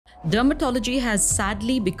Dermatology has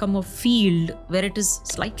sadly become a field where it is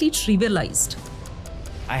slightly trivialized.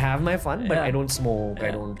 I have my fun, but I don't smoke,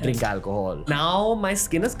 I don't drink alcohol. Now my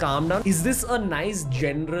skin has calmed down. Is this a nice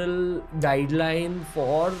general guideline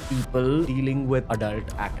for people dealing with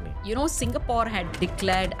adult acne? You know, Singapore had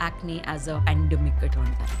declared acne as a pandemic at one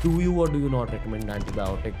time. Do you or do you not recommend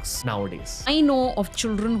antibiotics nowadays? I know of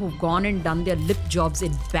children who've gone and done their lip jobs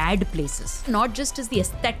in bad places. Not just is the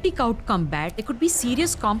aesthetic outcome bad, there could be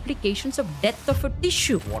serious complications of death of a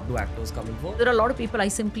tissue. What do actors come in for? There are a lot of people, I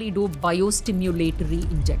simply do biostimulatory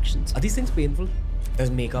injections. Are these things painful? Does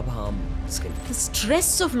makeup harm skin? The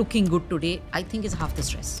stress of looking good today, I think, is half the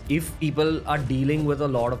stress. If people are dealing with a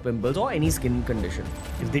lot of pimples or any skin condition,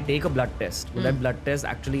 if they take a blood test, will that blood test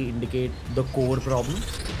actually indicate the core problem?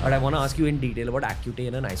 But I want to ask you in detail about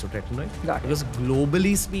Accutane and isotretinoin. Because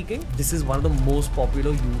globally speaking, this is one of the most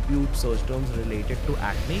popular YouTube search terms related to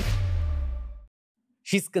acne.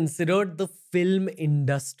 She's considered the film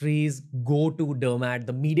industry's go-to dermat,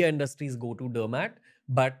 the media industry's go-to dermat,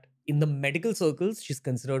 but in the medical circles, she's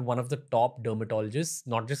considered one of the top dermatologists,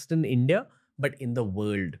 not just in India, but in the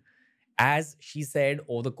world. As she said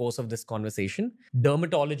over the course of this conversation,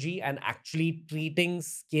 dermatology and actually treating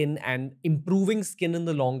skin and improving skin in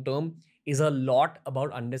the long term is a lot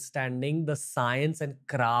about understanding the science and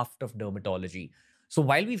craft of dermatology. So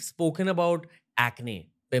while we've spoken about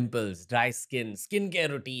acne, pimples, dry skin, skincare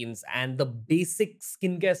routines, and the basic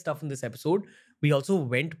skincare stuff in this episode, we also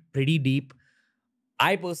went pretty deep.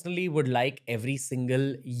 I personally would like every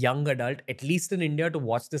single young adult, at least in India, to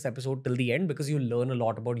watch this episode till the end because you learn a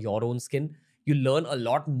lot about your own skin. You learn a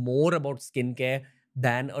lot more about skincare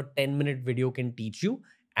than a 10-minute video can teach you,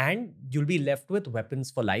 and you'll be left with weapons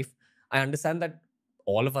for life. I understand that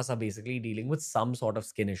all of us are basically dealing with some sort of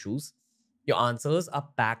skin issues. Your answers are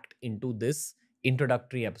packed into this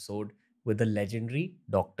introductory episode with the legendary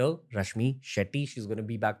Dr. Rashmi Shetty. She's going to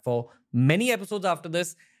be back for many episodes after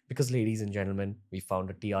this. Because, ladies and gentlemen, we found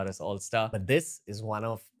a TRS all-star. But this is one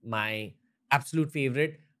of my absolute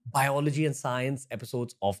favorite biology and science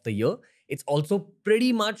episodes of the year. It's also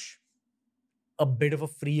pretty much a bit of a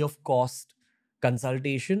free of cost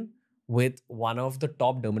consultation with one of the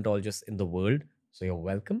top dermatologists in the world. So you're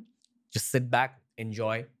welcome. Just sit back,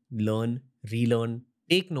 enjoy, learn, relearn,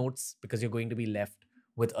 take notes because you're going to be left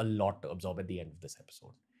with a lot to absorb at the end of this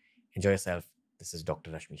episode. Enjoy yourself. This is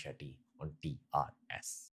Dr. Rashmi Shetty on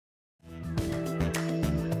TRS.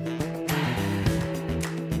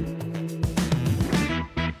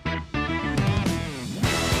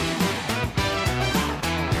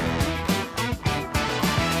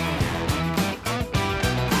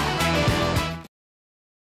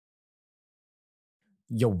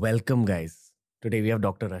 You're welcome, guys. Today we have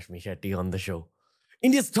Dr. Rashmi Shetty on the show.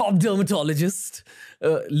 India's top dermatologist.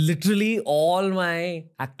 Literally all my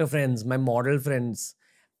actor friends, my model friends,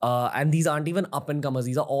 and these aren't even up-and-comers.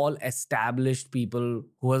 These are all established people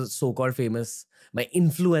who are so-called famous. My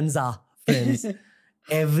influenza friends.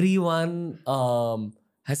 Everyone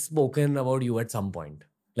has spoken about you at some point.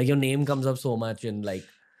 Like your name comes up so much in like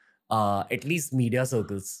at least media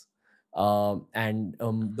circles. And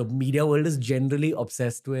the media world is generally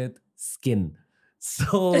obsessed with skin.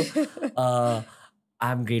 So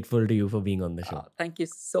I'm grateful to you for being on the show. Thank you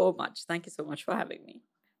so much. Thank you so much for having me.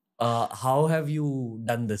 How have you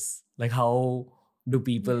done this? Like, how do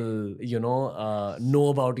people, know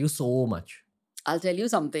about you so much? I'll tell you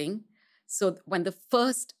something. So when the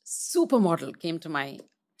first supermodel came to my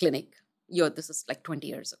clinic, this is like 20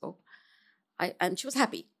 years ago, and she was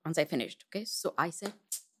happy once I finished. Okay, so I said,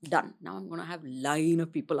 done. Now I'm going to have line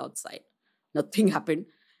of people outside. Nothing happened.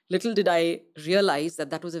 Little did I realize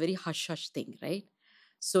that was a very hush-hush thing, right?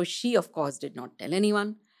 So she, of course, did not tell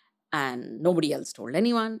anyone. And nobody else told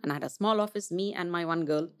anyone. And I had a small office, me and my one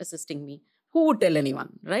girl assisting me. Who would tell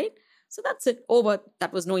anyone, right? So that's it. Over.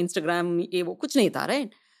 That was no Instagram. Kuch nahi tha,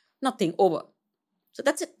 right? Nothing. Over. So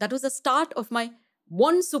that's it. That was the start of my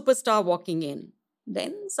one superstar walking in.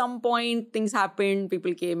 Then some point things happened.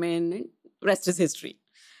 People came in. And rest is history.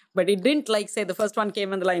 But it didn't like say the first one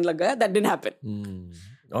came and the line laga. That didn't happen.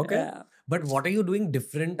 Okay. Yeah. But what are you doing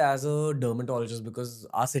different as a dermatologist? Because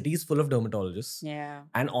our city is full of dermatologists. Yeah.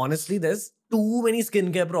 And honestly, there's too many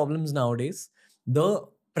skincare problems nowadays. The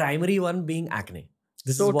primary one being acne.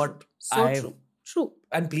 This is what True.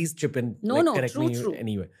 And please chip in. Correct true, me true.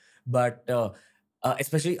 Anyway. But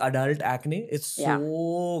especially adult acne, it's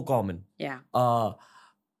so common. Yeah.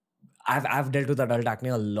 I've dealt with adult acne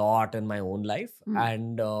a lot in my own life.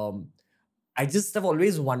 And I just have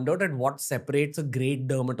always wondered at what separates a great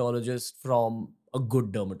dermatologist from a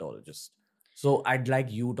good dermatologist. So I'd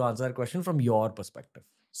like you to answer that question from your perspective.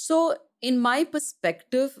 So In my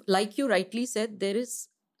perspective, like you rightly said, there is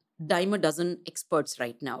dime a dozen experts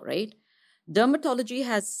right now, right? Dermatology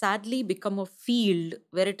has sadly become a field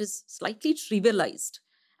where it is slightly trivialized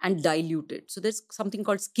and diluted. So there's something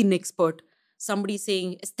called skin expert, somebody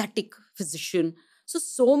saying aesthetic physician.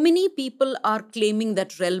 So many people are claiming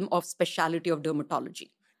that realm of speciality of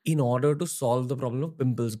dermatology. In order to solve the problem of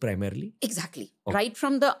pimples primarily? Exactly. Okay. Right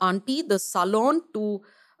from the auntie, the salon, to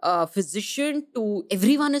physician, to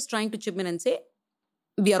everyone is trying to chip in and say,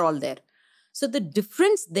 we are all there. So the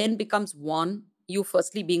difference then becomes one, you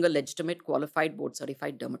firstly being a legitimate, qualified, board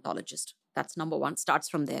certified dermatologist. That's number one, starts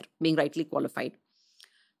from there, being rightly qualified.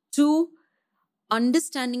 Two,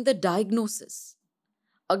 understanding the diagnosis.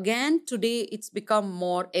 Again, today it's become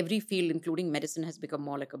more, every field, including medicine, has become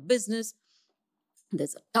more like a business.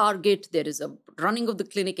 There's a target, there is a running of the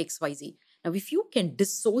clinic XYZ. Now, if you can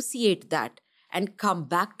dissociate that and come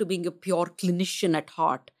back to being a pure clinician at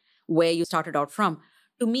heart, where you started out from,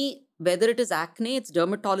 to me, whether it is acne, it's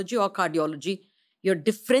dermatology or cardiology, your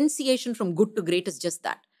differentiation from good to great is just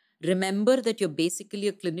that. Remember that you're basically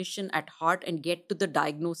a clinician at heart and get to the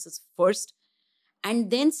diagnosis first,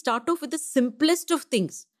 and then start off with the simplest of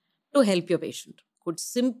things to help your patient. Could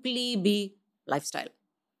simply be lifestyle.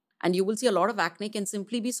 And you will see a lot of acne can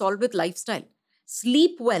simply be solved with lifestyle.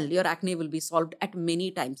 Sleep well, your acne will be solved at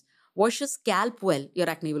many times. Wash your scalp well, your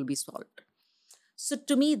acne will be solved. So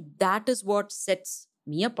to me, that is what sets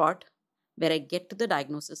me apart, where I get to the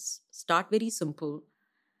diagnosis, start very simple.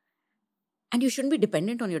 And you shouldn't be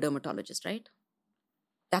dependent on your dermatologist, right?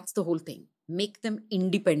 That's the whole thing. Make them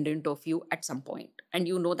independent of you at some point. And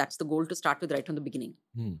you know that's the goal to start with right from the beginning.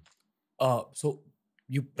 So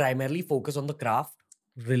you primarily focus on the craft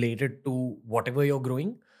related to whatever you're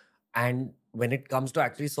growing. And when it comes to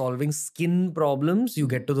actually solving skin problems, you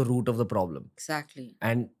get to the root of the problem. Exactly.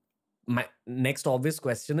 And my next obvious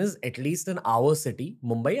question is, at least in our city,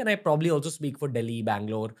 Mumbai, and I probably also speak for Delhi,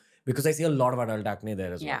 Bangalore, because I see a lot of adult acne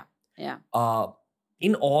there as well. Yeah.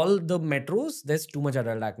 In all the metros, there's too much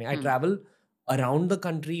adult acne. I travel around the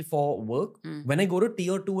country for work. When I go to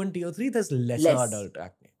tier 2 and tier 3, there's lesser adult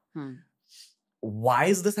acne. Why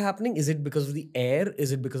is this happening? Is it because of the air?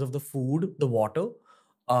 Is it because of the food, the water?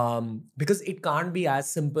 Because it can't be as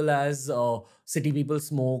simple as city people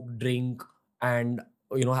smoke, drink, and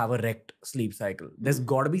have a wrecked sleep cycle. There's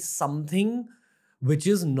got to be something which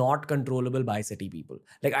is not controllable by city people.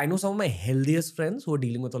 Like, I know some of my healthiest friends who are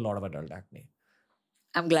dealing with a lot of adult acne.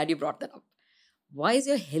 I'm glad you brought that up. Why is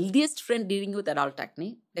your healthiest friend dealing with adult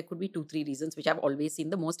acne? There could be 2-3 reasons, which I've always seen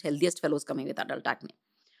the most healthiest fellows coming with adult acne.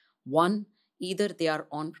 One, either they are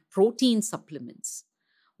on protein supplements,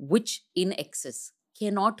 which in excess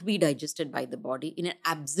cannot be digested by the body, in an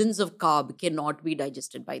absence of carb cannot be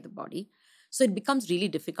digested by the body. So it becomes really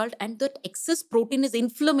difficult, and that excess protein is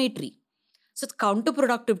inflammatory. So it's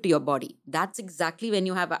counterproductive to your body. That's exactly when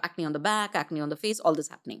you have acne on the back, acne on the face, all this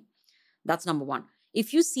happening. That's number one.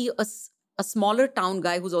 If you see a smaller town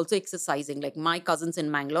guy who's also exercising, like my cousins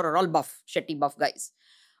in Mangalore are all buff, Shetty buff guys,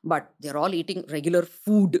 but they're all eating regular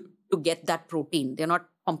food to get that protein. They're not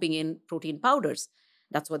pumping in protein powders.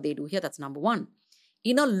 That's what they do here. That's number one.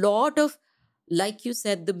 In a lot of, like you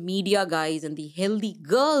said, the media guys and the healthy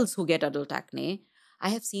girls who get adult acne, I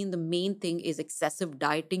have seen the main thing is excessive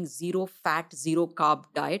dieting, zero fat, zero carb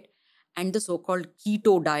diet, and the so-called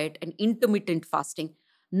keto diet and intermittent fasting,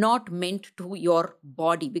 not meant to your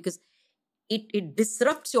body, because it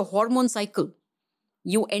disrupts your hormone cycle.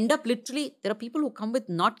 You end up literally, there are people who come with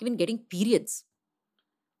not even getting periods.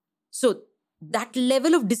 So that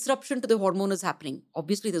level of disruption to the hormone is happening.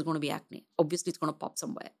 Obviously, there's going to be acne. Obviously, it's going to pop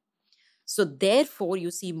somewhere. So therefore,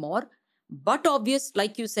 you see more. But obvious,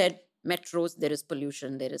 like you said, metros, there is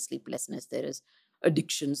pollution, there is sleeplessness, there is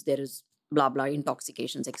addictions, there is blah, blah,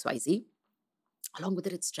 intoxications, XYZ. Along with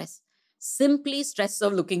it, it's stress. Simply stress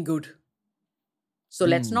of looking good. So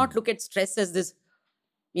let's not look at stress as this,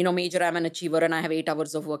 major, I'm an achiever and I have 8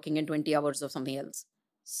 hours of working and 20 hours of something else.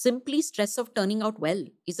 Simply stress of turning out well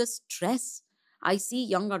is a stress. I see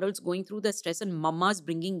young adults going through the stress, and mamas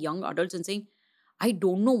bringing young adults and saying, I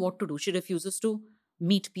don't know what to do. She refuses to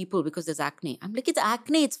meet people because there's acne. I'm like, it's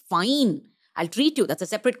acne, it's fine. I'll treat you. That's a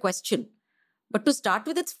separate question. But to start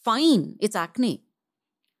with, it's fine. It's acne.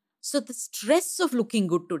 So the stress of looking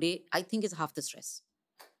good today, I think, is half the stress.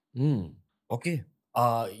 Okay.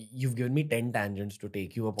 You've given me 10 tangents to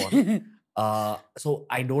take you upon. So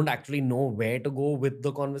I don't actually know where to go with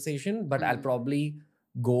the conversation, but I'll probably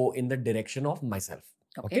go in the direction of myself.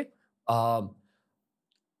 Okay.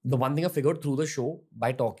 The one thing I figured through the show,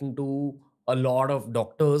 by talking to a lot of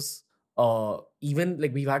doctors, even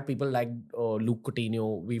like we've had people like Luke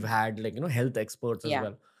Coutinho, we've had health experts as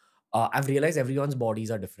well. I've realized everyone's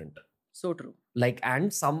bodies are different. So true. Like,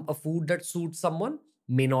 and a food that suits someone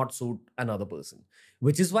may not suit another person,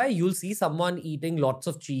 which is why you'll see someone eating lots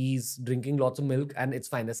of cheese, drinking lots of milk, and it's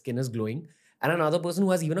fine, their skin is glowing. And another person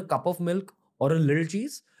who has even a cup of milk or a little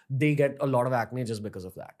cheese, they get a lot of acne just because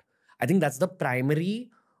of that. I think that's the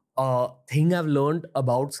primary thing I've learned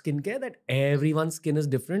about skincare, that everyone's skin is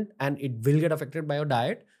different and it will get affected by your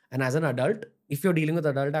diet. And as an adult, if you're dealing with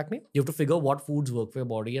adult acne, you have to figure what foods work for your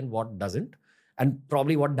body and what doesn't, and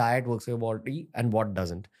probably what diet works for your body and what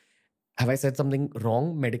doesn't. Have I said something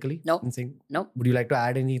wrong medically? No. In saying, No. would you like to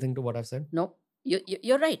add anything to what I've said? No.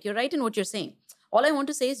 You're right. You're right in what you're saying. All I want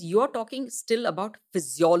to say is you're talking still about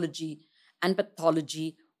physiology and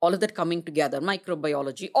pathology, all of that coming together,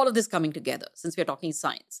 microbiology, all of this coming together, since we're talking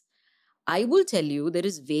science. I will tell you, there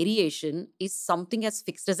is variation is something as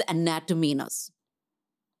fixed as anatomy in us.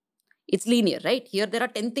 It's linear, right? Here, there are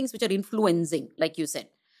 10 things which are influencing, like you said.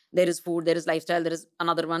 There is food, there is lifestyle, there is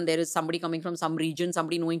another one, there is somebody coming from some region,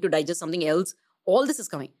 somebody knowing to digest something else. All this is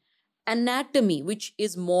coming. Anatomy, which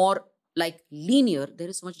is more like linear, there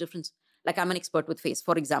is so much difference. Like I'm an expert with face.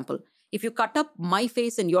 For example, if you cut up my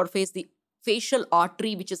face and your face, the facial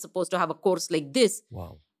artery, which is supposed to have a course like this,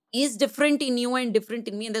 Wow. is different in you and different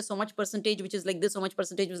in me. And there's so much percentage which is like this, so much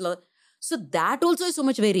percentage which is like. So that also is so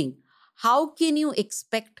much varying. How can you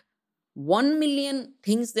expect 1 million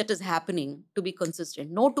things that is happening to be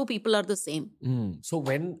consistent? No two people are the same. So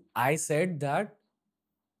when I said that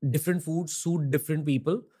different foods suit different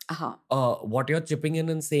people, what you're chipping in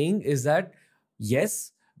and saying is that,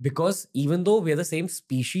 yes, because even though we're the same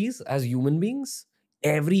species as human beings,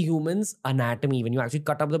 every human's anatomy, when you actually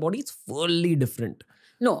cut up the body, it's fully different.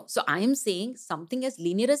 No, so I am saying something as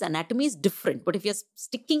linear as anatomy is different. But if you're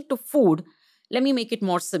sticking to food, let me make it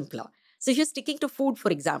more simpler. So if you're sticking to food,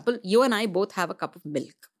 for example, you and I both have a cup of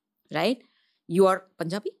milk, right? You are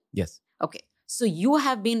Punjabi? Yes. Okay. So you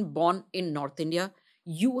have been born in North India.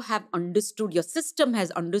 You have understood, your system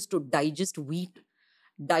has understood digest wheat,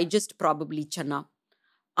 digest probably chana.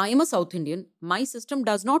 I am a South Indian. My system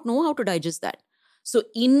does not know how to digest that. So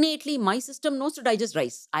innately, my system knows to digest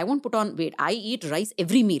rice. I won't put on weight. I eat rice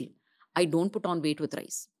every meal. I don't put on weight with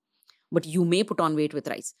rice. But you may put on weight with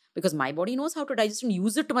rice because my body knows how to digest and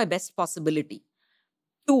use it to my best possibility.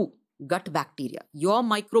 2, gut bacteria. Your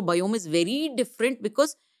microbiome is very different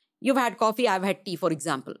because you've had coffee, I've had tea, for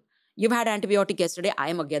example. You've had antibiotic yesterday, I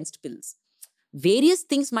am against pills. Various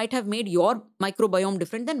things might have made your microbiome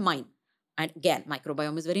different than mine. And again,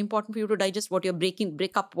 microbiome is very important for you to digest what you're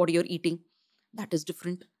break up what you're eating. That is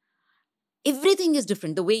different. Everything is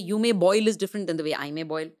different. The way you may boil is different than the way I may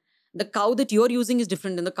boil. The cow that you're using is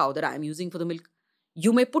different than the cow that I'm using for the milk.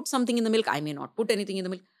 You may put something in the milk, I may not put anything in the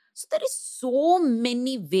milk. So there is so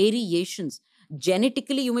many variations.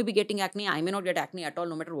 Genetically, you may be getting acne. I may not get acne at all,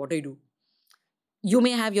 no matter what I do. You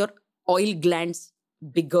may have your oil glands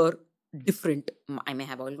bigger, different. I may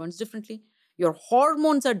have oil glands differently. Your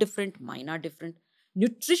hormones are different. Mine are different.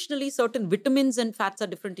 Nutritionally, certain vitamins and fats are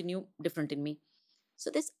different in you, different in me. So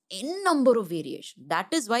there's n number of variation. That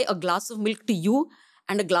is why a glass of milk to you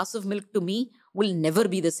and a glass of milk to me will never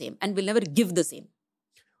be the same and will never give the same.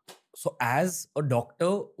 So as a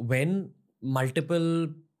doctor, when multiple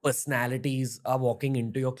personalities are walking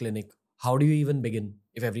into your clinic, how do you even begin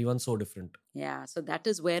if everyone's so different? Yeah, so that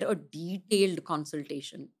is where a detailed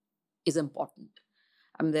consultation is important.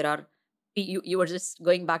 I mean, you were just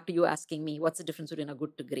going back to you asking me, what's the difference between a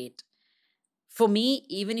good to great? For me,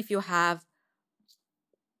 even if you have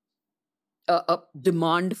a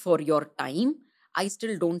demand for your time, I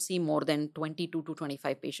still don't see more than 22 to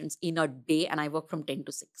 25 patients in a day, and I work from 10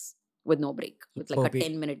 to 6 with no break, with like a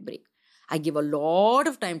 10-minute break. I give a lot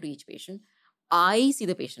of time to each patient. I see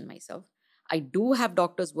the patient myself. I do have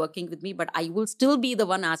doctors working with me, but I will still be the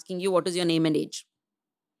one asking you, what is your name and age?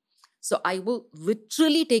 So I will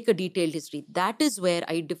literally take a detailed history. That is where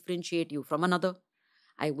I differentiate you from another.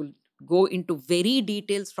 I will go into very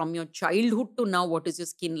details from your childhood to now. What is your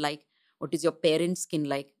skin like? What is your parents' skin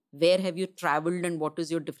like? Where have you traveled and what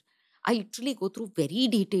is your difference? I literally go through very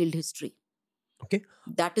detailed history. Okay.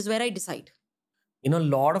 That is where I decide. In a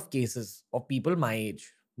lot of cases of people my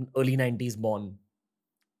age, early 90s born,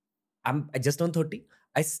 I just turned 30.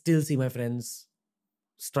 I still see my friends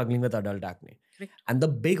struggling with adult acne. Correct. And the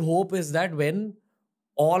big hope is that when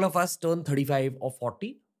all of us turn 35 or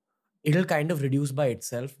 40, it'll kind of reduce by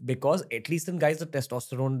itself, because at least in guys, the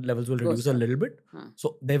testosterone levels will reduce a little bit.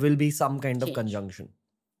 So there will be some kind of conjunction.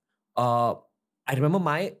 I remember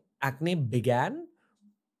my acne began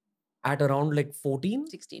at around like 14.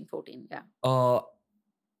 16, 14, yeah.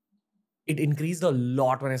 It increased a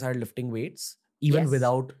lot when I started lifting weights, even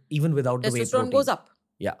without the weight testosterone goes up.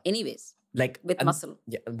 Yeah. Anyways, Like with muscle.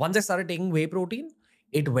 Yeah. Once I started taking whey protein,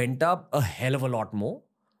 it went up a hell of a lot more.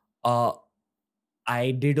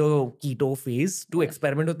 I did a keto phase to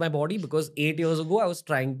experiment with my body because 8 years ago I was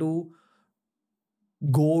trying to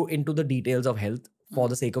go into the details of health for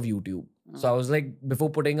the sake of YouTube. So I was like, before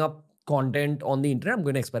putting up content on the internet, I'm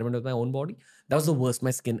going to experiment with my own body. That was the worst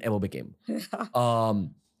my skin ever became.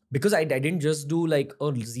 Because I didn't just do like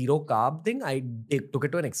a zero carb thing. I took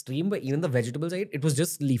it to an extreme, but even the vegetables I ate, it was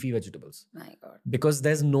just leafy vegetables. My God. Because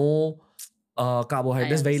there's no carbohydrate,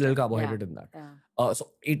 there's very little carbohydrate in that. Yeah.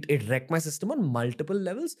 So it wrecked my system on multiple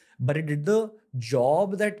levels, but it did the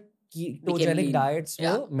job that ketogenic diets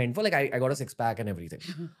were meant for. Like I got a six pack and everything,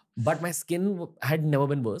 but my skin had never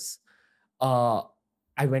been worse.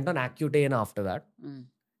 I went on Accutane after that,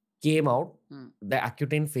 came out, the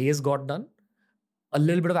Accutane phase got done. A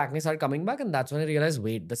little bit of acne started coming back, and that's when I realized,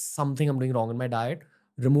 wait, there's something I'm doing wrong in my diet.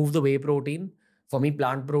 Remove the whey protein. For me,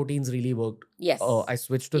 plant proteins really worked. Yes. I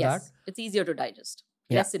switched to that. It's easier to digest.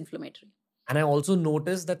 Less inflammatory. And I also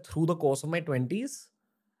noticed that through the course of my 20s,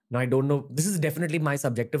 now I don't know, this is definitely my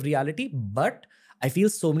subjective reality, but I feel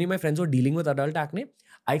so many of my friends who are dealing with adult acne,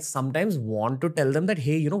 I sometimes want to tell them that,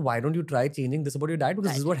 hey, why don't you try changing this about your diet?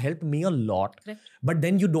 Because this is what helped me a lot. Correct. But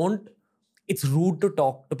then it's rude to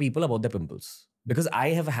talk to people about their pimples. Because I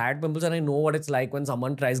have had pimples and I know what it's like when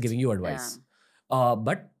someone tries giving you advice. Yeah.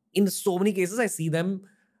 But in so many cases, I see them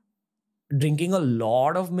drinking a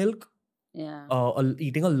lot of milk,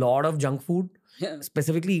 eating a lot of junk food,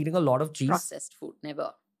 specifically eating a lot of cheese. Processed food,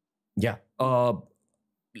 never. Yeah.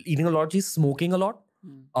 Eating a lot of cheese, smoking a lot.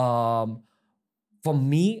 For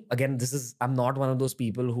me, again, I'm not one of those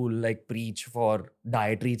people who like preach for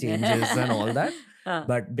dietary changes and all that.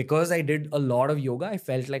 But because I did a lot of yoga, I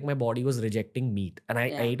felt like my body was rejecting meat. And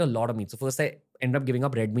I ate a lot of meat. So first I ended up giving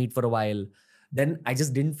up red meat for a while. Then I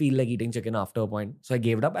just didn't feel like eating chicken after a point. So I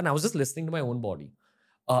gave it up and I was just listening to my own body.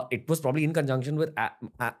 It was probably in conjunction with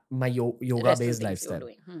my yoga-based lifestyle.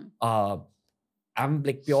 I'm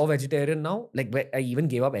like pure vegetarian now. Like I even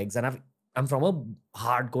gave up eggs, and I'm from a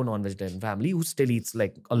hardcore non-vegetarian family who still eats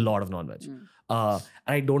like a lot of non-veg. And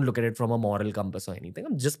I don't look at it from a moral compass or anything.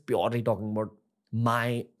 I'm just purely talking about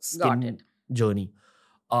my skin journey.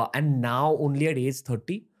 And now only at age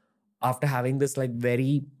 30, after having this like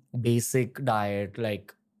very basic diet,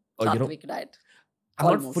 like Sattvic diet.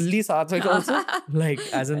 I'm not fully sattvic also. Like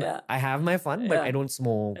as in I have my fun, but I don't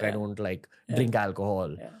smoke. I don't like drink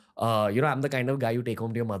alcohol. I'm the kind of guy you take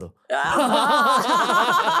home to your mother.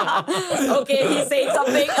 Okay, he's saying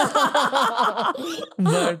something.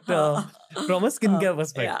 But from a skincare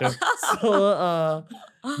perspective. So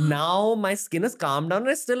now my skin has calmed down and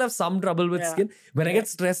I still have some trouble with skin. When I get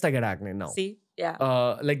stressed, I get acne now. See?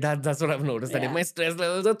 Yeah. Like that's what I've noticed. That if my stress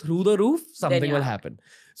levels are through the roof, something will happen.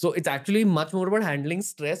 So it's actually much more about handling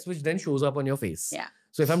stress, which then shows up on your face. Yeah.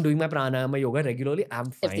 So if I'm doing my pranayama, my yoga regularly, I'm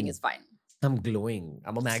fine. Everything is fine. I'm glowing.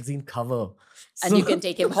 I'm a magazine cover. And you can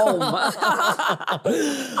take him home.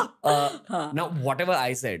 Now, whatever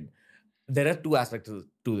I said, there are two aspects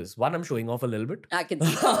to this. One, I'm showing off a little bit. I can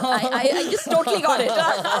see. I just totally got it.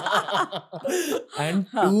 And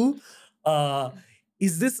two,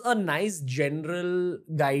 is this a nice general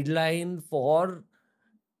guideline for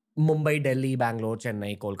Mumbai, Delhi, Bangalore,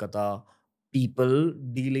 Chennai, Kolkata people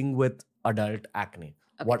dealing with adult acne?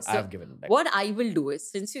 Okay, what I've given. What I will do is,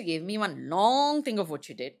 since you gave me one long thing of what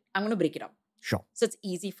you did, I'm going to break it up. Sure. So it's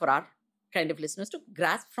easy for our kind of listeners to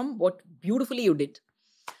grasp from what beautifully you did.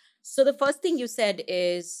 So the first thing you said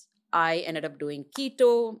is, I ended up doing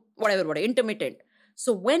keto, whatever, intermittent.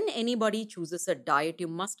 So when anybody chooses a diet, you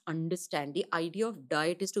must understand the idea of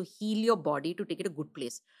diet is to heal your body, to take it a good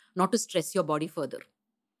place, not to stress your body further.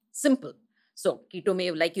 Simple. So keto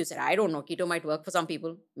may, like you said, I don't know, keto might work for some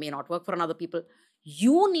people, may not work for another people.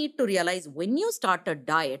 You need to realize when you start a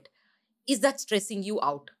diet, is that stressing you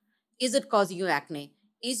out? Is it causing you acne?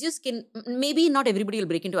 Is your skin, maybe not everybody will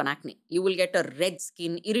break into an acne. You will get a red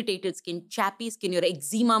skin, irritated skin, chappy skin, your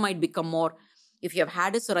eczema might become more. If you have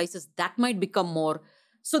had a psoriasis, that might become more.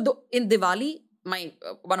 So in Diwali,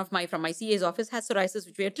 one of my from my CA's office has psoriasis,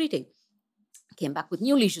 which we are treating. Came back with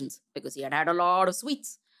new lesions because he had had a lot of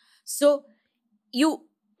sweets. So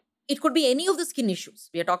it could be any of the skin issues.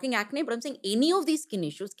 We are talking acne, but I'm saying any of these skin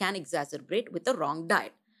issues can exacerbate with the wrong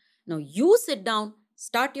diet. Now you sit down,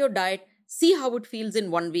 start your diet, see how it feels in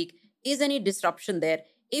 1 week. Is any disruption there?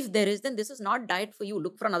 If there is, then this is not diet for you.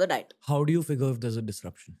 Look for another diet. How do you figure if there's a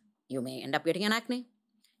disruption? You may end up getting an acne.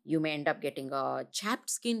 You may end up getting a chapped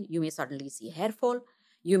skin. You may suddenly see hair fall.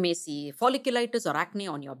 You may see folliculitis or acne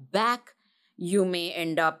on your back. You may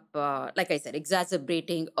end up, like I said,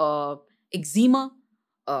 exacerbating eczema.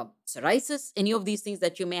 psoriasis, any of these things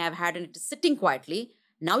that you may have had and it is sitting quietly.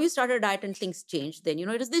 Now you start a diet and things change, then you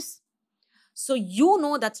know it is this. So you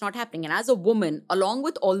know that's not happening. And as a woman, along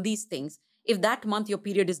with all these things, if that month your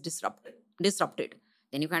period is disrupted,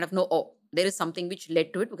 then you kind of know, oh, there is something which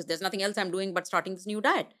led to it because there's nothing else I'm doing but starting this new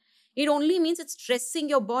diet. It only means it's stressing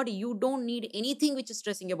your body. You don't need anything which is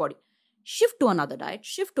stressing your body. Shift to another diet,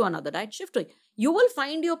 shift to another diet, shift to it. You will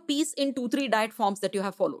find your peace in 2-3 diet forms that you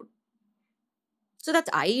have followed. So that's,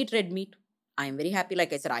 I eat red meat. I'm very happy.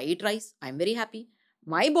 Like I said, I eat rice. I'm very happy.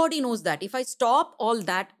 My body knows that. If I stop all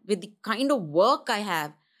that with the kind of work I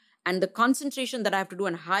have and the concentration that I have to do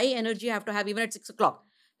and high energy I have to have even at 6 o'clock,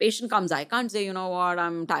 patient comes, I can't say, you know what,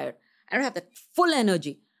 I'm tired. I don't have that full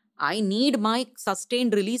energy. I need my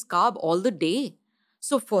sustained release carb all the day.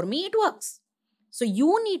 So for me, it works. So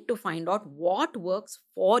you need to find out what works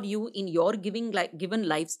for you in your given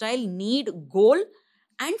lifestyle, need, goal,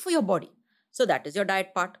 and for your body. So that is your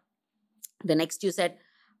diet part. The next you said,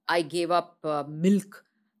 I gave up milk.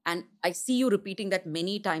 And I see you repeating that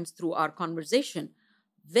many times through our conversation.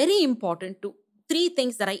 Very important to 3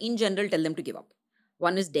 things that I in general tell them to give up.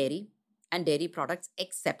 One is dairy and dairy products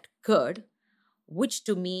except curd, which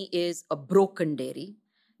to me is a broken dairy.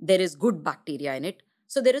 There is good bacteria in it.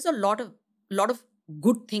 So there is a lot of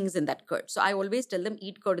good things in that curd. So I always tell them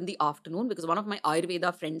eat curd in the afternoon because one of my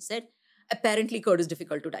Ayurveda friends said, apparently curd is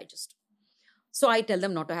difficult to digest. So I tell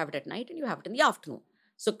them not to have it at night and you have it in the afternoon.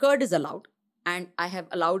 So curd is allowed. And I have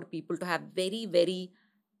allowed people to have very, very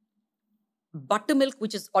buttermilk,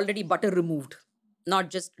 which is already butter removed, not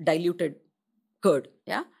just diluted curd.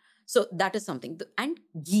 Yeah. So that is something. And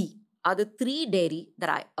ghee are the 3 dairy that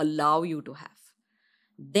I allow you to have.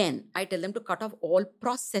 Then I tell them to cut off all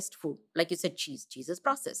processed food. Like you said, cheese. Cheese is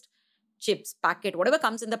processed. Chips, packet, whatever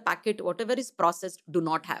comes in the packet, whatever is processed, do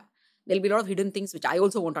not have. There'll be a lot of hidden things which I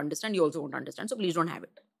also won't understand. You also won't understand. So please don't have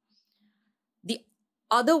it. The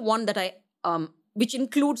other one that which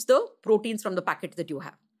includes the proteins from the packet that you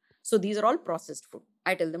have. So these are all processed food.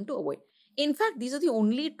 I tell them to avoid. In fact, these are the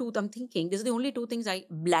only 2, I'm thinking, these are the only 2 things I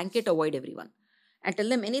blanket avoid everyone. I tell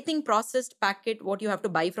them anything processed, packet, what you have to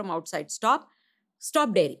buy from outside, stop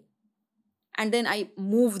dairy. And then I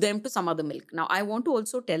move them to some other milk. Now, I want to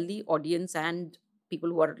also tell the audience and people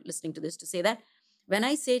who are listening to this to say that when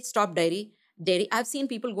I say stop dairy, I've seen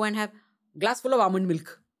people go and have glass full of almond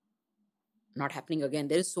milk. Not happening again.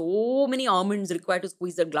 There is so many almonds required to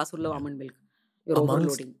squeeze that glass full of almond milk. You're amongst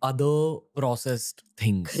overloading. Other processed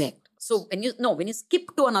things. Correct. So when you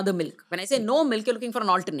skip to another milk, when I say no milk, you're looking for an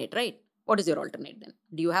alternate, right? What is your alternate then?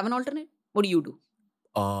 Do you have an alternate? What do you do?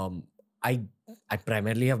 I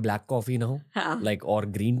primarily have black coffee now, or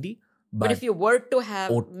green tea. But if you were to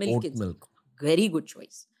have oat milk, very good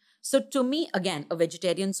choice. So to me, again, a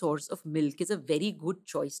vegetarian source of milk is a very good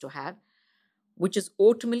choice to have, which is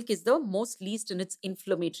oat milk is the most least in its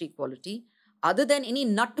inflammatory quality. Other than any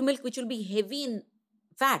nut milk, which will be heavy in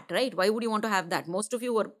fat, right? Why would you want to have that? Most of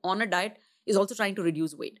you who are on a diet is also trying to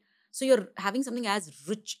reduce weight. So you're having something as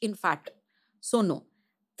rich in fat. So no.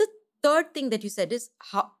 The third thing that you said is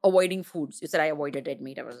avoiding foods. You said I avoided red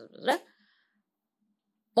meat.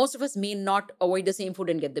 Most of us may not avoid the same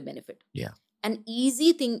food and get the benefit. Yeah. An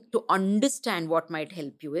easy thing to understand what might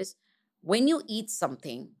help you is when you eat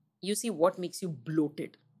something, you see what makes you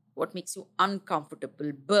bloated, what makes you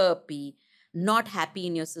uncomfortable, burpy, not happy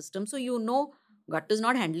in your system. So you know gut is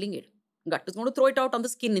not handling it. Gut is going to throw it out on the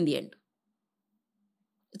skin in the end.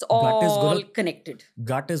 It's all connected.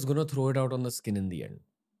 Gut is going to throw it out on the skin in the end.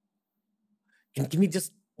 Can we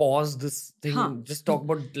just pause this thing? Just talk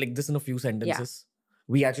about like this in a few sentences. Yeah.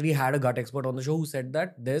 We actually had a gut expert on the show who said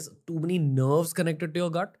that there's too many nerves connected to your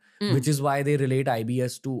gut, which is why they relate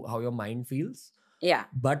IBS to how your mind feels. Yeah.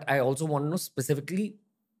 But I also want to know specifically,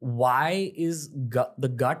 why is the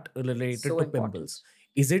gut related to pimples?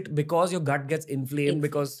 Is it because your gut gets inflamed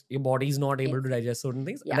because your body is not able to digest certain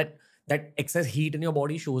things? Yeah. That excess heat in your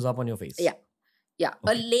body shows up on your face? Yeah. Yeah.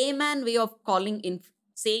 Okay. A layman way of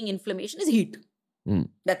saying inflammation is heat.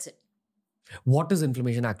 That's it. What is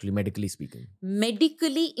inflammation actually, medically speaking?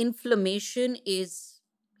 Medically, inflammation is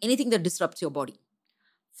anything that disrupts your body.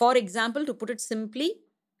 For example, to put it simply,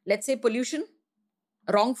 let's say pollution,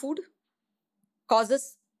 wrong food,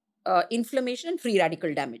 causes inflammation and free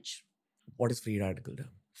radical damage. What is free radical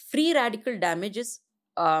damage? Free radical damage is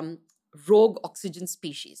rogue oxygen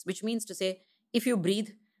species, which means to say, if you breathe,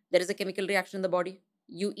 there is a chemical reaction in the body.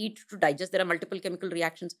 You eat to digest, there are multiple chemical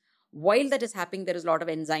reactions. While that is happening, there is a lot of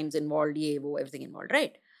enzymes involved, everything involved,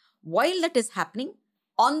 right? While that is happening,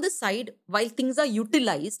 on the side, while things are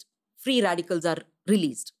utilized, free radicals are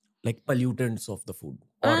released. Like pollutants of the food?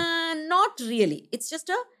 Not really. It's just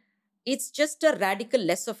It's just a radical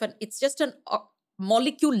less of an, it's just a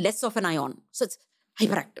molecule less of an ion. So it's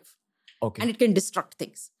hyperactive. Okay. And it can destruct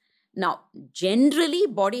things. Now, generally,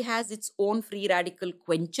 body has its own free radical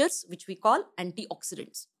quenchers, which we call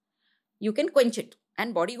antioxidants. You can quench it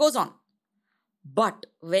and body goes on. But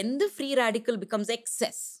when the free radical becomes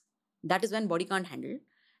excess, that is when body can't handle.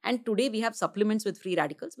 And today we have supplements with free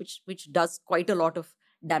radicals, which does quite a lot of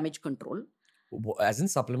damage control. As in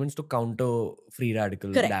supplements to counter free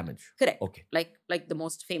radical Correct. damage. Correct. Okay. Like the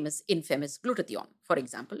most famous, infamous glutathione, for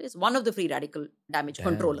example, is one of the free radical damage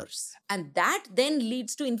controllers. And that then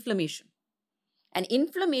leads to inflammation. And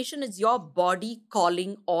inflammation is your body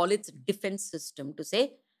calling all its defense system to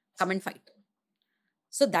say, come and fight.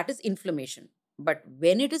 So that is inflammation. But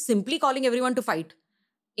when it is simply calling everyone to fight,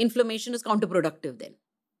 inflammation is counterproductive then,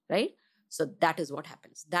 right? So that is what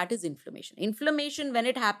happens. That is inflammation. Inflammation, when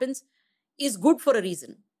it happens, is good for a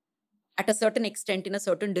reason. At a certain extent, in a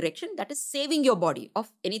certain direction, that is saving your body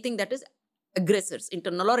of anything that is aggressors,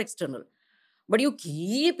 internal or external. But you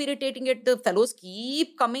keep irritating it, the fellows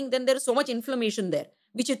keep coming, then there is so much inflammation there,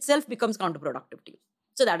 which itself becomes counterproductive to you.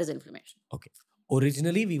 So that is inflammation. Okay.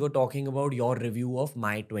 Originally, we were talking about your review of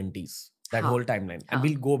my 20s, that whole timeline. And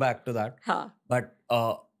we'll go back to that. But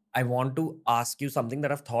I want to ask you something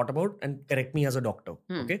that I've thought about, and correct me as a doctor.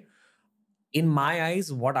 Okay. In my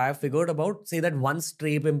eyes, what I've figured about, say that one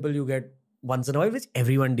stray pimple you get once in a while, which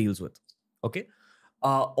everyone deals with. Okay.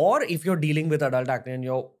 Or if you're dealing with adult acne and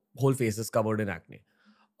your whole face is covered in acne.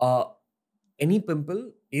 Any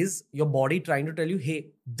pimple is your body trying to tell you,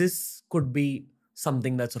 hey, this could be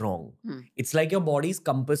something that's wrong. It's like your body's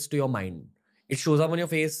compass to your mind. It shows up on your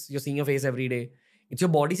face. You're seeing your face every day. It's your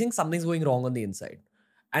body saying something's going wrong on the inside.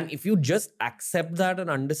 And if you just accept that and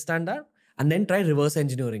understand that, and then try reverse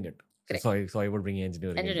engineering it. Correct. Sorry about bringing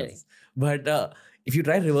engineering. But if you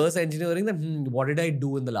try reverse engineering, then what did I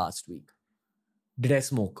do in the last week? Did I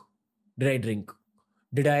smoke? Did I drink?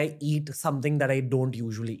 Did I eat something that I don't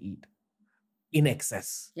usually eat in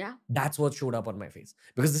excess? Yeah. That's what showed up on my face.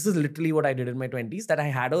 Because this is literally what I did in my 20s, that I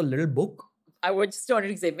had a little book. I would just wanted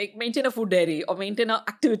to say, maintain a food diary or maintain an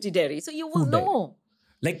activity diary. So you will know.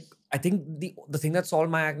 Like, I think the thing that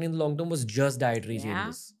solved my acne in the long term was just dietary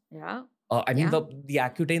changes. Yeah. I mean, the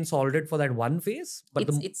Accutane solved it for that one phase. But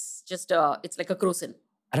it's just, it's like a crocin.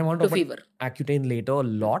 And I want to talk fever. about Accutane later a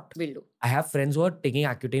lot. We'll do. I have friends who are taking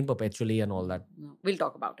Accutane perpetually and all that. We'll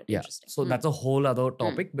talk about it. Yeah. Interesting. So that's a whole other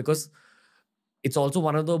topic because it's also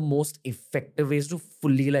one of the most effective ways to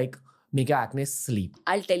fully like make your acne sleep.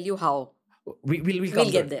 I'll tell you how. We'll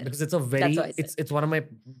get there because it's a very it's one of my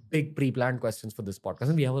big pre-planned questions for this podcast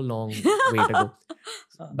and we have a long way to go.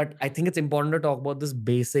 But I think it's important to talk about this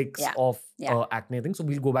basics of acne thing. So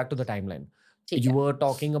we'll go back to the timeline. You were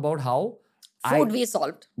talking about how food we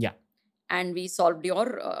solved. Yeah. And we solved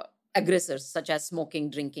your aggressors such as smoking,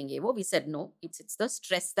 drinking, evo. We said no, it's the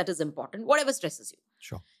stress that is important, whatever stresses you.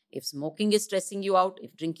 Sure. If smoking is stressing you out,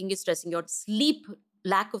 if drinking is stressing you out,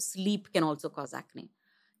 lack of sleep can also cause acne.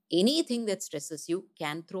 Anything that stresses you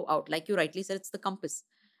can throw out. Like you rightly said, it's the compass.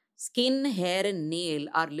 Skin, hair, and nail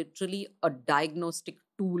are literally a diagnostic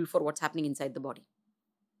tool for what's happening inside the body.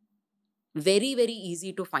 Very, very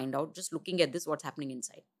easy to find out just looking at this, what's happening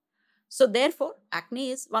inside. So therefore,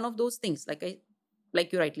 acne is one of those things, like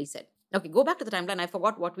you rightly said. Okay, go back to the timeline. I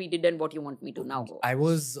forgot what we did and what you want me to now go. I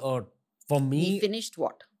was, for me... We finished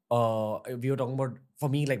what? We were talking about, for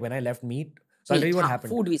me, like when I left meat. So I'll tell you what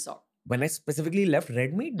happened. Food we saw. When I specifically left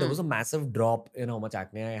red meat, there was a massive drop in how much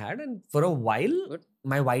acne I had. And for a while,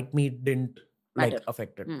 my white meat didn't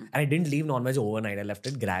affect it. And I didn't leave non-veg overnight. I left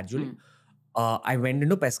it gradually. I went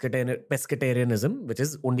into pescatarianism, which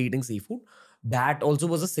is only eating seafood. That also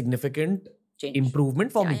was a significant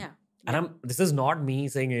improvement for me. Yeah. And this is not me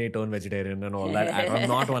saying, hey, turn vegetarian and all that. I'm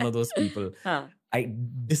not one of those people. I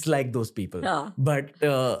dislike those people. But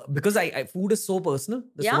because food is so personal,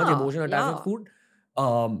 there's so much emotion attached with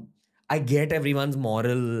food. I get everyone's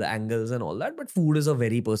moral angles and all that, but food is a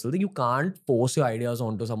very personal thing. You can't force your ideas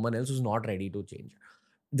onto someone else who's not ready to change.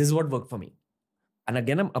 This is what worked for me. And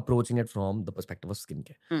again, I'm approaching it from the perspective of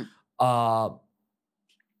skincare.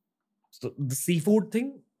 So the seafood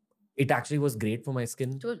thing, it actually was great for my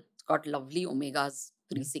skin. It's got lovely omegas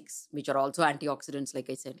 3-6, which are also antioxidants, like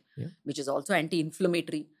I said, which is also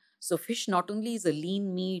anti-inflammatory. So fish not only is a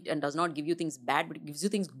lean meat and does not give you things bad, but it gives you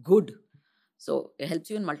things good. So it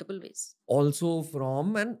helps you in multiple ways. Also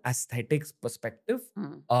from an aesthetics perspective,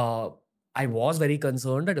 I was very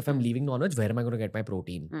concerned that if I'm leaving non-veg, where am I going to get my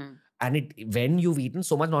protein? And when you've eaten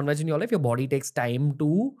so much non-veg in your life, your body takes time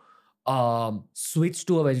to switch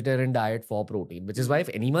to a vegetarian diet for protein. Which is why if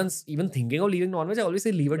anyone's even thinking of leaving non-veg, I always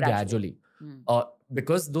say leave it gradually.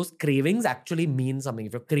 Because those cravings actually mean something.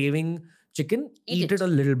 If you're craving chicken, eat it a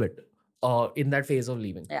little bit in that phase of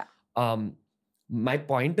leaving. My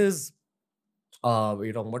point is,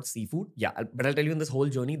 you're talking about seafood. Yeah, but I'll tell you, in this whole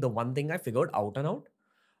journey, the one thing I figured out and out,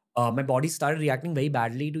 my body started reacting very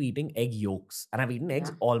badly to eating egg yolks. And I've eaten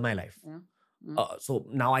eggs all my life. So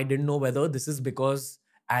now I didn't know whether this is because,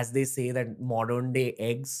 as they say, that modern day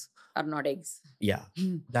eggs are not eggs. Yeah.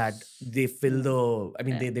 That they fill the, I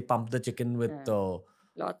mean, they pump the chicken with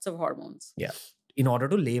lots of hormones. Yeah. In order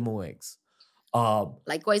to lay more eggs.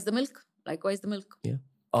 Likewise the milk. Yeah.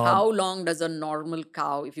 How long does a normal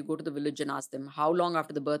cow, if you go to the village and ask them, how long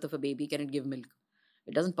after the birth of a baby can it give milk?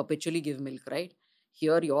 It doesn't perpetually give milk, right?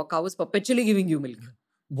 Here, your cow is perpetually giving you milk.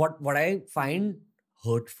 What I find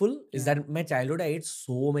hurtful is that in my childhood, I ate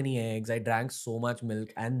so many eggs, I drank so much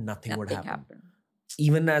milk, and nothing would happen.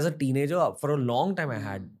 Even as a teenager, for a long time, I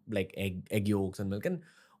had like egg yolks and milk, and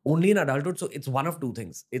only in adulthood. So it's one of two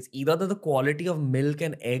things. It's either that the quality of milk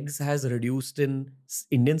and eggs has reduced in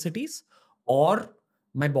Indian cities, or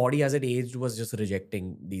my body as it aged was just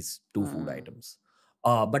rejecting these two food items.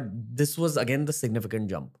 But this was again the significant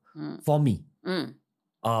jump for me.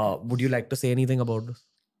 Would you like to say anything about this?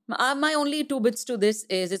 My only two bits to this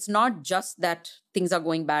is, it's not just that things are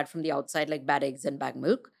going bad from the outside, like bad eggs and bad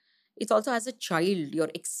milk. It's also, as a child,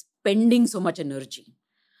 you're expending so much energy.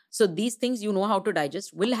 So these things you know how to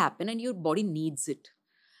digest will happen, and your body needs it.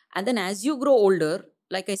 And then as you grow older,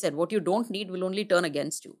 like I said, what you don't need will only turn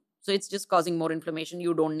against you. So it's just causing more inflammation.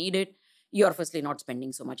 You don't need it. You're firstly not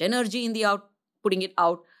spending so much energy in the putting it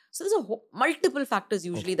out. So there's multiple factors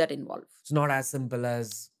usually that involve. It's not as simple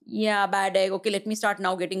as... Yeah, bad egg. Okay, let me start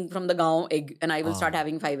now getting from the gaon egg, and I will start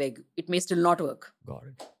having 5 egg. It may still not work. Got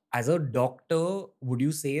it. As a doctor, would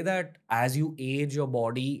you say that as you age, your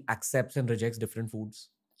body accepts and rejects different foods?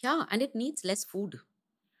 Yeah, and it needs less food.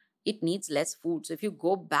 So if you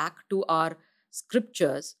go back to our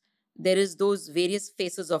scriptures, there is those various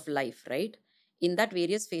phases of life, right? In that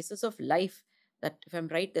various phases of life, that if I'm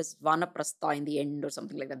right, there's vanaprastha in the end or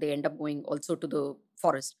something like that. They end up going also to the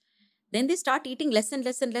forest. Then they start eating less and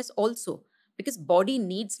less and less also, because body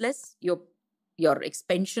needs less. Your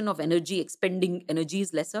expansion of energy, expending energy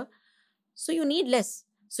is lesser. So you need less.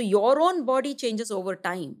 So your own body changes over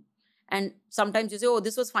time. And sometimes you say, oh,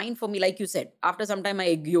 this was fine for me. Like you said, after some time, my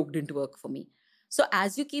egg yolk didn't work for me. So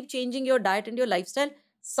as you keep changing your diet and your lifestyle,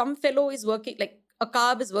 some fellow is working, like a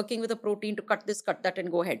carb is working with a protein to cut this, cut that,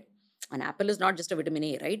 and go ahead. An apple is not just a vitamin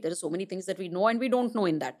A, right? There are so many things that we know and we don't know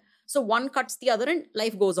in that. So one cuts the other and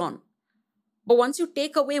life goes on. But once you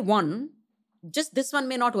take away one, just this one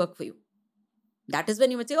may not work for you. That is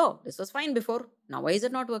when you would say, oh, this was fine before. Now why is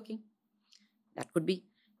it not working? That could be.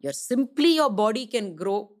 Your body can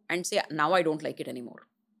grow and say, now I don't like it anymore.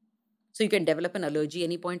 So you can develop an allergy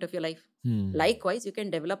any point of your life. Likewise, you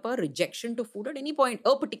can develop a rejection to food at any point,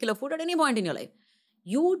 a particular food at any point in your life.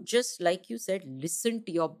 You just, like you said, listen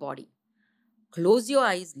to your body. Close your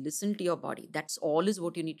eyes, listen to your body. That's all is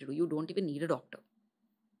what you need to do. You don't even need a doctor.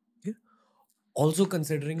 Yeah. Also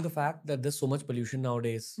considering the fact that there's so much pollution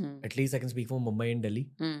nowadays, at least I can speak for Mumbai and Delhi,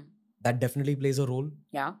 that definitely plays a role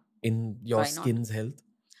in your skin's health.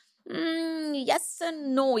 Yes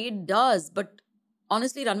and no, it does. But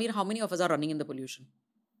honestly, Ranveer, how many of us are running in the pollution?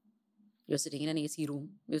 You're sitting in an AC room,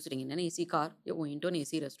 you're sitting in an AC car, you're going to an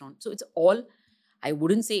AC restaurant. So it's all, I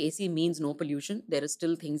wouldn't say AC means no pollution. There are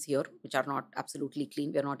still things here which are not absolutely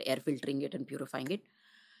clean. We're not air filtering it and purifying it.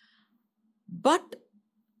 But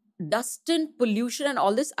dust and pollution and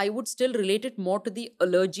all this, I would still relate it more to the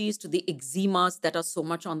allergies, to the eczemas that are so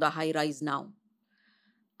much on the high rise now.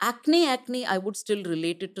 Acne, I would still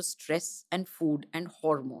relate it to stress and food and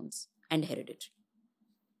hormones and heredity.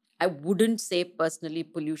 I wouldn't say personally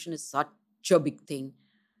pollution is such a big thing,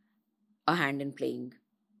 a hand in playing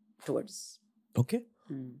towards. Okay.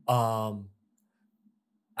 I'm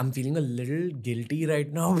feeling a little guilty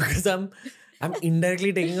right now because I'm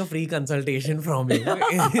indirectly taking a free consultation from you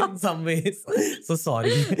in some ways. So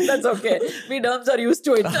sorry. That's okay. We derms are used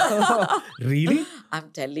to it. Really?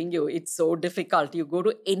 I'm telling you, it's so difficult. You go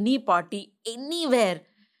to any party, anywhere.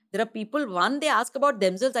 There are people, they ask about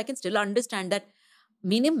themselves. I can still understand that.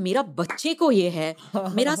 मेरा बच्चे को ये है,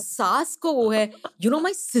 मेरा सास को वो है. You know,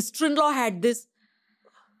 my sister-in-law had this.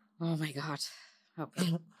 Oh my God.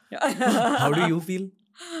 Okay. How do you feel?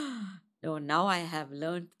 No, now I have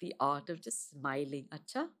learned the art of just smiling.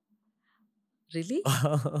 Acha? Really?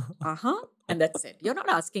 And that's it. You're not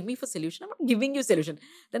asking me for solution. I'm not giving you solution.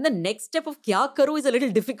 Then the next step of kya karu is a little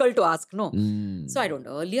difficult to ask, no? So I don't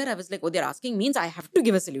know. Earlier I was like, oh, they're asking means I have to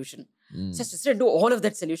give a solution. So I just do all of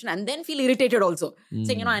that solution and then feel irritated also.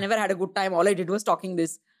 Saying, I never had a good time. All I did was talking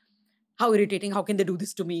this. How irritating. How can they do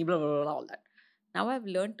this to me? Blah, blah, blah, all that. Now I've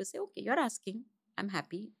learned to say, okay, you're asking. I'm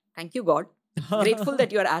happy. Thank you, God. Grateful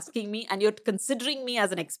that you're asking me and you're considering me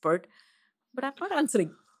as an expert, but I'm not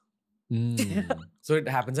answering. So it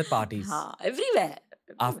happens at parties. Everywhere.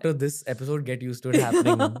 After this episode, get used to it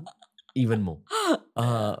happening even more.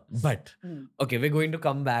 But okay, we're going to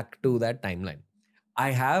come back to that timeline.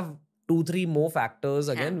 I have 2-3 more factors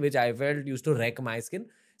again, which I felt used to wreck my skin.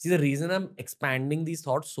 See, the reason I'm expanding these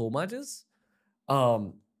thoughts so much is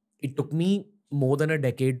it took me more than a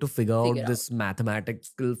decade to figure out this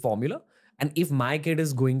mathematical formula. And if my kid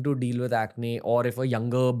is going to deal with acne, or if a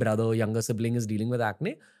younger brother, younger sibling is dealing with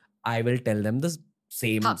acne, I will tell them the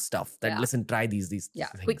same stuff that listen, try these things.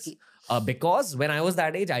 Quickly. Because when I was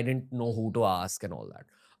that age, I didn't know who to ask and all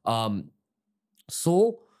that.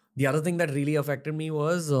 So the other thing that really affected me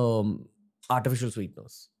was artificial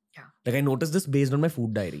sweeteners. Yeah. Like I noticed this based on my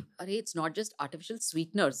food diary. It's not just artificial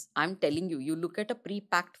sweeteners. I'm telling you, you look at a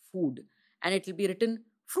pre-packed food and it will be written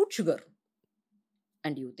fruit sugar.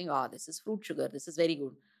 And you think, this is fruit sugar. This is very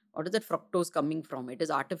good. What is that fructose coming from? It is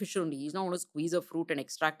artificial only. He's not going to squeeze a fruit and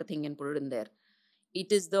extract a thing and put it in there.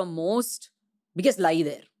 It is the biggest lie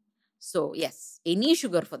there. So yes, any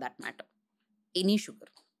sugar for that matter. Any sugar.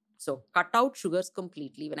 So cut out sugars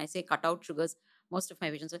completely. When I say cut out sugars, most of my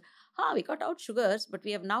patients say, we cut out sugars, but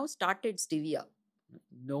we have now started stevia.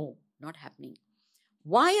 No, not happening.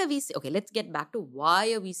 Why are we okay, let's get back to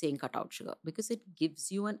why are we saying cut out sugar? Because it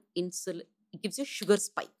gives you it gives you a sugar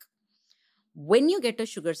spike. When you get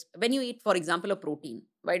when you eat, for example, a protein,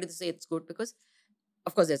 why do they say it's good? Because,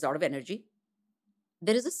 of course, there's a lot of energy.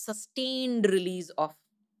 There is a sustained release of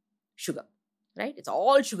sugar, right? It's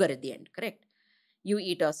all sugar at the end, correct? You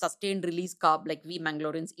eat a sustained release carb, like we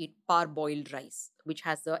Mangaloreans eat parboiled rice, which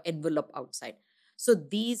has the envelope outside. So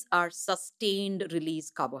these are sustained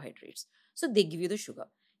release carbohydrates. So they give you the sugar.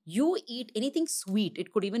 You eat anything sweet.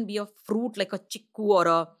 It could even be a fruit like a chikku or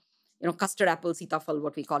a custard apple, sitafal,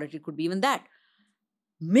 what we call it. It could be even that.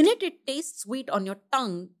 Minute it tastes sweet on your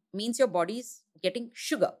tongue means your body's getting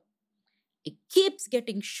sugar. It keeps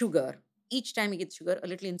getting sugar. Each time it gets sugar, a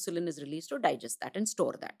little insulin is released to digest that and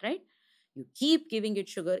store that, right? You keep giving it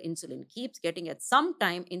sugar, insulin keeps getting it.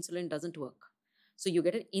 Sometime insulin doesn't work. So you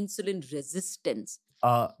get an insulin resistance.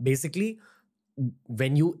 Basically,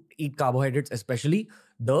 when you eat carbohydrates, especially,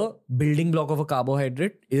 the building block of a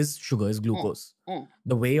carbohydrate is sugar, is glucose.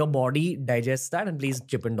 The way your body digests that, and please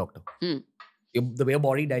chip in, doctor. The way your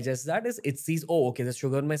body digests that is it sees, okay, there's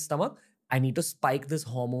sugar in my stomach. I need to spike this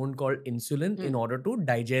hormone called insulin in order to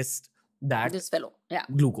digest that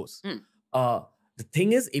glucose. The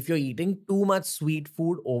thing is, if you're eating too much sweet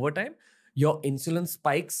food over time, your insulin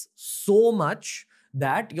spikes so much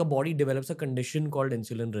that your body develops a condition called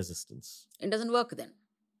insulin resistance. It doesn't work then.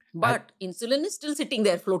 But insulin is still sitting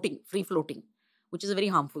there floating, free floating, which is a very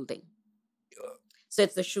harmful thing. So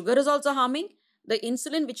it's the sugar is also harming. The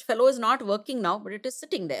insulin, which fellow is not working now, but it is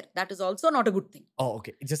sitting there. That is also not a good thing. Oh,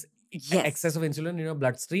 okay. Just excess of insulin in your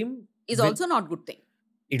bloodstream is also not a good thing.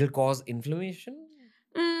 It'll cause inflammation?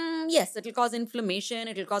 Yes, it'll cause inflammation.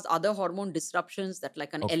 It'll cause other hormone disruptions that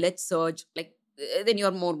like an LH surge. Like then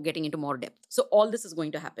you're getting into more depth. So all this is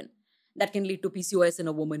going to happen. That can lead to PCOS in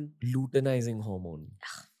a woman. Luteinizing hormone.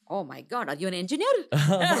 Oh my God, are you an engineer?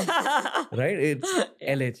 Right? It's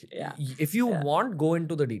LH. Yeah. If you want, go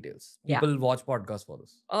into the details. People watch podcasts for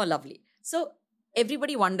this. Oh, lovely. So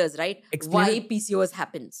everybody wonders, right? Why PCOS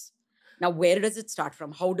happens. Now, where does it start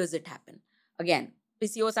from? How does it happen? Again,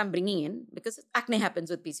 PCOS I'm bringing in because acne happens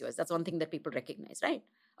with PCOS. That's one thing that people recognize, right?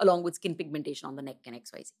 Along with skin pigmentation on the neck and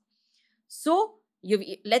XYZ. So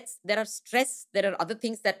there are stress, there are other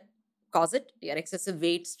things that cause it. Your excessive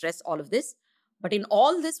weight, stress, all of this. But in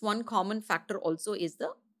all this, one common factor also is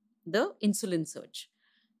the insulin surge.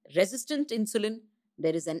 Resistant insulin,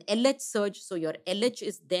 there is an LH surge. So your LH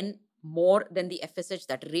is then more than the FSH.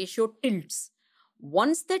 That ratio tilts.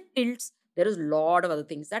 Once that tilts, there is a lot of other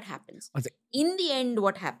things that happens. In the end,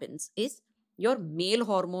 what happens is your male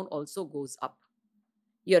hormone also goes up.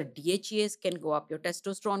 Your DHEAs can go up. Your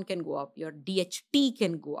testosterone can go up. Your DHT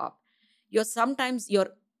can go up. Sometimes your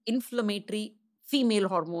inflammatory female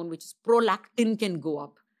hormone, which is prolactin, can go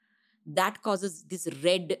up. That causes this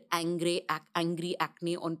red, angry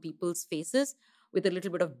acne on people's faces with a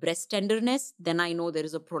little bit of breast tenderness. Then I know there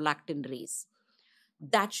is a prolactin raise.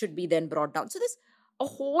 That should be then brought down. So there's a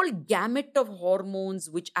whole gamut of hormones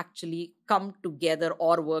which actually come together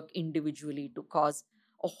or work individually to cause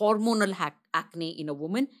a hormonal acne in a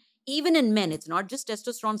woman. Even in men, it's not just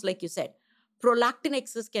testosterone, like you said. Prolactin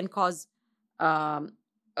excess can cause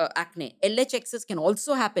acne. LH excess can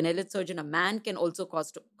also happen. LH surge in a man can also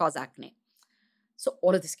cause acne. So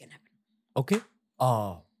all of this can happen. Okay.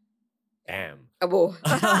 Damn. Abo.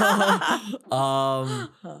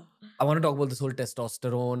 I want to talk about this whole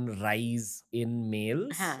testosterone rise in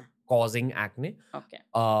males Huh. causing acne. Okay.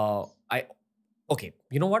 I Okay.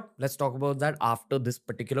 You know what? Let's talk about that after this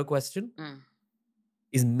particular question. Mm.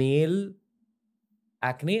 Is male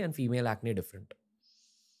acne and female acne different?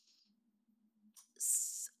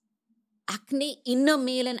 Acne in a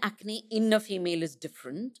male and acne in a female is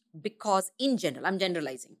different because, in general, I'm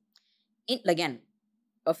generalizing. Again,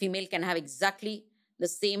 a female can have exactly the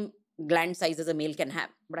same gland size as a male can have.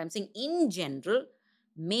 But I'm saying, in general,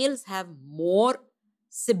 males have more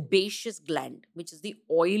sebaceous gland, which is the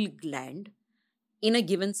oil gland, in a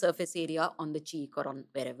given surface area on the cheek or on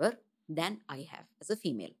wherever, than I have as a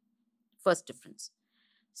female. First difference.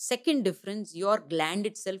 Second difference, your gland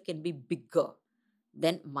itself can be bigger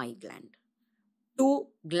than my gland. Two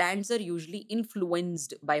glands are usually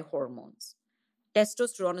influenced by hormones.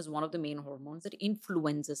 Testosterone is one of the main hormones that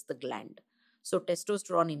influences the gland. So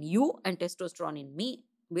testosterone in you and testosterone in me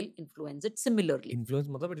will influence it similarly. Influence,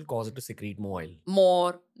 matlab, it will cause it to secrete more oil.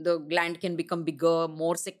 More, the gland can become bigger,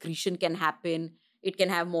 more secretion can happen, it can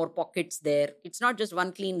have more pockets there. It's not just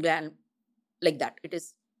one clean gland like that. It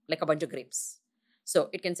is like a bunch of grapes. So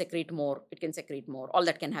it can secrete more, all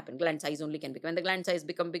that can happen. Gland size only can become. When the gland size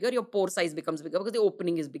becomes bigger, your pore size becomes bigger because the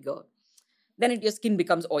opening is bigger. Then your skin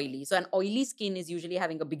becomes oily. So an oily skin is usually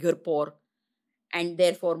having a bigger pore and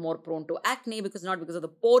therefore more prone to acne, because not because of the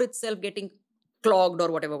pore itself getting clogged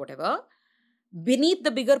or whatever. Beneath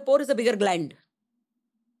the bigger pore is a bigger gland,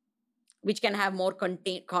 which can have more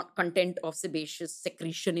content of sebaceous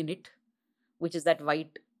secretion in it, which is that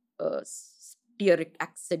white stearic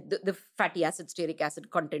acid, the fatty acid, stearic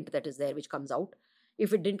acid content that is there, which comes out.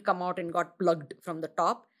 If it didn't come out and got plugged from the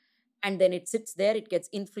top, and then it sits there, it gets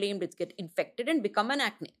inflamed, it gets infected and become an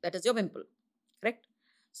acne. That is your pimple, correct?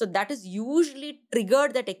 So that is usually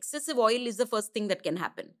triggered, that excessive oil is the first thing that can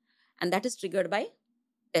happen. And that is triggered by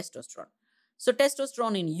testosterone. So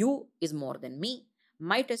testosterone in you is more than me.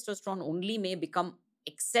 My testosterone only may become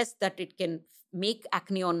excess that it can make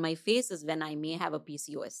acne on my face is when I may have a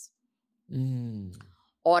PCOS.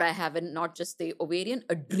 Or I have not just the ovarian,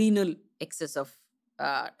 adrenal excess of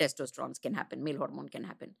testosterone can happen, male hormone can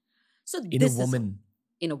happen. So in a woman.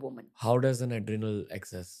 In a woman. How does an adrenal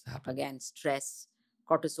excess happen? Again, stress,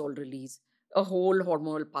 cortisol release, a whole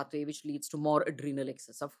hormonal pathway which leads to more adrenal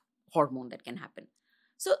excess of hormone that can happen.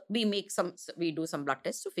 So we do some blood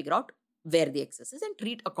tests to figure out where the excess is and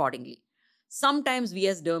treat accordingly. Sometimes we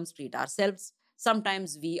as derms treat ourselves.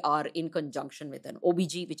 Sometimes we are in conjunction with an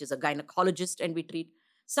OBG, which is a gynecologist, and we treat.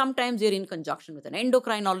 Sometimes we're in conjunction with an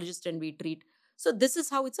endocrinologist and we treat. So this is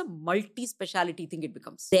how it's a multi-speciality thing it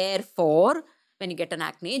becomes. Therefore, when you get an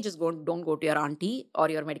acne, just don't go to your auntie or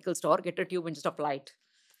your medical store, get a tube and just apply it.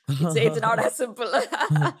 It's not as simple.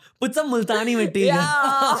 Put some multani mitti.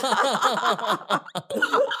 Yeah.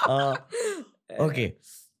 Okay.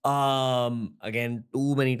 Again,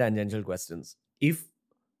 too many tangential questions. If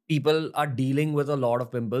people are dealing with a lot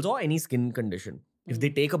of pimples or any skin condition, if they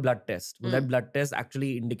take a blood test, will that blood test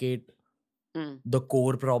actually indicate the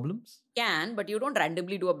core problems? Can, but you don't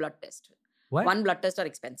randomly do a blood test. Why? One, blood tests are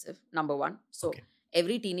expensive, number one. So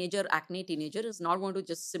every acne teenager is not going to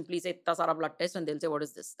just simply say, "Ta sara blood test," and they'll say, "What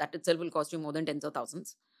is this?" That itself will cost you more than tens of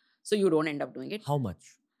thousands. So you don't end up doing it. How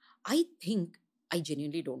much? I think, I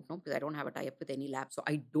genuinely don't know because I don't have a tie-up with any lab. So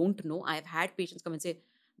I don't know. I've had patients come and say,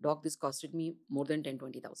 "Doc, this costed me more than 10,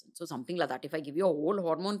 20,000. So something like that. If I give you a whole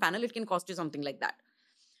hormone panel, it can cost you something like that.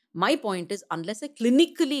 My point is, unless I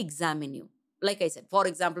clinically examine you, like I said, for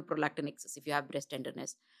example, prolactin excess, if you have breast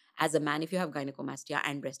tenderness, as a man, if you have gynecomastia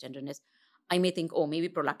and breast tenderness, I may think, oh, maybe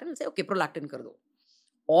prolactin. I'll say, okay, prolactin kar do.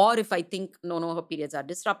 Or if I think, no, her periods are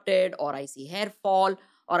disrupted, or I see hair fall,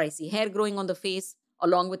 or I see hair growing on the face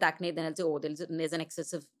along with acne, then I'll say, oh, there's an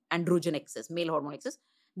excessive androgen excess, male hormone excess.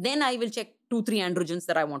 Then I will check 2-3 androgens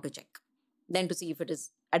that I want to check. Then to see if it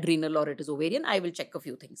is adrenal or it is ovarian, I will check a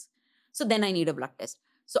few things. So then I need a blood test.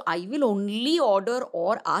 So I will only order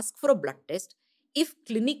or ask for a blood test if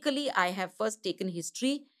clinically I have first taken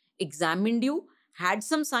history, examined you, had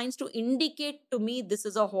some signs to indicate to me this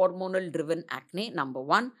is a hormonal driven acne, number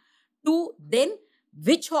one. Two, then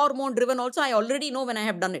which hormone driven also I already know when I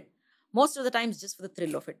have done it. Most of the times just for the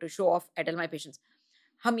thrill of it, to show off, I tell my patients,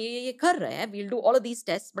 hum ye kar rahe hain, we'll do all of these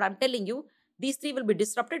tests, but I'm telling you, these 3 will be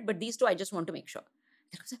disrupted, but these 2 I just want to make sure.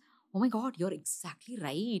 Say, oh my God, you're exactly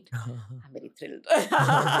right. I'm very thrilled.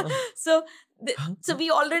 So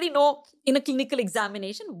we already know in a clinical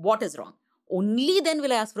examination what is wrong. Only then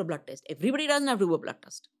will I ask for a blood test. Everybody doesn't have to do a blood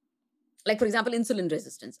test. Like, for example, insulin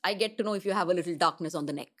resistance. I get to know if you have a little darkness on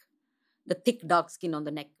the neck. the thick dark skin on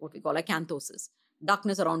the neck, what we call acanthosis.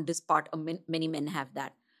 Darkness around this part, many men have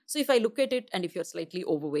that. So if I look at it and if you're slightly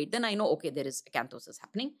overweight, then I know, okay, there is acanthosis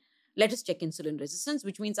happening. Let us check insulin resistance,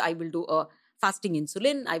 which means I will do a fasting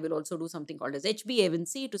insulin. I will also do something called as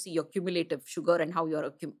HbA1c to see your cumulative sugar and how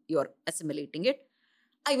you're assimilating it.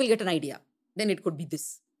 I will get an idea. Then it could be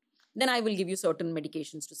this. Then I will give you certain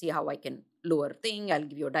medications to see how I can lower thing. I'll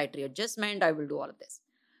give you a dietary adjustment. I will do all of this.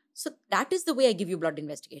 So that is the way I give you blood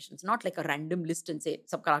investigations, not like a random list and say,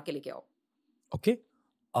 sab kara ke leke aao. Okay.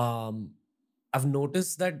 I've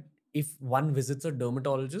noticed that if one visits a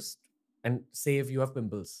dermatologist and say if you have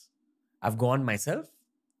pimples, I've gone myself,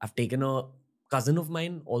 I've taken a cousin of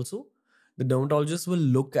mine also. The dermatologist will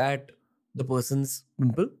look at the person's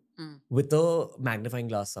pimple with a magnifying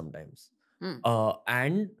glass sometimes.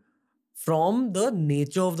 And from the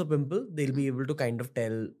nature of the pimple, they'll be able to kind of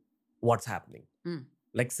tell what's happening.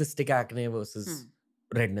 Like cystic acne versus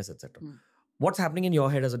redness, etc. What's happening in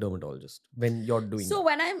your head as a dermatologist when you're doing So that?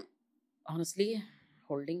 when I'm honestly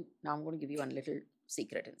holding, now I'm going to give you one little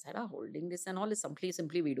secret inside. Holding this and all is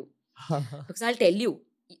simply we do. Because I'll tell you,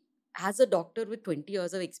 as a doctor with 20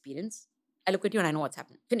 years of experience, I look at you and I know what's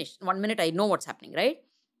happening. Finished. 1 minute, I know what's happening, right?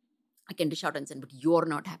 I can dish out and say, but you're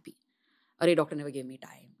not happy. Arey, doctor never gave me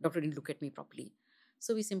time. Doctor didn't look at me properly.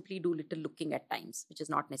 So we simply do little looking at times, which is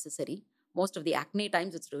not necessary. Most of the acne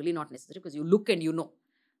times, it's really not necessary because you look and you know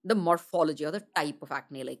the morphology or the type of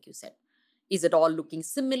acne, like you said. Is it all looking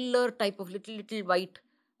similar type of little white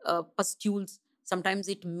pustules? Sometimes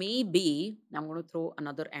it may be, I'm going to throw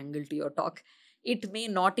another angle to your talk. It may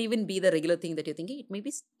not even be the regular thing that you're thinking. It may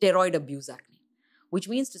be steroid abuse acne, which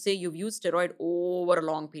means to say you've used steroid over a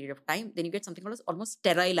long period of time. Then you get something called almost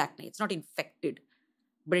sterile acne. It's not infected,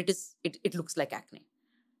 but it looks like acne.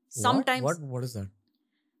 Sometimes What is that?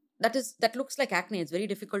 that looks like acne. It's very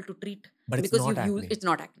difficult to treat But it's because not acne. It's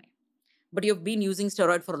not acne. But you've been using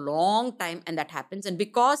steroid for a long time and that happens. And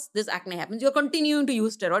because this acne happens, you're continuing to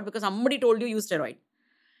use steroid because somebody told you use steroid.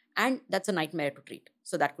 And that's a nightmare to treat.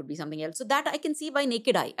 So that could be something else. So that I can see by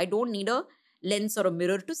naked eye. I don't need a lens or a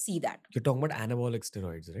mirror to see that. You're talking about anabolic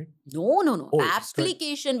steroids, right? No. Oh,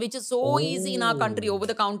 Application, which is so easy in our country, over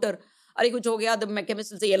the counter. अरे कुछ हो गया, the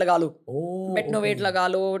chemist will say ये लगा लो. Betnovate लगा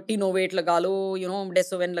लो, Tinovate लगा लो,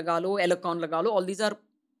 Desoven लगा लो, Elecon लगा लो. All these are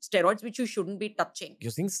steroids which you shouldn't be touching.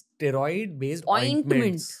 You're saying steroid-based Ointment.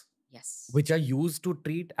 ointments. Yes. Which are used to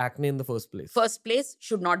treat acne in the first place. First place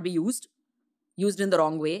should not be used in the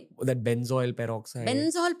wrong way. That benzoyl peroxide.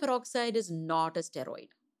 Benzoyl peroxide is not a steroid.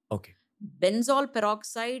 Okay. Benzoyl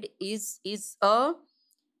peroxide is a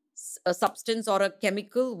substance or a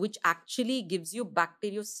chemical which actually gives you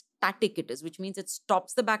bacteriostatic it is, which means it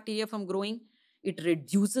stops the bacteria from growing. It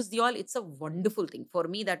reduces the oil. It's a wonderful thing. For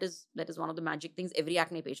me, that is one of the magic things. Every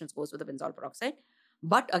acne patient goes with a benzoyl peroxide.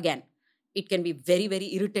 But again, it can be very,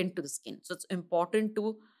 very irritant to the skin. So it's important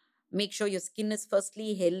to make sure your skin is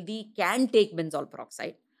firstly healthy, can take benzoyl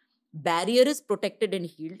peroxide. Barrier is protected and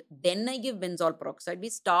healed. Then I give benzoyl peroxide. We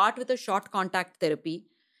start with a short contact therapy.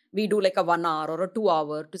 We do like a 1 hour or a 2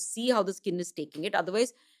 hour to see how the skin is taking it.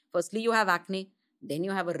 Otherwise, firstly, you have acne. Then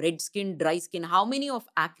you have a red skin, dry skin. How many of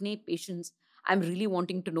acne patients, I'm really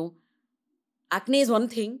wanting to know. Acne is one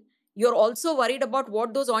thing. You're also worried about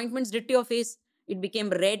what those ointments did to your face. It became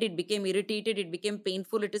red, it became irritated, it became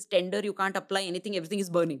painful, it is tender, you can't apply anything, everything is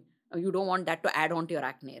burning. You don't want that to add on to your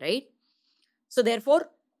acne, right? So therefore,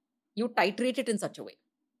 you titrate it in such a way.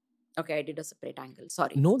 Okay, I did a separate angle.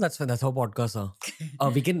 Sorry. No, that's fine. That's how podcasts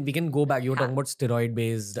are. We can go back. You were talking about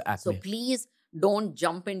steroid-based acne. So please don't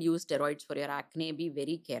jump and use steroids for your acne. Be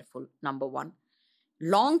very careful. Number one.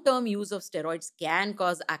 Long-term use of steroids can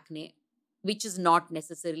cause acne, which is not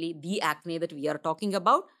necessarily the acne that we are talking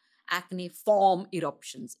about. Acne form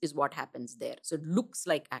eruptions is what happens there. So it looks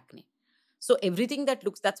like acne. So everything that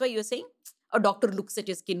looks, that's why you're saying a doctor looks at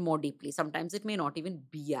your skin more deeply. Sometimes it may not even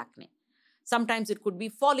be acne. Sometimes it could be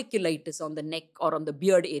folliculitis on the neck or on the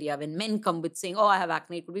beard area. When men come with saying, oh, I have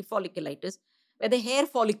acne, it could be folliculitis, where the hair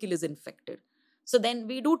follicle is infected. So then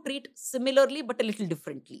we do treat similarly, but a little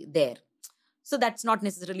differently there. So that's not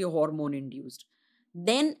necessarily a hormone induced.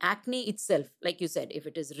 Then acne itself, like you said, if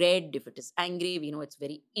it is red, if it is angry, we know it's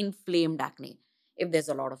very inflamed acne. If there's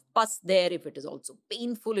a lot of pus there, if it is also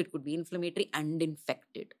painful, it could be inflammatory and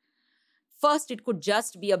infected. First, it could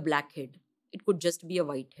just be a blackhead. It could just be a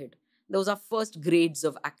whitehead. Those are first grades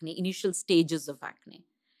of acne, initial stages of acne.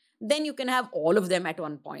 Then you can have all of them at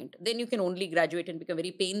one point. Then you can only graduate and become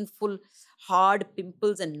very painful, hard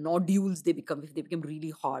pimples and nodules they become if they become really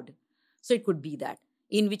hard. So it could be that.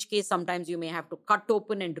 In which case, sometimes you may have to cut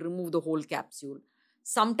open and remove the whole capsule.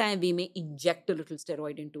 Sometimes we may inject a little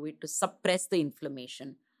steroid into it to suppress the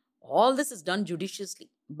inflammation. All this is done judiciously,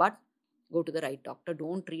 but go to the right doctor.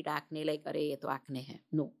 Don't treat acne like, "Arey, ye to acne hai."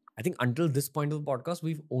 No. I think until this point of the podcast,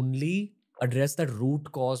 we've only addressed that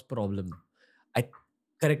root cause problem.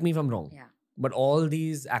 Correct me if I'm wrong. Yeah. But all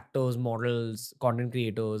these actors, models, content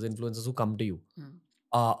creators, influencers who come to you,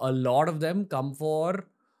 a lot of them come for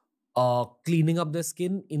cleaning up their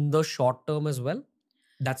skin in the short term as well.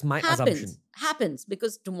 That's my assumption. Happens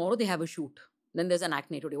because tomorrow they have a shoot. Then there's an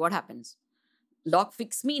acne today. What happens? Doc,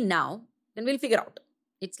 fix me now. Then we'll figure out.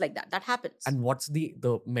 It's like that. That happens. And what's the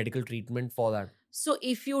medical treatment for that? So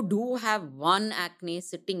if you do have one acne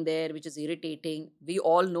sitting there, which is irritating, we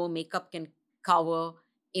all know makeup can cover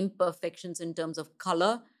imperfections in terms of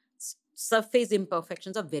color. Surface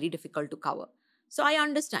imperfections are very difficult to cover. So I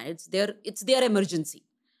understand it's their emergency.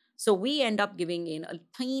 So we end up giving in a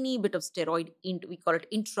tiny bit of steroid, we call it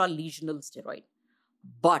intralesional steroid.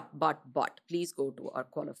 But, please go to our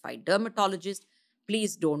qualified dermatologist.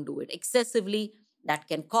 Please don't do it excessively. That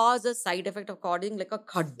can cause a side effect of causing like a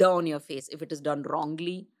khadda on your face if it is done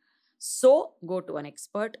wrongly. So go to an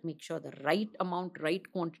expert, make sure the right amount,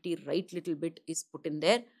 right quantity, right little bit is put in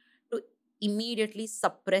there to immediately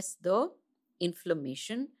suppress the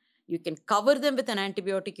inflammation. You can cover them with an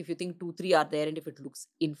antibiotic if you think 2-3 are there and if it looks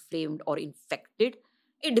inflamed or infected.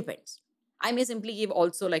 It depends. I may simply give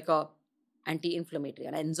also like a anti-inflammatory,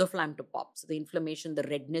 an enzoflam to pop. So the inflammation, the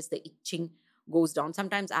redness, the itching goes down.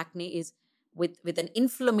 Sometimes acne is with an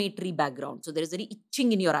inflammatory background. So there is any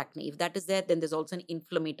itching in your acne. If that is there, then there's also an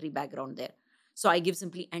inflammatory background there. So I give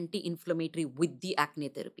simply anti-inflammatory with the acne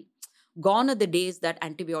therapy. Gone are the days that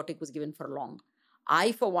antibiotic was given for long.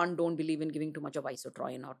 I, for one, don't believe in giving too much of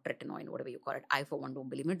isotroin or tretinoin, whatever you call it. I, for one, don't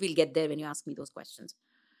believe in it. We'll get there when you ask me those questions.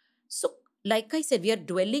 So, like I said, we are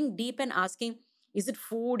dwelling deep and asking, is it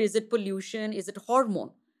food? Is it pollution? Is it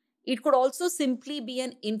hormone? It could also simply be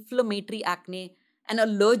an inflammatory acne, an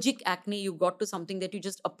allergic acne. You got to something that you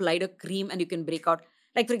just applied a cream and you can break out.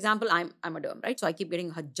 Like, for example, I'm a derm, right? So I keep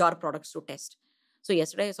getting Hajar products to test. So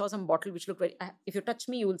yesterday I saw some bottle which looked very, if you touch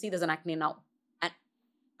me, you will see there's an acne now.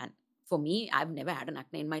 And for me, I've never had an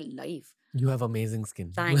acne in my life. You have amazing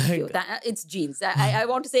skin. Thank you. It's genes. I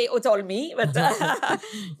want to say it's all me, but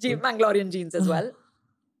Mangalorean genes as well.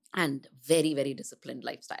 And very, very disciplined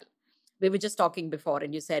lifestyle. We were just talking before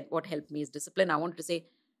and you said what helped me is discipline. I wanted to say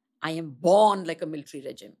I am born like a military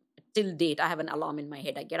regime. Till date, I have an alarm in my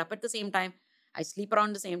head. I get up at the same time. I sleep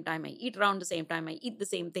around the same time. I eat around the same time. I eat the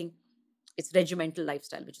same thing. It's regimental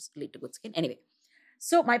lifestyle, which is related to good skin. Anyway,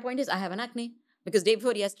 so my point is I have an acne because day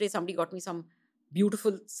before yesterday, somebody got me some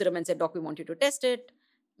beautiful serum and said, "Doc, we want you to test it."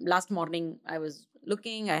 Last morning, I was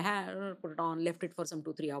looking, I had put it on, left it for some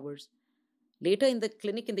 2-3 hours. Later in the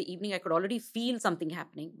clinic in the evening, I could already feel something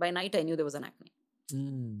happening. By night, I knew there was an acne.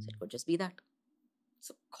 So it could just be that.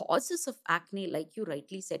 So causes of acne, like you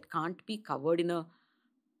rightly said, can't be covered in a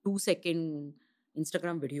 2-second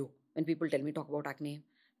Instagram video. When people tell me talk about acne,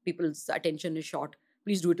 people's attention is short.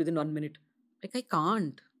 Please do it within 1 minute. Like, I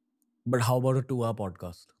can't. But how about a 2-hour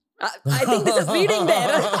podcast? I think this is leading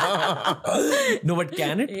there. No, but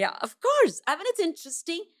can it? Yeah, of course. I mean, it's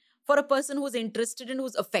interesting for a person who's interested and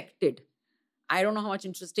who's affected. I don't know how much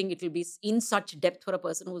interesting it will be in such depth for a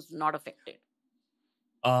person who's not affected.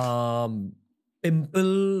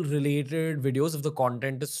 Pimple-related videos, if the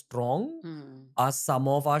content is strong, are some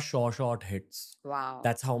of our short hits. Wow.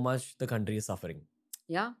 That's how much the country is suffering.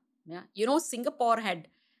 Yeah. You know, Singapore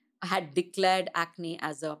had declared acne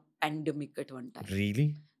as a pandemic at one time.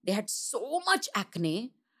 Really? They had so much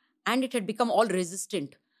acne and it had become all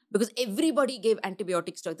resistant because everybody gave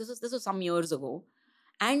antibiotics to it. This was some years ago.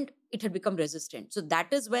 And it had become resistant. So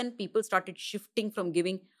that is when people started shifting from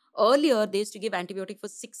giving. Earlier, they used to give antibiotic for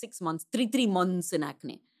 6 months, 3 months in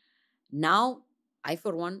acne. Now, I,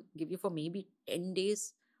 for one, give you for maybe 10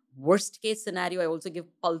 days. Worst case scenario, I also give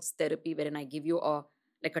pulse therapy wherein I give you a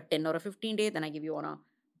 10 or a 15 day. Then I give you on a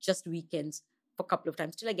just weekends for a couple of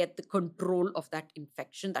times till I get the control of that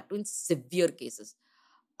infection. That too in severe cases.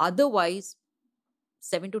 Otherwise,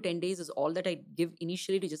 7 to 10 days is all that I give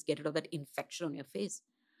initially to just get rid of that infection on your face.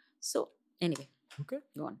 So, anyway. Okay.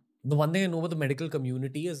 Go on. The one thing I know about the medical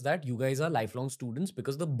community is that you guys are lifelong students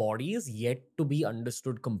because the body is yet to be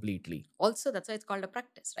understood completely. Also, that's why it's called a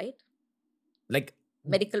practice, right? Like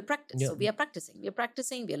medical practice. Yeah. So we are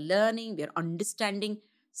practicing, we are learning, we are understanding.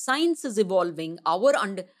 Science is evolving. Our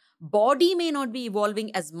body may not be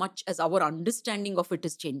evolving as much as our understanding of it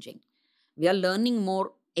is changing. We are learning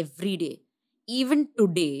more every day. Even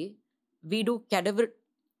today, we do cadaver,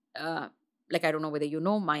 I don't know whether you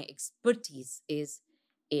know, my expertise is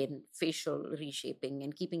in facial reshaping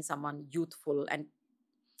and keeping someone youthful and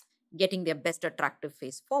getting their best attractive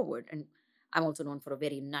face forward. And I'm also known for a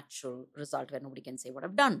very natural result where nobody can say what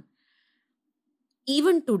I've done.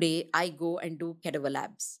 Even today, I go and do cadaver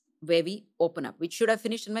labs where we open up, which should have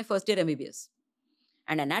finished in my first year MBBS.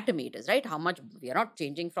 And anatomy it is, right? How much we are not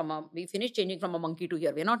changing we finished changing from a monkey to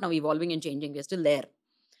here. We're not now evolving and changing. We're still there.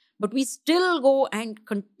 But we still go and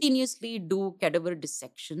continuously do cadaver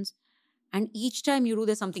dissections. And each time you do,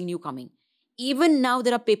 there's something new coming. Even now,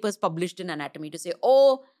 there are papers published in anatomy to say,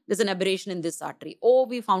 oh, there's an aberration in this artery. Oh,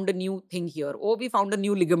 we found a new thing here. Oh, we found a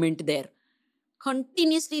new ligament there.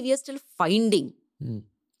 Continuously, we are still finding.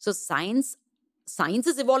 So science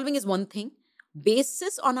is evolving is one thing.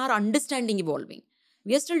 Basis on our understanding evolving.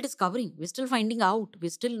 We are still discovering. We're still finding out.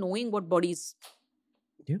 We're still knowing what bodies.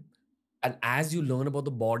 Yeah. And as you learn about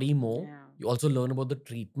the body more, you also learn about the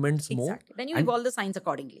treatments more. Exactly. Then you evolve the science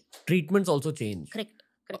accordingly. Treatments also change. Correct.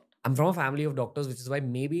 I'm from a family of doctors, which is why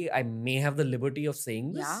maybe I may have the liberty of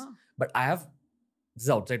saying this. Yeah. But this is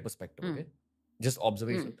outside perspective, okay? Just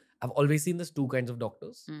observation. I've always seen there's two kinds of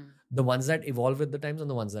doctors. The ones that evolve with the times and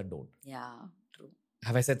the ones that don't. Yeah, true.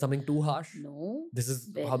 Have I said something too harsh? No. This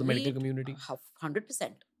is how the medical community...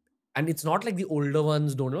 100%. And it's not like the older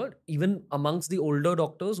ones don't know. Even amongst the older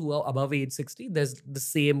doctors who are above age 60, there's the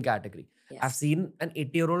same category. Yes. I've seen an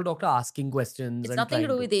 80-year-old doctor asking questions. It's nothing to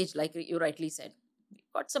do with age, like you rightly said.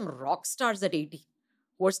 We've got some rock stars at 80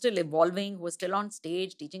 who are still evolving, who are still on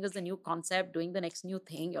stage, teaching us the new concept, doing the next new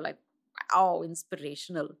thing. You're like, wow,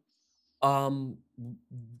 inspirational.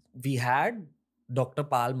 We had Dr.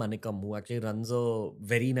 Pal Manikam, who actually runs a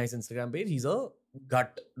very nice Instagram page. He's a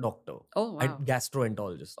gut doctor. Oh, wow.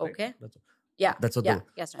 Gastroenterologist. Right? Okay. That's what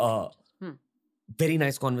gastroenterologist. Very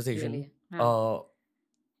nice conversation. Really? Yeah.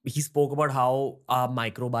 He spoke about how our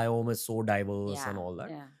microbiome is so diverse and all that.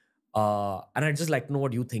 Yeah. And I'd just like to know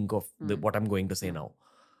what you think of what I'm going to say now.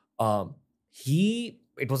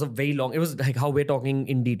 It was a very long, it was like how we're talking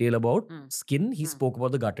in detail about skin. He spoke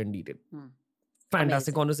about the gut in detail.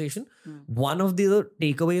 Fantastic conversation. One of the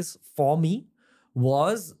takeaways for me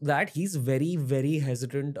was that he's very, very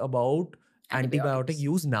hesitant about antibiotic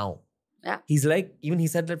use now. Yeah. He's like, even he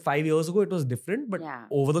said that 5 years ago it was different, but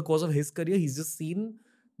over the course of his career, he's just seen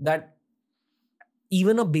that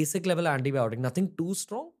even a basic level antibiotic, nothing too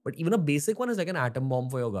strong, but even a basic one is like an atom bomb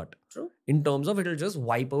for your gut. True. In terms of it'll just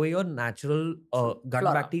wipe away your natural gut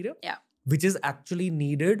Flora. bacteria, Yeah. which is actually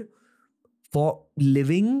needed for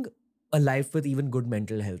living a life with even good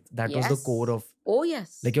mental health. That was the core of... Oh,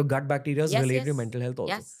 yes. Like your gut bacteria is related to your mental health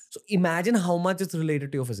also. Yes. So imagine how much it's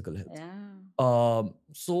related to your physical health. Yeah.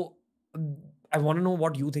 So I want to know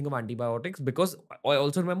what you think of antibiotics, because I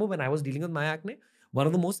also remember when I was dealing with my acne, one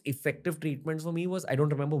of the most effective treatments for me was, I don't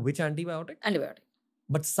remember which antibiotic.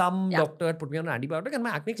 But some doctor had put me on an antibiotic and my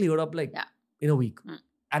acne cleared up like in a week.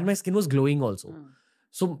 And my skin was glowing also.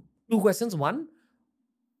 So 2 questions. One,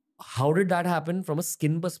 how did that happen from a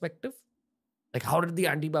skin perspective? Like how did the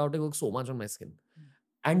antibiotic work so much on my skin?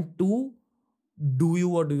 And 2, do you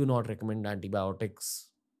or do you not recommend antibiotics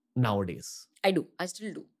nowadays? I do. I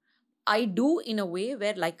still do. I do in a way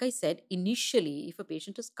where, like I said, initially, if a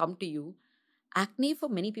patient has come to you, acne for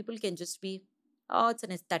many people can just be, oh, it's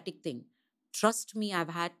an aesthetic thing. Trust me, I've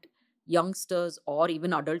had youngsters or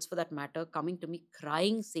even adults for that matter coming to me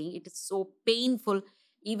crying, saying it is so painful.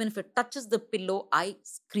 Even if it touches the pillow, I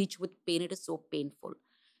screech with pain. It is so painful.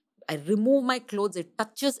 I remove my clothes, it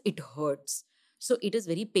touches, it hurts. So it is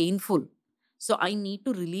very painful. So I need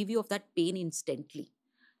to relieve you of that pain instantly.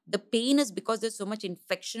 The pain is because there's so much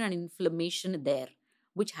infection and inflammation there,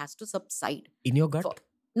 which has to subside. In your gut?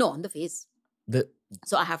 No, on the face.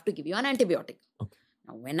 So I have to give you an antibiotic. Okay.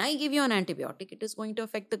 Now, when I give you an antibiotic, it is going to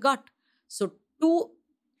affect the gut. So to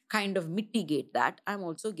kind of mitigate that, I'm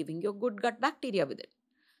also giving you a good gut bacteria with it.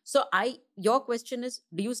 So your question is,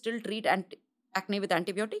 do you still treat acne with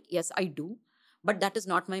antibiotic? Yes, I do. But that is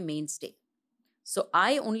not my mainstay. So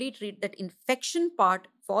I only treat that infection part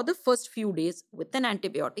for the first few days with an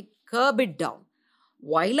antibiotic, curb it down.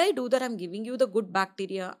 While I do that, I'm giving you the good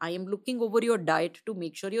bacteria. I am looking over your diet to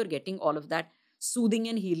make sure you're getting all of that, soothing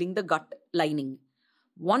and healing the gut lining.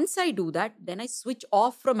 Once I do that, then I switch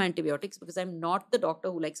off from antibiotics because I'm not the doctor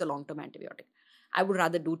who likes a long-term antibiotic. I would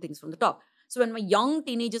rather do things from the top. So when my young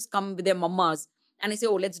teenagers come with their mammas and I say,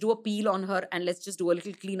 oh, let's do a peel on her and let's just do a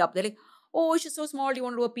little cleanup. They're like, oh, she's so small, do you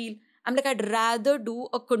want to do a peel? I'm like, I'd rather do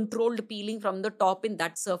a controlled peeling from the top in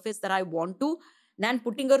that surface that I want to than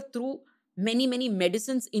putting her through many, many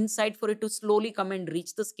medicines inside for it to slowly come and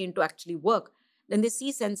reach the skin to actually work. Then they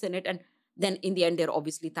see sense in it. And then in the end, they're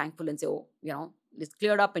obviously thankful and say, oh, it's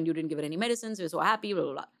cleared up and you didn't give her any medicines. We're so happy, blah,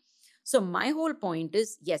 blah, blah. So my whole point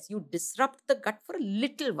is, yes, you disrupt the gut for a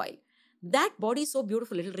little while. That body is so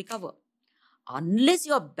beautiful, it'll recover. Unless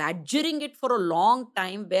you're badgering it for a long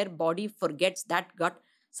time where body forgets that gut,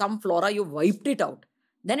 some flora, you wiped it out,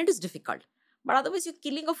 then it is difficult. But otherwise, you're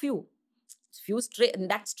killing a few.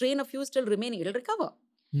 That strain of few still remaining, it'll recover.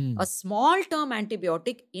 A small term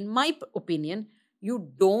antibiotic, in my opinion,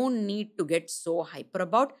 you don't need to get so hyper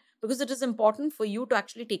about, because it is important for you to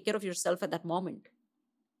actually take care of yourself at that moment.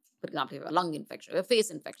 For example, you have a lung infection, a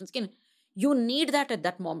face infection, skin, you need that at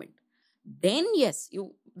that moment. Then yes,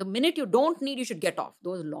 the minute you don't need, you should get off.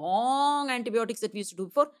 Those long antibiotics that we used to do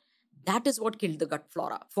before, that is what killed the gut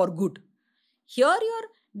flora for good. Here you're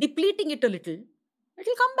depleting it a little,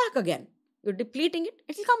 it'll come back again. You're depleting it,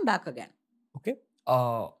 it'll come back again. Okay.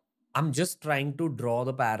 I'm just trying to draw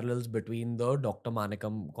the parallels between the Dr.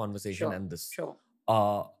 Manikam conversation and this. Sure.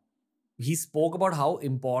 He spoke about how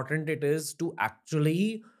important it is to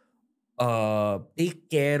actually take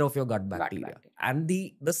care of your gut bacteria. And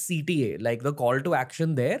the CTA, like the call to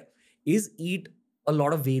action there, is eat a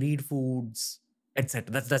lot of varied foods, etc.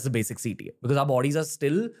 That's the basic CTA, because our bodies are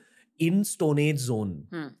still in Stone Age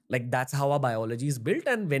zone. Like that's how our biology is built.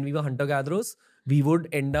 And when we were hunter-gatherers, we would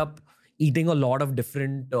end up eating a lot of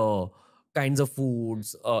different kinds of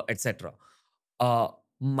foods, etc.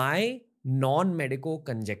 My non-medico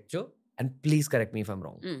conjecture, and please correct me if I'm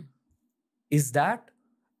wrong, is that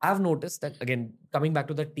I've noticed that, again, coming back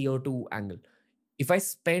to the tier 2 angle, if I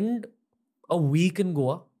spend a week in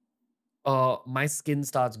Goa, my skin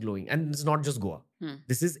starts glowing. And it's not just Goa.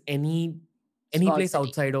 This is any Small place city.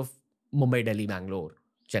 outside of Mumbai, Delhi, Bangalore,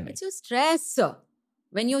 Chennai. It's your stress.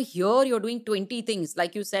 When you're here, you're doing 20 things.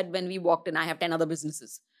 Like you said, when we walked in, I have 10 other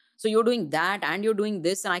businesses. So you're doing that and you're doing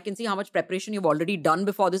this. And I can see how much preparation you've already done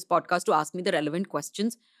before this podcast to ask me the relevant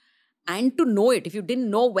questions. And to know it. If you didn't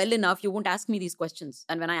know well enough, you won't ask me these questions.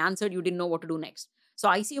 And when I answered, you didn't know what to do next. So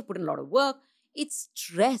I see you've put in a lot of work. It's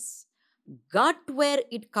stress. Gut, where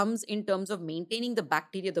it comes in terms of maintaining the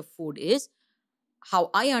bacteria, the food is, how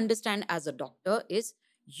I understand as a doctor is,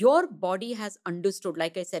 your body has understood,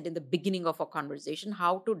 like I said in the beginning of our conversation,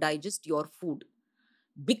 how to digest your food.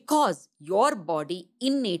 Because your body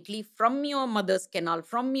innately, from your mother's canal,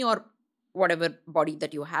 from your whatever body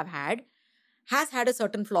that you have had, has had a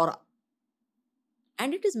certain flora.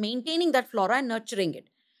 And it is maintaining that flora and nurturing it.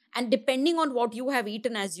 And depending on what you have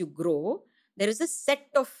eaten as you grow, there is a set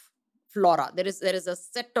of flora. There is a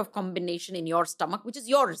set of combination in your stomach, which is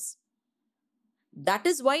yours. That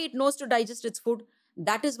is why it knows to digest its food.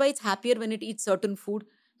 That is why it's happier when it eats certain food,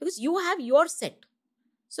 because you have your set.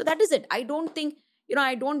 So that is it. I don't think,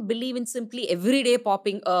 I don't believe in simply every day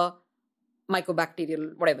popping a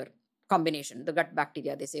mycobacterial, whatever, combination. The gut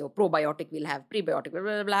bacteria, they say, probiotic we'll have, prebiotic,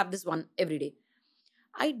 we'll have this one every day.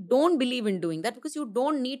 I don't believe in doing that, because you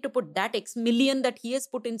don't need to put that X million that he has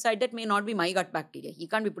put inside. That may not be my gut bacteria. He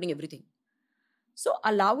can't be putting everything. So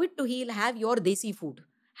allow it to heal. Have your desi food.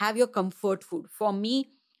 Have your comfort food. For me,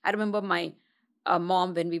 I remember my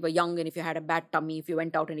mom, when we were young, and if you had a bad tummy, if you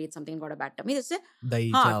went out and ate something and got a bad tummy, they say,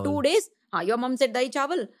 Dahi chawal. 2 days. Your mom said dahi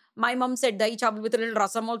chawal. My mom said dahi chawal with a little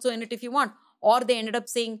rasam also in it if you want. Or they ended up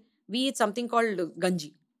saying, we eat something called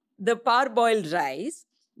ganji. The parboiled rice,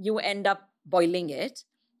 you end up boiling it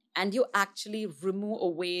and you actually remove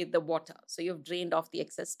away the water. So you've drained off the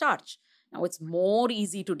excess starch. Now it's more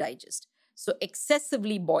easy to digest. So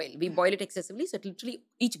excessively boil. We boil it excessively, so it literally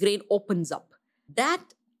each grain opens up. That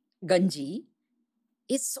ganji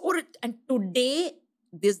is so rich. And today,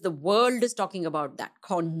 the world is talking about that.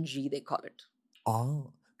 Congee, they call it.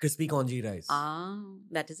 Oh, crispy congee rice.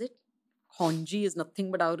 That is it. Congee is nothing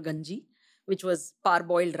but our ganji, which was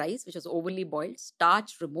parboiled rice, which was overly boiled,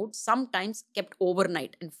 starch removed, sometimes kept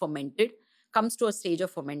overnight and fermented, comes to a stage of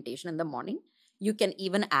fermentation in the morning. You can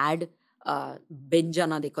even add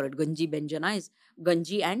benjana, they call it. Ganji benjana is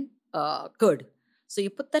ganji and curd. So you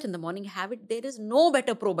put that in the morning, have it. There is no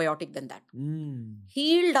better probiotic than that.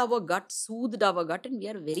 Healed our gut, soothed our gut, and we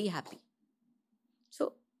are very happy.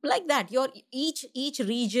 So like that, each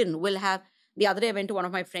region will have. The other day I went to one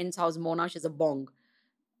of my friend's house, Mona, she's a bong.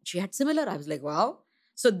 She had similar. I was like, wow.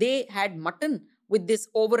 So they had mutton with this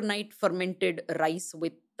overnight fermented rice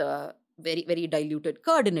with very, very diluted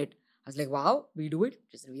curd in it. I was like, wow, we do it.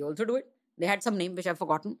 She said, we also do it. They had some name which I've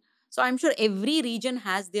forgotten. So I'm sure every region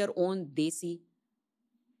has their own desi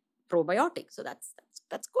probiotic. So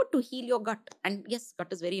that's good to heal your gut. And yes,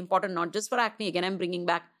 gut is very important, not just for acne. Again, I'm bringing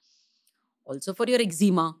back also for your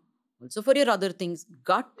eczema, also for your other things.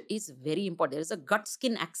 Gut is very important. There is a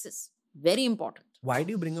gut-skin axis. Very important. Why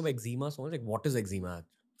do you bring up eczema so much? Like, what is eczema?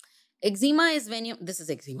 Eczema is when this is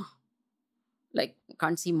eczema. Like,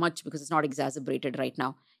 can't see much because it's not exacerbated right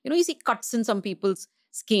now. You see cuts in some people's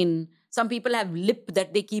skin. Some people have lip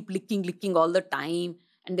that they keep licking all the time.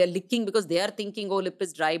 and they're licking because they are thinking, oh, lip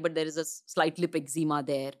is dry, but there is a slight lip eczema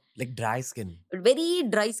there. Like dry skin. Very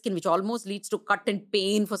dry skin, which almost leads to cut and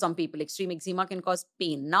pain for some people. Extreme eczema can cause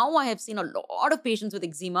pain. Now I have seen a lot of patients with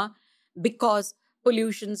eczema because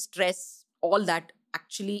pollution, stress, all that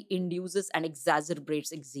actually induces and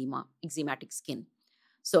exacerbates eczema, eczematic skin.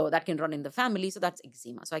 So that can run in the family. So that's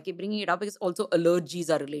eczema. So I keep bringing it up because also allergies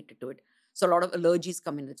are related to it. So a lot of allergies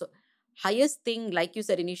come in. So highest thing, like you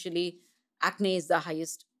said initially, acne is the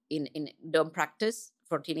highest in derm practice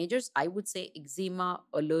for teenagers. I would say eczema,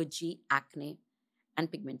 allergy, acne,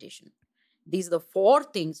 and pigmentation. These are the 4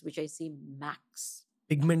 things which I see max.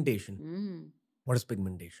 Pigmentation. What is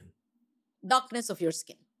pigmentation? Darkness of your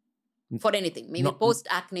skin. For anything. Maybe post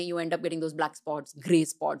acne, you end up getting those black spots, gray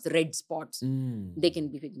spots, red spots. They can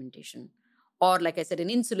be pigmentation. Or like I said, in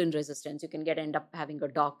insulin resistance, you can end up having a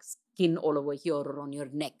dark skin all over here or on your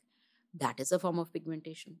neck. That is a form of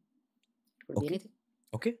pigmentation. It could be anything.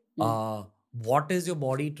 Okay. What is your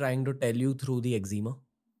body trying to tell you through the eczema?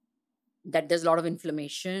 That there's a lot of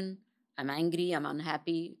inflammation. I'm angry, I'm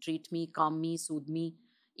unhappy. Treat me, calm me, soothe me.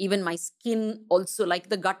 Even my skin also, like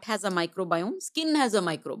the gut has a microbiome, skin has a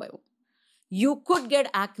microbiome. You could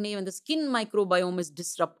get acne when the skin microbiome is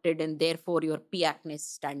disrupted and therefore your P. acne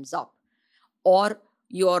stands up. Or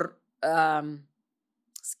your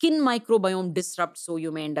skin microbiome disrupts, so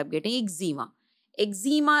you may end up getting eczema.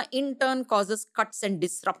 Eczema in turn causes cuts and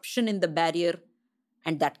disruption in the barrier,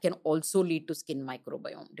 and that can also lead to skin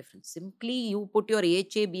microbiome difference. Simply you put your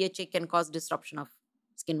AHA, BHA can cause disruption of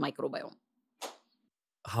skin microbiome.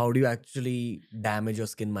 How do you actually damage your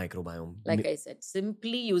skin microbiome? Like I said,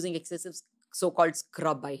 simply using excessive so-called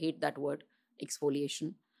scrub. I hate that word,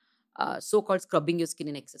 exfoliation. So-called scrubbing your skin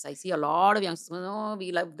in excess. I see a lot of youngsters, oh,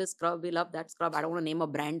 we love this scrub, we love that scrub. I don't want to name a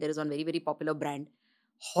brand. There is one very, very popular brand.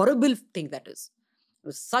 Horrible thing that is.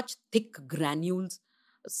 With such thick granules,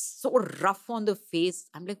 so rough on the face.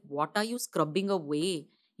 I'm like, what are you scrubbing away?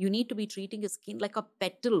 You need to be treating your skin like a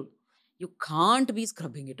petal. You can't be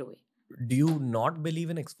scrubbing it away. Do you not believe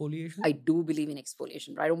in exfoliation? I do believe in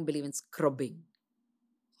exfoliation, but I don't believe in scrubbing.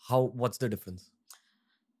 What's the difference?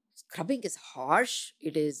 Scrubbing is harsh.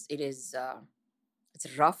 It's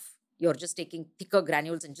rough. You're just taking thicker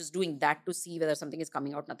granules and just doing that to see whether something is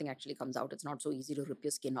coming out. Nothing actually comes out. It's not so easy to rip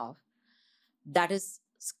your skin off. That is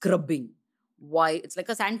scrubbing. Why? It's like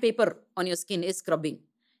a sandpaper on your skin is scrubbing.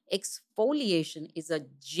 Exfoliation is a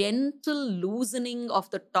gentle loosening of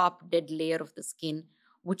the top dead layer of the skin,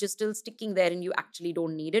 which is still sticking there and you actually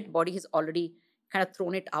don't need it. Body has already kind of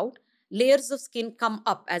thrown it out. Layers of skin come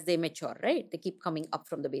up as they mature, right? They keep coming up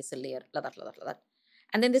from the basal layer,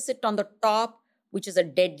 and then they sit on the top, which is a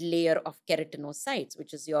dead layer of keratinocytes,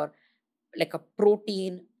 which is your like a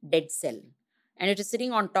protein dead cell. And it is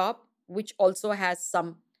sitting on top, which also has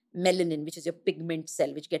some melanin, which is your pigment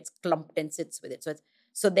cell, which gets clumped and sits with it.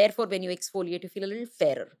 So therefore, when you exfoliate, you feel a little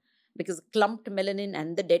fairer because clumped melanin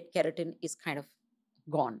and the dead keratin is kind of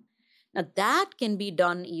gone. Now, that can be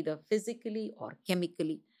done either physically or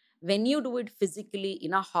chemically. When you do it physically,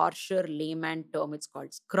 in a harsher layman term, it's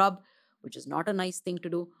called scrub, which is not a nice thing to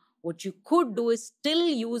do. What you could do is still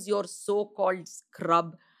use your so-called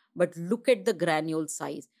scrub, but look at the granule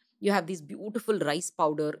size. You have these beautiful rice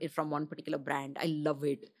powder from one particular brand. I love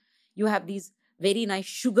it. You have these very nice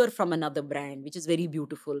sugar from another brand, which is very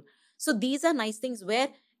beautiful. So these are nice things where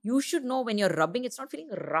you should know when you're rubbing, it's not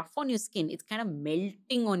feeling rough on your skin. It's kind of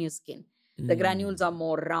melting on your skin. The granules are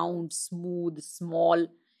more round, smooth, small.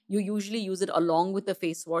 You usually use it along with the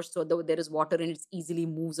face wash. So though there is water in it, it easily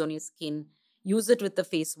moves on your skin. Use it with the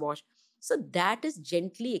face wash. So that is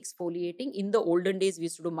gently exfoliating. In the olden days, we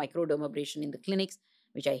used to do microdermabrasion in the clinics,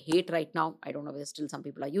 which I hate right now. I don't know whether still some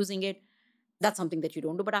people are using it. That's something that you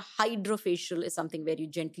don't do. But a hydrofacial is something where you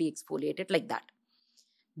gently exfoliate it like that.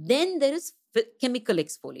 Then there is chemical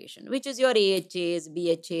exfoliation, which is your AHAs,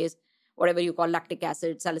 BHAs, whatever you call lactic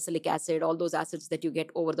acid, salicylic acid, all those acids that you get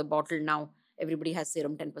over the bottle now. Everybody has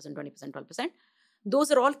serum, 10%, 20%, 12%.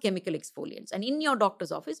 Those are all chemical exfoliants. And in your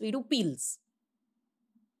doctor's office, we do peels,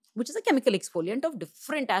 which is a chemical exfoliant of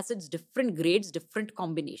different acids, different grades, different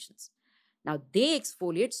combinations. Now, they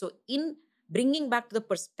exfoliate. So in bringing back to the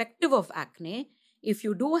perspective of acne, if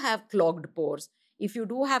you do have clogged pores, if you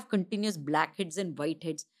do have continuous blackheads and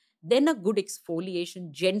whiteheads, then a good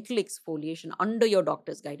exfoliation, gentle exfoliation under your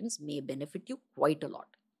doctor's guidance may benefit you quite a lot.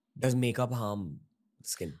 Does makeup harm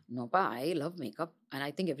skin? No, but I love makeup and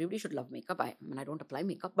I think everybody should love makeup. I don't apply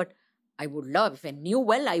makeup, but I would love, if I knew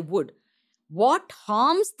well, I would. What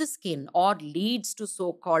harms the skin or leads to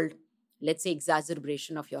so-called, let's say,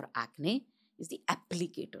 exacerbation of your acne is the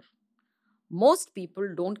applicator. Most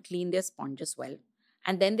people don't clean their sponges well.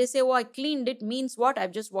 And then they say, oh, I cleaned it. Means what?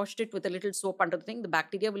 I've just washed it with a little soap under the thing. The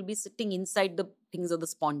bacteria will be sitting inside the things of the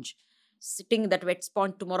sponge. Sitting that wet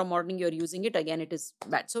sponge, tomorrow morning you're using it. Again, it is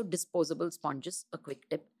bad. So disposable sponges, a quick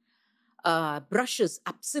tip. Brushes,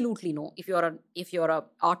 absolutely no. If you're a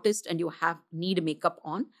artist and you need makeup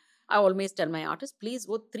on, I always tell my artists, please,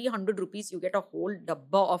 worth 300 rupees, you get a whole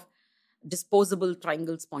dabba of disposable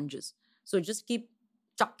triangle sponges. So just keep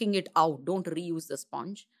chucking it out. Don't reuse the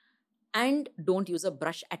sponge. And don't use a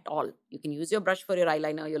brush at all. You can use your brush for your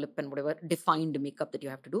eyeliner, your lip pen, whatever defined makeup that you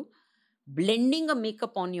have to do. Blending a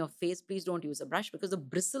makeup on your face, please don't use a brush because the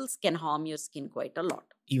bristles can harm your skin quite a lot.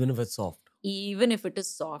 Even if it's soft? Even if it is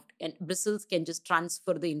soft. And bristles can just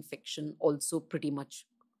transfer the infection also pretty much,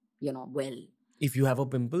 well. If you have a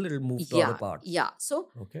pimple, it'll move to other parts. Yeah. So,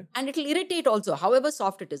 okay. And it'll irritate also. However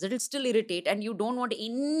soft it is, it'll still irritate. And you don't want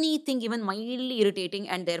anything even mildly irritating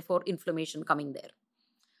and therefore inflammation coming there.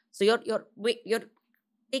 So you're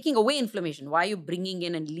taking away inflammation. Why are you bringing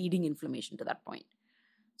in and leading inflammation to that point?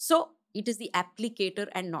 So it is the applicator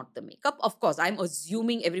and not the makeup. Of course, I'm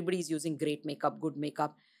assuming everybody is using great makeup, good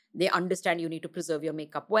makeup. They understand you need to preserve your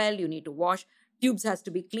makeup well. You need to wash. Tubes has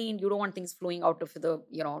to be cleaned. You don't want things flowing out of the,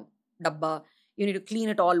 dabba. You need to clean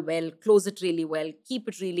it all well, close it really well, keep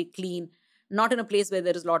it really clean. Not in a place where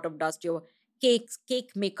there is a lot of dust. Your cake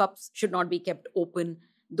makeups should not be kept open.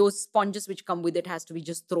 Those sponges which come with it has to be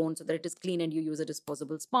just thrown so that it is clean and you use a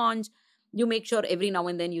disposable sponge. You make sure every now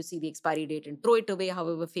and then you see the expiry date and throw it away,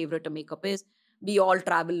 however favorite a makeup is. We all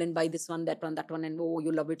travel and buy this one, that one, and oh,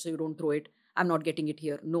 you love it, so you don't throw it. I'm not getting it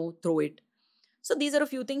here. No, throw it. So these are a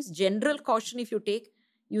few things. General caution if you take,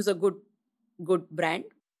 use a good brand.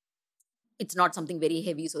 It's not something very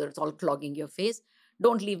heavy so that it's all clogging your face.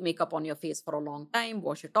 Don't leave makeup on your face for a long time.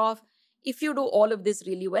 Wash it off. If you do all of this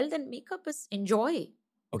really well, then makeup is enjoy.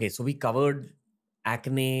 Okay, so we covered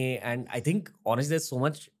acne, and I think honestly there's so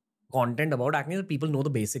much content about acne that people know the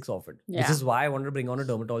basics of it. Yeah. Which is why I wanted to bring on a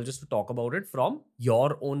dermatologist to talk about it from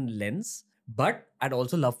your own lens. But I'd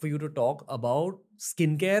also love for you to talk about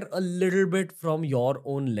skincare a little bit from your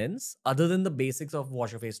own lens, other than the basics of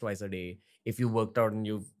wash your face twice a day. If you worked out and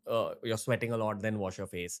you're sweating a lot, then wash your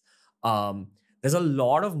face. There's a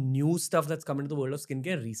lot of new stuff that's come into the world of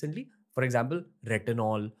skincare recently. For example,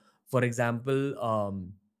 retinol. For example,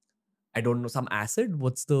 I don't know, some acid.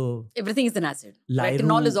 What's the... Everything is an acid.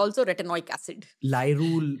 Retinol is also retinoic acid.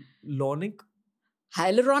 Hyaluronic?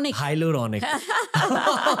 Hyaluronic. Hyaluronic.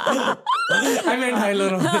 I meant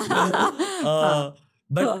hyaluronic.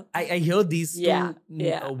 But I hear these two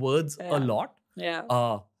words a lot. Yeah.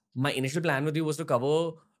 My initial plan with you was to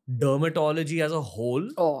cover dermatology as a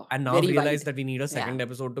whole. And now I've realized that we need a second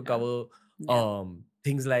episode to cover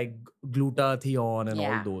things like glutathione and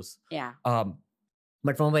all those. Yeah.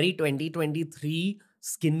 But from a very 2023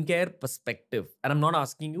 skincare perspective, and I'm not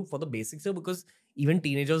asking you for the basics here because even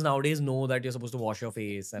teenagers nowadays know that you're supposed to wash your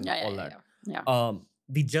face and all that. Yeah.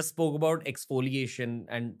 We just spoke about exfoliation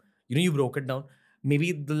and you broke it down.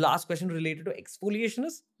 Maybe the last question related to exfoliation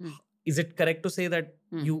is it correct to say that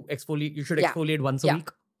you should exfoliate once a week?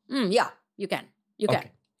 Yeah, you can.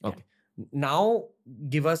 Okay. Now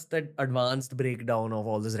give us that advanced breakdown of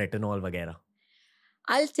all this retinol vagera.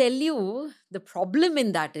 I'll tell you, the problem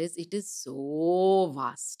in that is it is so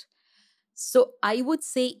vast. So I would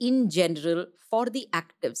say in general, for the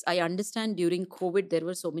actives, I understand during COVID, there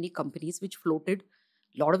were so many companies which floated.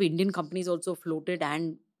 A lot of Indian companies also floated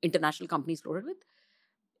and international companies floated with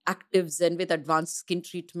actives and with advanced skin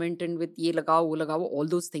treatment and with ye lagao, wo lagao, all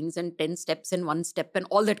those things and 10 steps and 1 step and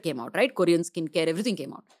all that came out, right? Korean skincare, everything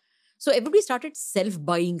came out. So everybody started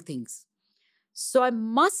self-buying things. So I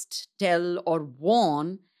must tell or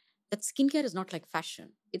warn that skincare is not like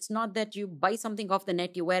fashion. It's not that you buy something off the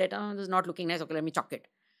net, you wear it, this is not looking nice, okay, let me chuck it.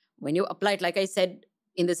 When you apply it, like I said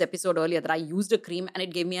in this episode earlier, that I used a cream and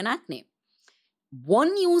it gave me an acne.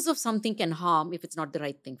 One use of something can harm if it's not the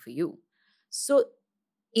right thing for you. So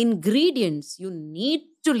ingredients, you need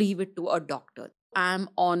to leave it to a doctor. I'm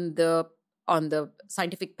on the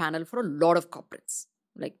scientific panel for a lot of corporates,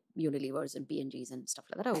 like Unilevers and P&Gs and stuff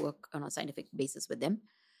like that. I work on a scientific basis with them.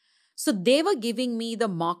 So they were giving me the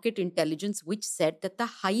market intelligence, which said that the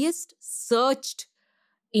highest searched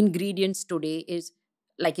ingredients today is,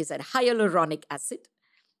 like you said, hyaluronic acid,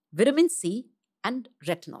 vitamin C, and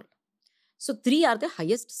retinol. So 3 are the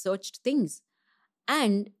highest searched things.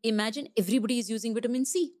 And imagine everybody is using vitamin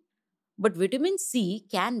C. But vitamin C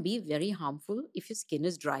can be very harmful if your skin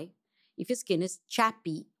is dry, if your skin is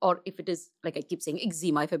chappy, or if it is, like I keep saying,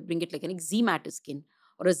 eczema, if I bring it like an eczematous skin,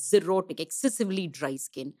 or a xerotic, excessively dry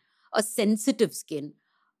skin, a sensitive skin,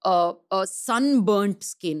 a sunburnt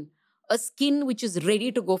skin, a skin which is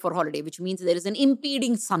ready to go for holiday, which means there is an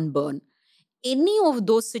impeding sunburn, any of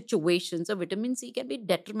those situations of vitamin C can be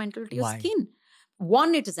detrimental to your Why? skin.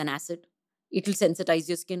 One, it is an acid. It will sensitize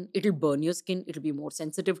your skin. It will burn your skin. It will be more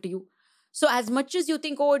sensitive to you. So as much as you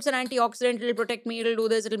think, oh, it's an antioxidant, it will protect me, it will do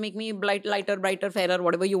this, it will make me lighter, brighter, fairer,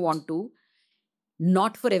 whatever you want to.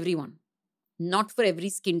 Not for everyone. Not for every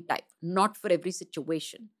skin type. Not for every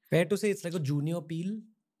situation. Fair to say it's like a junior peel?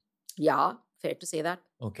 Yeah, fair to say that.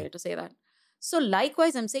 Okay. Fair to say that. So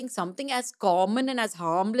likewise, I'm saying something as common and as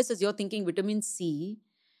harmless as you're thinking vitamin C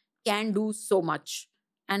can do so much.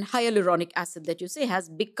 And hyaluronic acid that you say has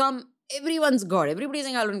become everyone's god. Everybody's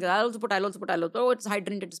saying hyaluronic acid. I'll also put. Oh, it's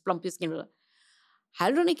hydrated, it's plump your skin.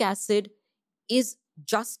 Hyaluronic acid is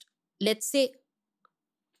just, let's say,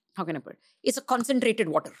 how can I put it? It's a concentrated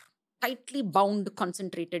water. Tightly bound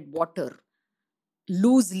concentrated water.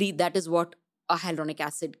 Loosely, that is what a hyaluronic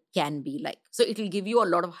acid can be like. So it will give you a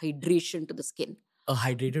lot of hydration to the skin. A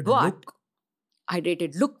hydrated But look?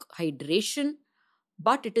 Hydrated look, hydration,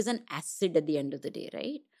 but it is an acid at the end of the day,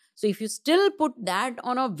 right? So if you still put that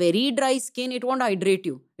on a very dry skin, it won't hydrate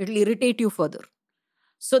you. It will irritate you further.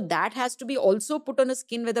 So that has to be also put on a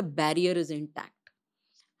skin where the barrier is intact.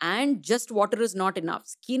 And just water is not enough.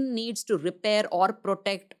 Skin needs to repair or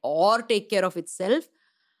protect or take care of itself.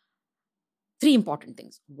 Three important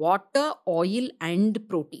things: water, oil, and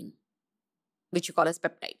protein, which you call as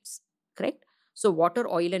peptides, correct? So water,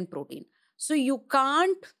 oil, and protein. So you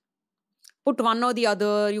can't put one or the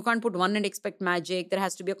other. You can't put one and expect magic. There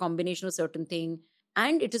has to be a combination of certain thing.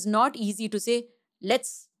 And it is not easy to say,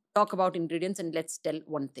 let's talk about ingredients and let's tell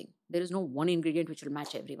one thing. There is no one ingredient which will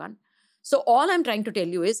match everyone. So all I'm trying to tell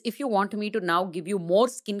you is, if you want me to now give you more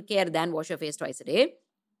skincare than wash your face twice a day,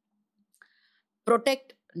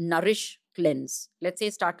 protect, nourish, cleanse. Let's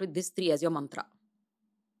say start with these three as your mantra.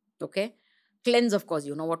 Okay? Cleanse, of course,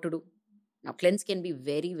 you know what to do. Now, cleanse can be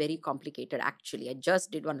very, very complicated, actually. I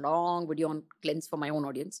just did one long video on cleanse for my own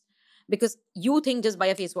audience. Because you think just buy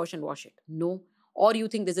a face wash and wash it. No. Or you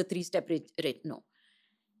think there's a 3-step rate. No.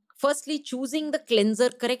 Firstly, choosing the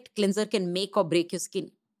correct cleanser can make or break your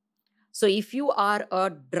skin. So if you are a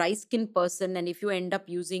dry skin person and if you end up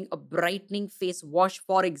using a brightening face wash,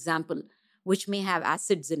 for example, which may have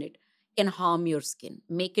acids in it, can harm your skin,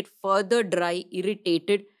 make it further dry,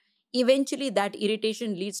 irritated. Eventually, that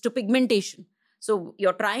irritation leads to pigmentation. So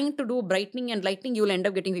you're trying to do brightening and lightening, you will end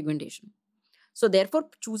up getting pigmentation. So therefore,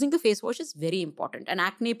 choosing the face wash is very important. And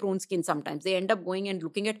acne-prone skin, sometimes they end up going and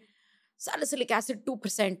looking at salicylic acid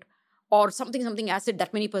 2% or something acid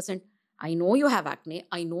that many percent. I know you have acne,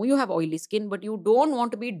 I know you have oily skin, but you don't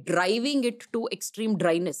want to be driving it to extreme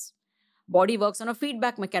dryness. Body works on a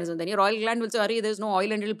feedback mechanism. Then your oil gland will say, Arey, there's no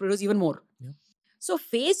oil, and it will produce even more. Yeah. So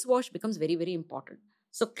face wash becomes very, very important.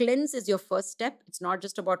 So cleanse is your first step. It's not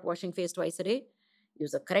just about washing face twice a day.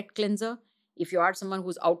 Use a correct cleanser. If you are someone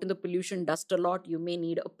who's out in the pollution, dust a lot, you may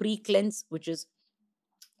need a pre-cleanse, which is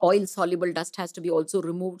oil-soluble dust has to be also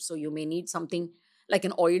removed. So you may need something like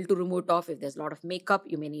an oil to remove it off. If there's a lot of makeup,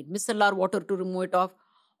 you may need micellar water to remove it off.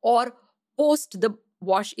 Or post the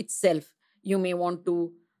wash itself, you may want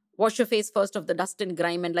to wash your face first of the dust and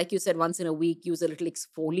grime. And like you said, once in a week, use a little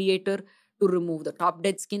exfoliator to remove the top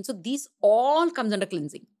dead skin. So these all comes under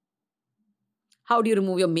cleansing. How do you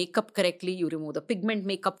remove your makeup correctly? You remove the pigment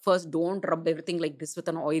makeup first. Don't rub everything like this with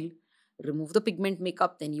an oil. Remove the pigment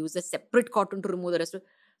makeup, then use a separate cotton to remove the rest of it.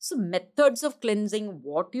 So methods of cleansing,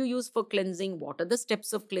 what you use for cleansing, what are the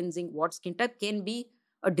steps of cleansing, what skin type can be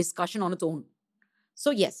a discussion on its own. So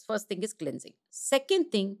yes, first thing is cleansing.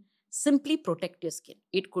 Second thing, simply protect your skin.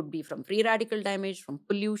 It could be from free radical damage, from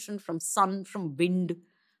pollution, from sun, from wind,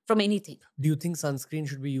 from anything. Do you think sunscreen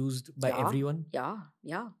should be used by everyone? Yeah.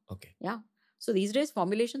 Okay. Yeah. So these days,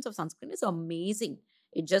 formulations of sunscreen is amazing.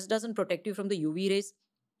 It just doesn't protect you from the UV rays,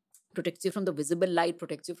 protects you from the visible light,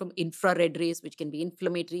 protects you from infrared rays, which can be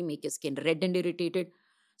inflammatory, make your skin red and irritated.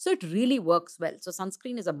 So it really works well. So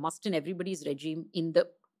sunscreen is a must in everybody's regime in the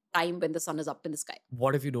time when the sun is up in the sky.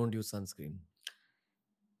 What if you don't use sunscreen?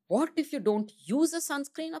 What if you don't use a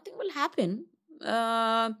sunscreen? Nothing will happen.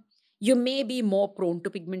 You may be more prone to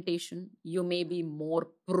pigmentation. You may be more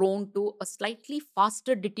prone to a slightly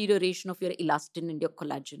faster deterioration of your elastin and your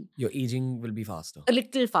collagen. Your aging will be faster. A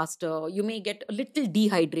little faster. You may get a little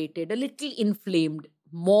dehydrated, a little inflamed,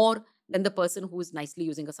 more than the person who is nicely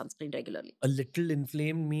using a sunscreen regularly. A little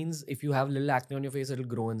inflamed means if you have little acne on your face, it'll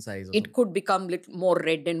grow in size. It could become little more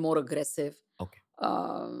red and more aggressive. Okay.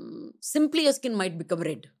 Simply your skin might become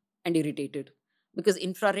red and irritated because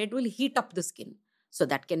infrared will heat up the skin. So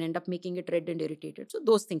that can end up making it red and irritated. So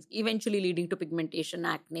those things eventually leading to pigmentation,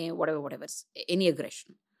 acne, whatever, any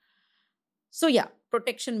aggression. So yeah,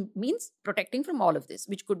 protection means protecting from all of this,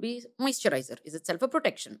 which could be moisturizer is itself a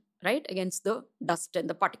protection, right? Against the dust and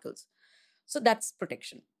the particles. So that's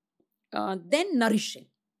protection. Then nourishing.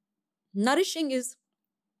 Nourishing is,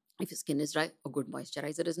 if your skin is dry, a good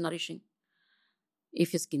moisturizer is nourishing.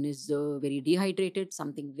 If your skin is very dehydrated,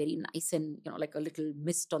 something very nice and, like a little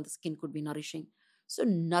mist on the skin could be nourishing. So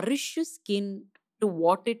nourish your skin to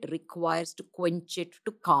what it requires to quench it,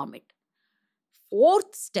 to calm it.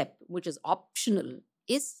 Fourth step, which is optional,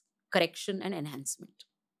 is correction and enhancement.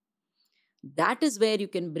 That is where you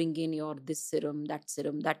can bring in your this serum,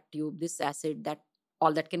 that tube, this acid, that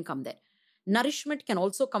all that can come there. Nourishment can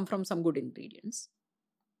also come from some good ingredients.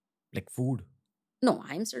 Like food. No,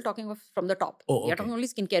 I'm still talking of from the top. Oh, We are okay. talking only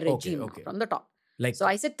skincare regime now, Okay. from the top. Like, So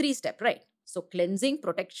I said 3-step, right? So cleansing,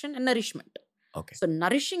 protection, and nourishment. okay. So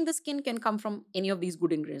nourishing the skin can come from any of these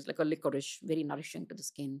good ingredients, like a licorice, very nourishing to the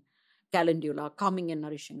skin. Calendula, calming and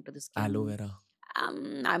nourishing to the skin. Aloe vera.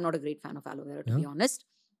 I'm not a great fan of aloe vera, to be honest.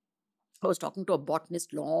 I was talking to a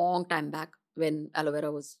botanist long time back when aloe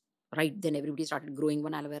vera was right then. Everybody started growing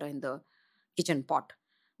one aloe vera in the kitchen pot.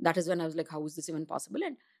 That is when I was like, how is this even possible?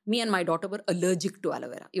 And me and my daughter were allergic to aloe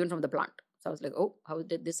vera, even from the plant. So I was like, oh, how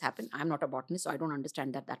did this happen? I'm not a botanist, so I don't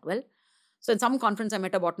understand that well. So in some conference, I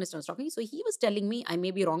met a botanist and I was talking. So he was telling me, I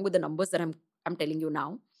may be wrong with the numbers that I'm telling you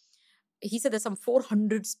now. He said there's some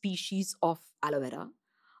 400 species of aloe vera,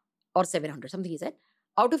 or 700, something he said,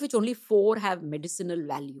 out of which only 4 have medicinal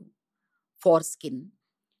value for skin.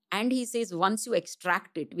 And he says once you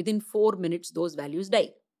extract it, within 4 minutes, those values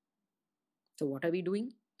die. So what are we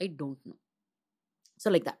doing? I don't know. So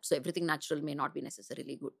like that. So everything natural may not be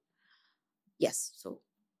necessarily good. Yes. So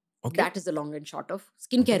that is the long and short of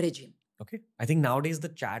skincare regime. Okay. I think nowadays the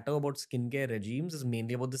chatter about skincare regimes is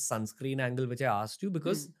mainly about the sunscreen angle, which I asked you,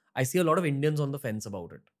 because I see a lot of Indians on the fence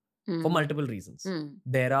about it for multiple reasons.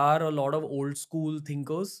 There are a lot of old school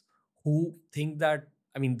thinkers who think that,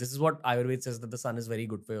 I mean, this is what Ayurveda says, that the sun is very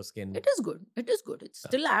good for your skin. It is good. It is good. It's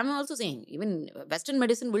still, I'm also saying, even Western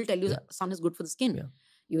medicine will tell you that sun is good for the skin. Yeah.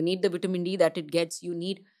 You need the vitamin D that it gets.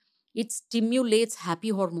 It stimulates happy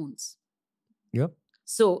hormones. Yep.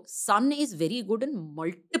 So sun is very good in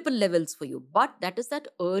multiple levels for you. But that is that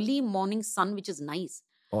early morning sun, which is nice.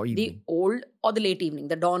 Or evening. The old or the late evening,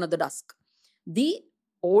 the dawn or the dusk. The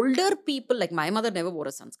older people, like my mother never wore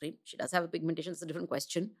a sunscreen. She does have a pigmentation. It's a different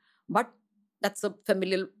question. But that's a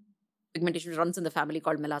familial pigmentation which runs in the family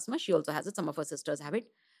called melasma. She also has it. Some of her sisters have it.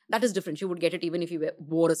 That is different. She would get it even if you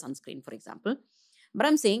wore a sunscreen, for example. But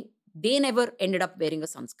I'm saying they never ended up wearing a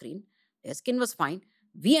sunscreen. Their skin was fine.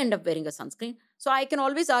 We end up wearing a sunscreen. So I can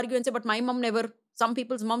always argue and say, but my mom never. Some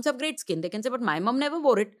people's moms have great skin. They can say, but my mom never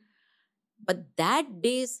wore it. But that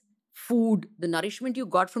day's food, the nourishment you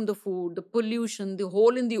got from the food, the pollution, the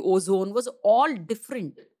hole in the ozone was all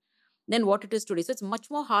different than what it is today. So it's much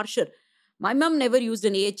more harsher. My mom never used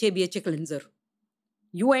an AHA, BHA cleanser.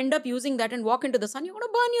 You end up using that and walk into the sun, you're going to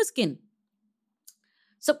burn your skin.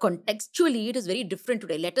 So contextually, it is very different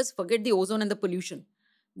today. Let us forget the ozone and the pollution.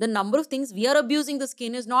 The number of things we are abusing the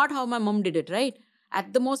skin is not how my mom did it, right?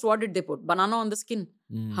 At the most, what did they put? Banana on the skin,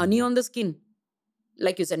 honey on the skin.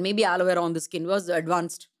 Like you said, maybe aloe vera on the skin was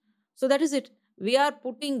advanced. So that is it. We are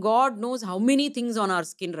putting God knows how many things on our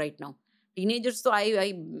skin right now. Teenagers, so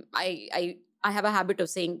I have a habit of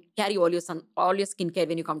saying, carry all your skincare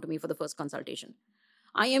when you come to me for the first consultation.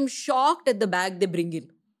 I am shocked at the bag they bring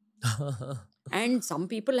in. And some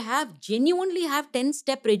people genuinely have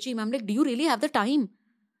 10-step regime. I'm like, do you really have the time?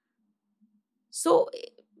 So,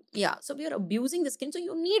 yeah, so we are abusing the skin. So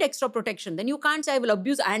you need extra protection. Then you can't say I will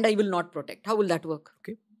abuse and I will not protect. How will that work?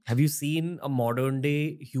 Okay. Have you seen a modern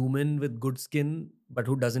day human with good skin but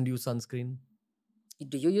who doesn't use sunscreen?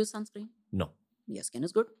 Do you use sunscreen? No. Your skin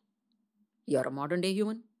is good. You're a modern day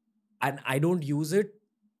human. And I don't use it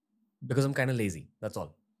because I'm kind of lazy. That's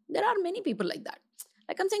all. There are many people like that.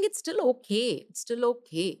 Like I'm saying, it's still okay. It's still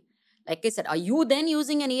okay. Like I said, are you then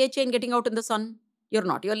using an AHA and getting out in the sun? You're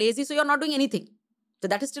not. You're lazy, so you're not doing anything. So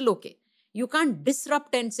that is still okay. You can't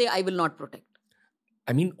disrupt and say, I will not protect.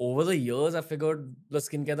 I mean, over the years, I figured the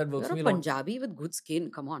skincare that works for me. You're a Punjabi with good skin.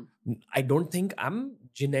 Come on. I don't think I'm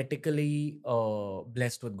genetically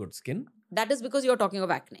blessed with good skin. That is because you're talking of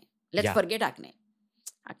acne. Let's forget acne.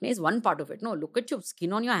 Acne is one part of it. No, look at your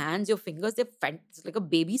skin on your hands, your fingers. It's like a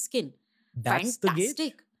baby skin. That's fantastic. The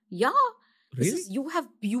gauge? Yeah. Really? You have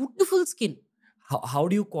beautiful skin. How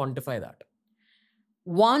do you quantify that?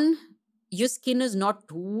 One, your skin is not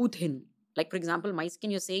too thin. Like, for example, my skin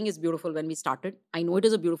you're saying is beautiful when we started. I know it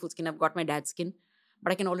is a beautiful skin. I've got my dad's skin.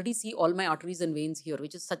 But I can already see all my arteries and veins here,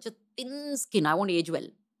 which is such a thin skin. I won't age well,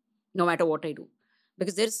 no matter what I do.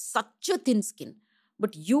 Because there's such a thin skin.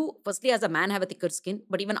 But you, firstly, as a man, have a thicker skin,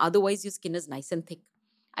 but even otherwise, your skin is nice and thick.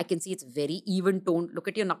 I can see it's very even toned. Look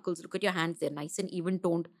at your knuckles, look at your hands, they're nice and even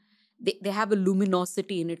toned. They have a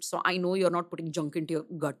luminosity in it. So I know you're not putting junk into your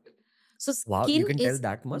gut. So Wow, you skin can tell is,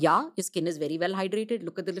 that much? yeah, your skin is very well hydrated.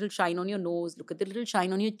 Look at the little shine on your nose. Look at the little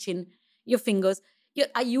shine on your chin, your fingers.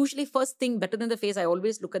 I usually, first thing, better than the face, I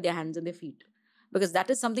always look at their hands and their feet. Because that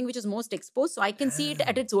is something which is most exposed. So I can see it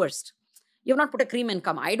at its worst. You have not put a cream and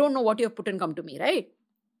come. I don't know what you have put and come to me, right?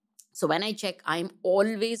 So when I check, I'm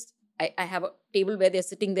always, I have a table where they're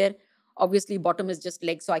sitting there. Obviously, bottom is just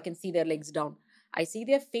legs, so I can see their legs down. I see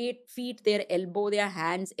their feet, their elbow, their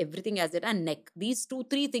hands, everything as it, and neck. These 2,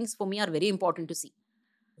 3 things for me are very important to see.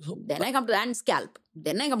 Then I come to the and scalp.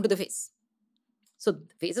 Then I come to the face. So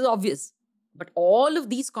the face is obvious. But all of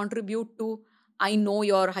these contribute to, I know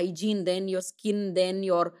your hygiene, then your skin, then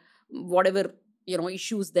your whatever,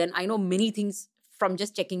 issues. Then I know many things from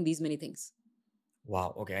just checking these many things.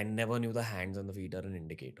 Wow. Okay. I never knew the hands and the feet are an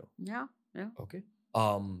indicator. Yeah. Okay.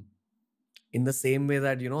 In the same way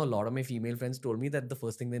that, a lot of my female friends told me that the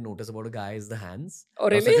first thing they notice about a guy is the hands. Oh,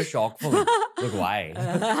 That was really? such a shock for me. Like, why?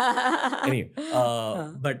 Anyway,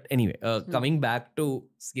 but anyway, coming back to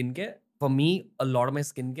skincare, for me, a lot of my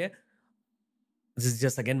skincare, this is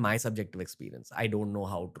just again my subjective experience. I don't know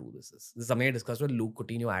how true this is. This is something I discussed with Luke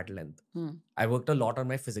Coutinho at length. I worked a lot on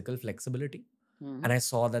my physical flexibility, and I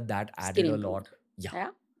saw that added a lot. Yeah,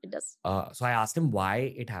 it does. So I asked him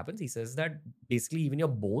why it happens. He says that basically even your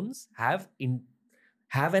bones have an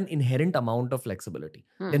inherent amount of flexibility.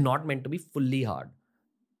 They're not meant to be fully hard.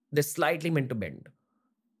 They're slightly meant to bend.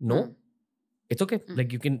 No, it's okay.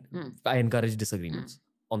 Like you can, I encourage disagreements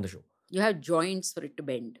on the show. You have joints for it to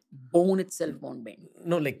bend. Bone itself won't bend.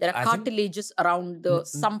 No, like there are cartilages around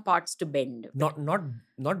some parts to bend.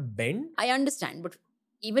 Not bend. I understand, but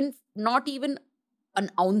not even an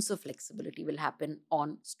ounce of flexibility will happen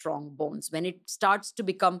on strong bones. When it starts to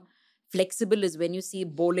become flexible is when you see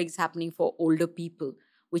bow legs happening for older people,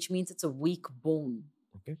 which means it's a weak bone.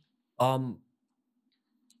 Okay.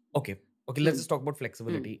 Okay. Let's just talk about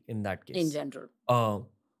flexibility in that case. In general.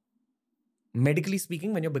 Medically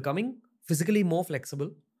speaking, when you're becoming physically more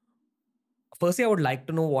flexible, firstly, I would like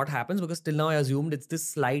to know what happens, because till now I assumed it's this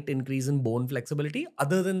slight increase in bone flexibility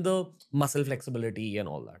other than the muscle flexibility and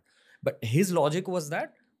all that. But his logic was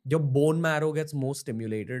that your bone marrow gets more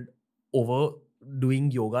stimulated over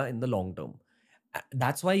doing yoga in the long term.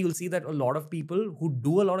 That's why you'll see that a lot of people who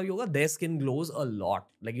do a lot of yoga, their skin glows a lot.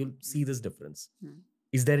 Like you'll see this difference.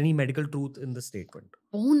 Is there any medical truth in this statement?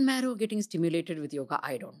 Bone marrow getting stimulated with yoga,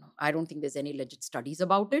 I don't know. I don't think there's any legit studies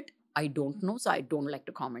about it. I don't know, so I don't like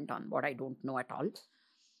to comment on what I don't know at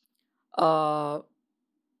all.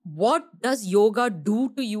 What does yoga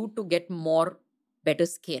do to you to get better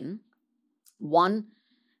skin? One,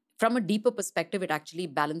 from a deeper perspective, it actually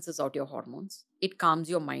balances out your hormones. It calms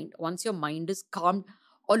your mind. Once your mind is calmed,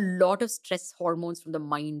 a lot of stress hormones from the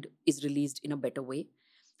mind is released in a better way.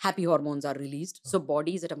 Happy hormones are released. So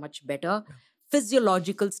body is at a much better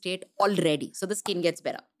physiological state already. So the skin gets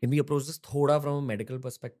better. Can we approach this thoda from a medical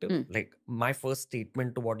perspective? Like my first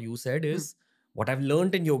statement to what you said is, what I've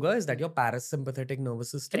learned in yoga is that your parasympathetic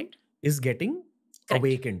nervous system is getting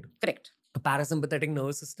awakened. Correct. A parasympathetic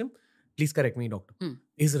nervous system, please correct me, doctor,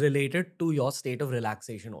 is related to your state of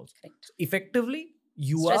relaxation also. Correct. So effectively,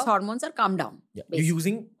 stress hormones are calmed down. Yeah, you're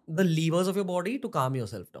using the levers of your body to calm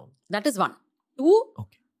yourself down. That is one. Two,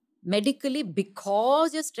 medically,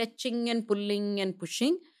 because you're stretching and pulling and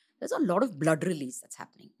pushing, there's a lot of blood release that's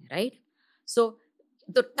happening, right? So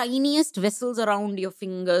the tiniest vessels around your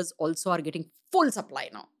fingers also are getting full supply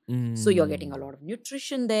now. So you're getting a lot of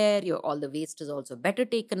nutrition there. All the waste is also better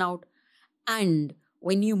taken out. And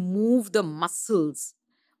when you move the muscles,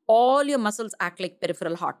 all your muscles act like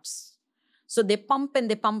peripheral hearts. So they pump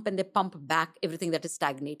and they pump and they pump back everything that is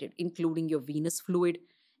stagnated, including your venous fluid,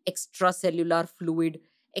 extracellular fluid,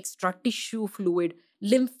 extra tissue fluid,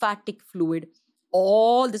 lymphatic fluid.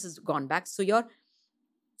 All this has gone back. So your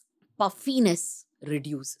puffiness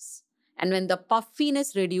reduces. And when the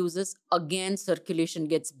puffiness reduces, again, circulation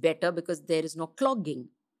gets better because there is no clogging.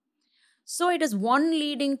 So it is one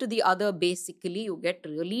leading to the other. Basically, you get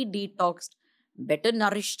really detoxed, better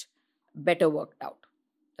nourished, better worked out.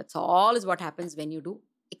 That's all is what happens when you do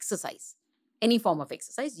exercise. Any form of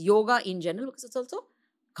exercise. Yoga in general, because it's also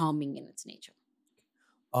calming in its nature.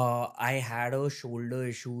 I had a shoulder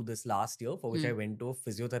issue this last year for which I went to a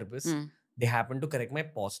physiotherapist. They happened to correct my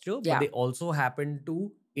posture, but they also happened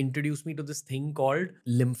to introduce me to this thing called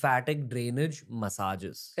lymphatic drainage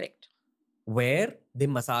massages. Correct. Where they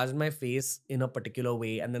massage my face in a particular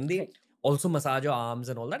way, and then they also massage your arms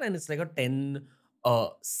and all that, and it's like a 10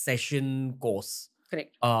 session course.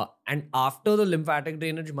 Correct. And after the lymphatic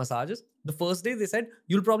drainage massages, the first day they said,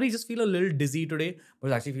 you'll probably just feel a little dizzy today. But I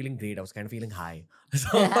was actually feeling great. I was kind of feeling high.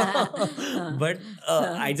 But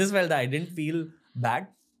I just felt that I didn't feel bad.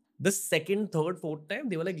 The second, third, fourth time,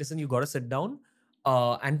 they were like, listen, you got to sit down.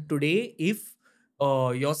 And today, if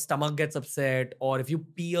your stomach gets upset or if you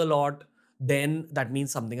pee a lot, then that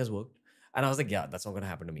means something has worked. And I was like, yeah, that's not going to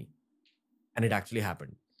happen to me. And it actually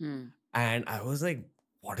happened. And I was like,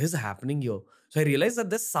 what is happening here? So I realized that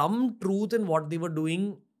there's some truth in what they were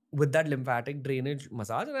doing with that lymphatic drainage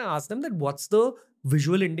massage. And I asked them that what's the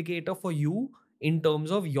visual indicator for you in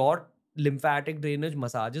terms of your lymphatic drainage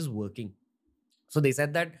massage is working? So they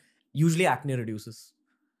said that usually acne reduces.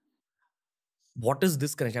 What is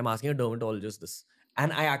this connection? I'm asking a dermatologist this.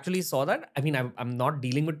 And I actually saw that. I mean, I'm not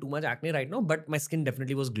dealing with too much acne right now, but my skin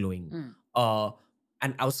definitely was glowing.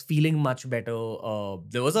 And I was feeling much better.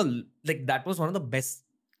 There was that was one of the best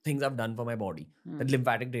things I've done for my body, that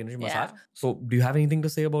lymphatic drainage massage. So do you have anything to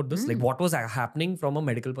say about this? Like what was happening from a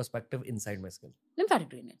medical perspective inside my skin? Lymphatic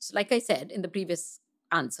drainage. Like I said in the previous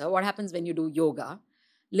answer, what happens when you do yoga?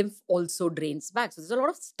 Lymph also drains back. So there's a lot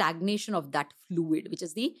of stagnation of that fluid, which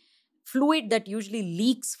is the fluid that usually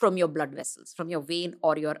leaks from your blood vessels, from your vein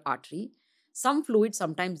or your artery. Some fluid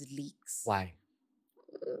sometimes leaks. Why?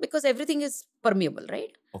 Because everything is permeable,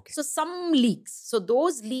 right? Okay. So some leaks. So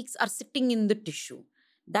those leaks are sitting in the tissue.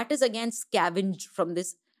 That is again scavenged from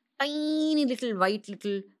this tiny little white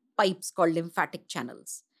little pipes called lymphatic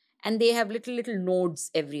channels. And they have little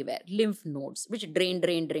nodes everywhere, lymph nodes, which drain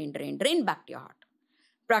back to your heart,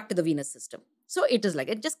 back to the venous system. So it is like,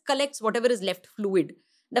 it just collects whatever is left fluid.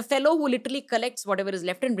 The fellow who literally collects whatever is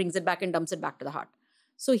left and brings it back and dumps it back to the heart.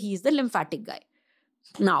 So he's the lymphatic guy.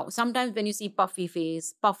 Now, sometimes when you see puffy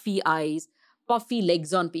face, puffy eyes, puffy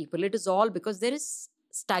legs on people, it is all because there is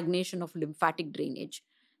stagnation of lymphatic drainage.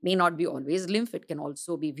 May not be always lymph, it can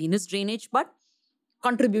also be venous drainage, but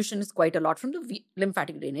contribution is quite a lot from the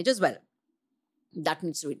lymphatic drainage as well. That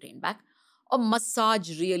needs to be drained back. A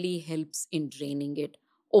massage really helps in draining it,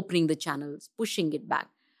 opening the channels, pushing it back.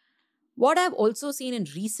 What I've also seen in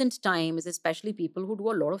recent times, especially people who do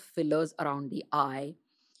a lot of fillers around the eye,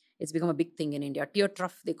 it's become a big thing in India. Tear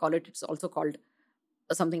trough, they call it. It's also called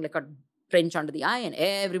something like a trench under the eye, and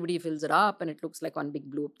everybody fills it up, and it looks like one big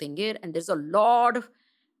blue thing here. And there's a lot of,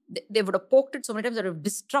 they would have poked it so many times that have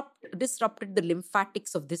disrupted the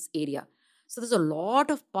lymphatics of this area. So there's a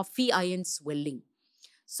lot of puffy eye and swelling.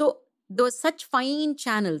 So there are such fine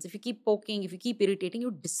channels. If you keep poking, if you keep irritating,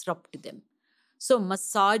 you disrupt them. So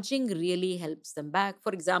massaging really helps them back.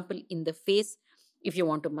 For example, in the face, if you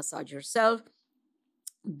want to massage yourself,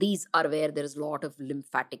 these are where there is a lot of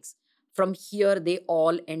lymphatics. From here, they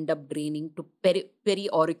all end up draining to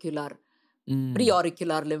preauricular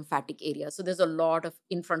lymphatic area. So there's a lot of,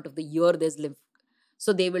 in front of the ear, there's lymph.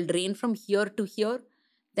 So they will drain from here to here.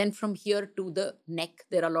 Then from here to the neck,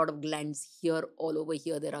 there are a lot of glands here. All over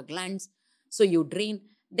here, there are glands. So you drain.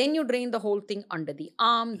 Then you drain the whole thing under the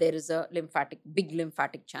arm. There is a big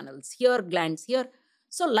lymphatic channels here, glands here.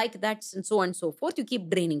 So like that, and so on and so forth, you keep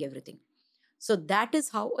draining everything. So that is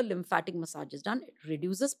how a lymphatic massage is done. It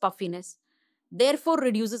reduces puffiness, therefore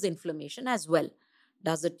reduces inflammation as well.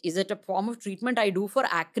 Is it a form of treatment I do for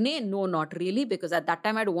acne? No, not really, because at that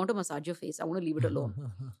time I don't want to massage your face. I want to leave it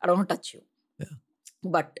alone. I don't want to touch you. Yeah.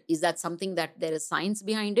 But is that something that there is science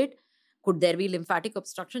behind it? Could there be lymphatic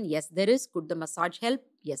obstruction? Yes, there is. Could the massage help?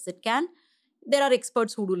 Yes, it can. There are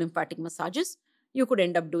experts who do lymphatic massages. You could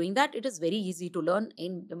end up doing that. It is very easy to learn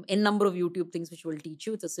in a number of YouTube things which will teach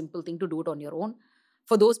you. It's a simple thing to do it on your own.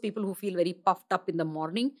 For those people who feel very puffed up in the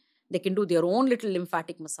morning, they can do their own little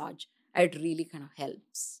lymphatic massage. It really kind of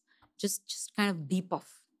helps. Just kind of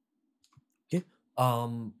depuff. Okay.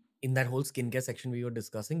 In that whole skincare section we were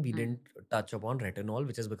discussing, we didn't touch upon retinol,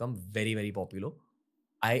 which has become very, very popular.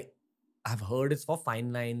 I've heard it's for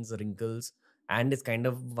fine lines, wrinkles, and it's kind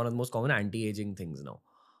of one of the most common anti-aging things now.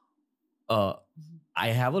 I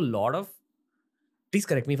have a lot of, please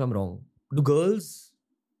correct me if I'm wrong, do girls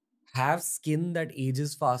have skin that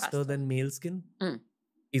ages faster than male skin?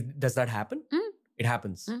 Does that happen? It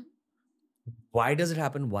happens. Why does it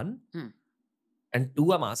happen? One. And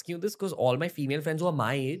two, I'm asking you this because all my female friends who are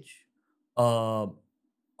my age are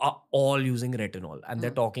all using retinol. And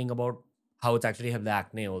they're talking about how it's actually have the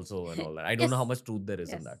acne also and all that. I don't know how much truth there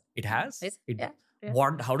is in that. It has?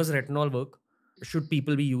 How does retinol work? Should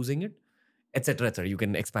people be using it? Etc. etc. You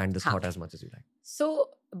can expand this thought as much as you like. So,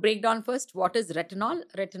 break down first, what is retinol?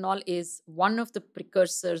 Retinol is one of the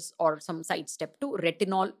precursors or some sidestep to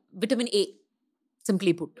retinol, vitamin A,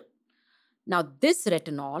 simply put. Now, this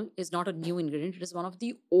retinol is not a new ingredient. It is one of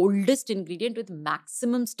the oldest ingredient with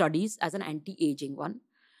maximum studies as an anti-aging one,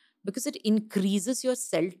 because it increases your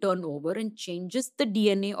cell turnover and changes the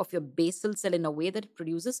DNA of your basal cell in a way that it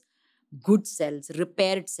produces good cells,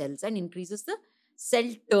 repaired cells, and increases the cell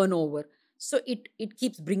turnover. So it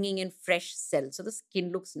keeps bringing in fresh cells. So the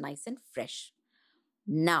skin looks nice and fresh.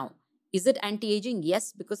 Now, is it anti-aging?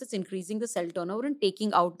 Yes, because it's increasing the cell turnover and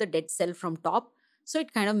taking out the dead cell from top. So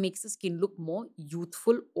it kind of makes the skin look more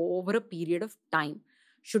youthful over a period of time.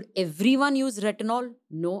 Should everyone use retinol?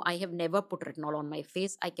 No, I have never put retinol on my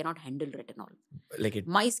face. I cannot handle retinol.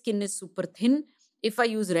 My skin is super thin. If I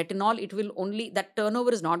use retinol, it will only, that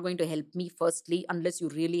turnover is not going to help me, firstly, unless you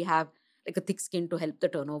really have like a thick skin to help the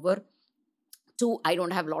turnover. 2, I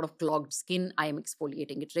don't have a lot of clogged skin. I am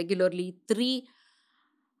exfoliating it regularly. 3,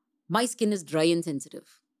 my skin is dry and sensitive.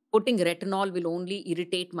 Putting retinol will only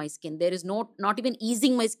irritate my skin. There is not even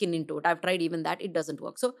easing my skin into it. I've tried even that. It doesn't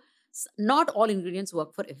work. So not all ingredients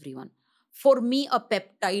work for everyone. For me, a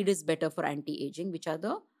peptide is better for anti-aging, which are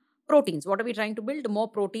the proteins. What are we trying to build? More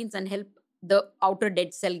proteins and help the outer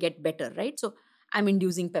dead cell get better, right? So I'm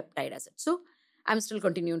inducing peptide acid. So I'm still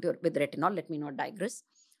continuing with retinol. Let me not digress.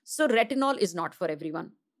 So retinol is not for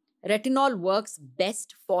everyone. Retinol works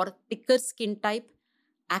best for thicker skin type,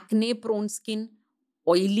 acne-prone skin,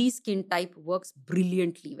 oily skin type works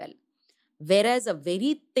brilliantly well. Whereas a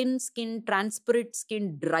very thin skin, transparent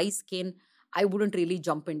skin, dry skin, I wouldn't really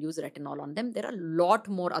jump and use retinol on them. There are a lot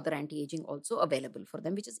more other anti-aging also available for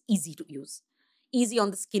them, which is easy to use. Easy on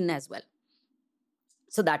the skin as well.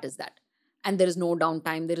 So that is that. And there is no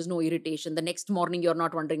downtime. There is no irritation. The next morning, you're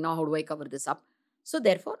not wondering, now how do I cover this up? So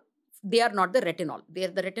therefore, they are not the retinol. They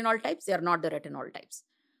are the retinol types. They are not the retinol types.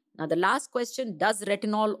 Now, the last question, does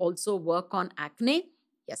retinol also work on acne?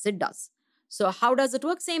 Yes, it does. So how does it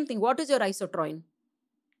work? Same thing. What is your isotroin?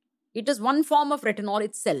 It is one form of retinol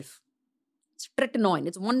itself. It's tretinoin.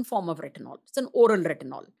 It's one form of retinol. It's an oral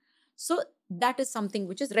retinol. So that is something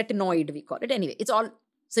which is retinoid, we call it. Anyway, it's all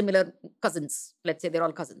similar cousins. Let's say they're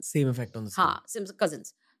all cousins. Same effect on the skin. Same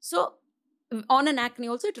cousins. So on an acne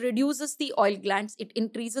also, it reduces the oil glands. It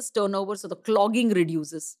increases turnover. So the clogging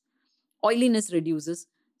reduces. Oiliness reduces.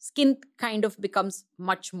 Skin kind of becomes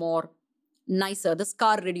much more nicer. The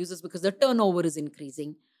scar reduces because the turnover is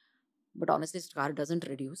increasing. But honestly, scar doesn't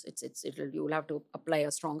reduce. You will have to apply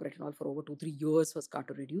a strong retinol for over 2-3 years for scar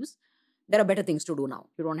to reduce. There are better things to do now.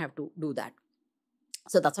 You don't have to do that.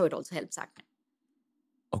 So that's how it also helps acne.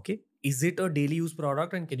 Okay. Is it a daily use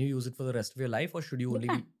product and can you use it for the rest of your life, or should you only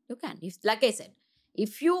You can. Like I said,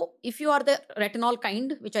 if you are the retinol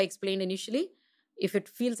kind, which I explained initially, if it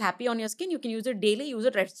feels happy on your skin, you can use it daily, use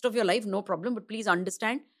it rest of your life, no problem. But please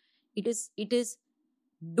understand, it is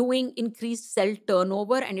doing increased cell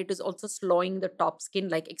turnover, and it is also slowing the top skin,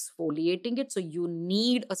 like exfoliating it. So you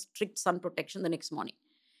need a strict sun protection the next morning.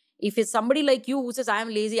 If it's somebody like you who says, I am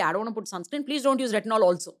lazy, I don't want to put sunscreen, please don't use retinol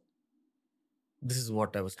also. This is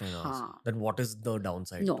what I was trying to ask. Then what is the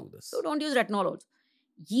downside to this? So don't use retinol also.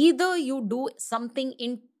 Either you do something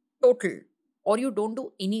in total or you don't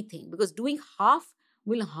do anything, because doing half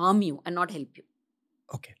will harm you and not help you.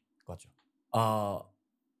 Okay, gotcha.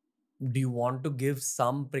 Do you want to give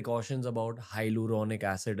some precautions about hyaluronic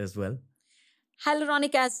acid as well?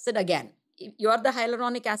 Hyaluronic acid, again, if you are the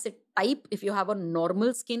hyaluronic acid type, if you have a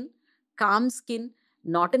normal skin, calm skin,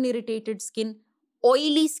 not an irritated skin,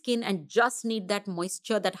 oily skin, and just need that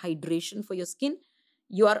moisture, that hydration for your skin,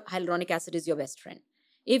 your hyaluronic acid is your best friend.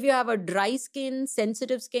 If you have a dry skin,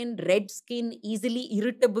 sensitive skin, red skin, easily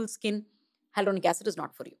irritable skin, hyaluronic acid is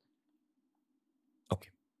not for you. Okay,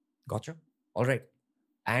 gotcha. All right.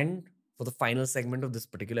 And for the final segment of this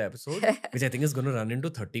particular episode, which I think is going to run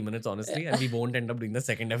into 30 minutes, honestly, and we won't end up doing the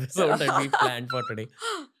second episode that we planned for today.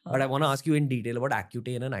 But I want to ask you in detail about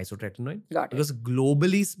Accutane and isotretinoin. Because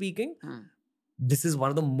globally speaking, this is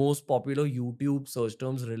one of the most popular YouTube search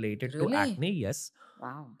terms related to acne. Yes.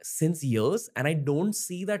 Wow. Since years. And I don't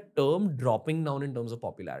see that term dropping down in terms of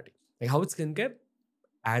popularity. Like how with skincare,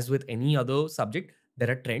 as with any other subject,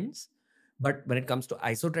 there are trends. But when it comes to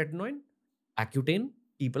isotretinoin, Accutane,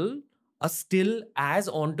 people are still as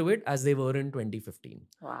onto it as they were in 2015.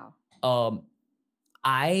 Wow.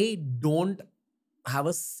 I don't have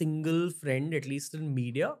a single friend, at least in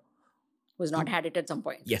media, who's not had it at some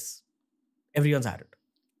point. Yes. Everyone's had it.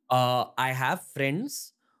 I have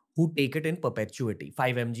friends who take it in perpetuity,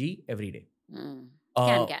 5 mg every day.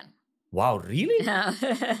 Can. Wow, really?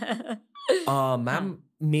 Ma'am,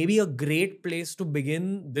 maybe a great place to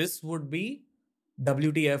begin this would be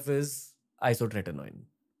WTF is isotretinoin.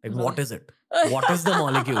 Like, what is it? What is the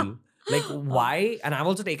molecule? Like, why? And I've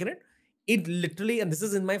also taken it. it literally, and this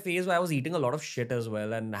is in my phase where I was eating a lot of shit as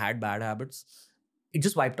well and had bad habits. It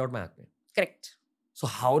just wiped out my acne. Correct. So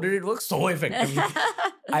how did it work so effectively?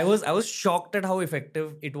 I was shocked at how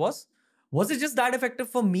effective it was. Was it just that effective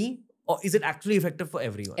for me, or is it actually effective for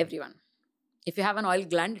everyone? Everyone. If you have an oil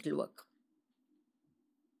gland, it will work.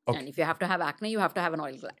 Okay. And if you have to have acne, you have to have an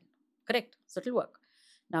oil gland. Correct. So it will work.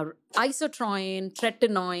 Now, isotroin,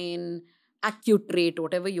 tretinoin, Accutrate,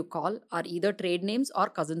 whatever you call, are either trade names or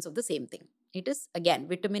cousins of the same thing. It is, again,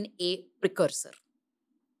 vitamin A precursor,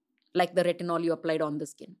 like the retinol you applied on the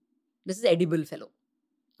skin. This is edible fellow.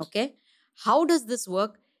 Okay. How does this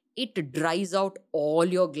work? It dries out all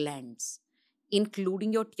your glands,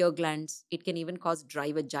 including your tear glands. It can even cause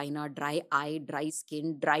dry vagina, dry eye, dry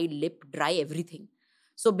skin, dry lip, dry everything.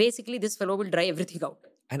 So basically, this fellow will dry everything out.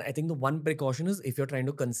 And I think the one precaution is if you're trying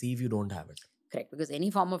to conceive, you don't have it. Correct. Because any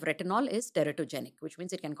form of retinol is teratogenic, which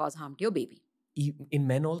means it can cause harm to your baby. In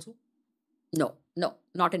men also? No,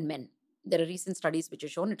 not in men. There are recent studies which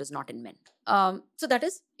have shown it is not in men. So that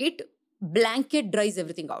is, it blanket dries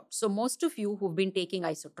everything out. So most of you who've been taking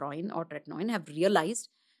isotroin or tretinoin have realized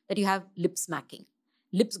that you have lip smacking.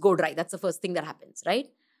 Lips go dry. That's the first thing that happens, right?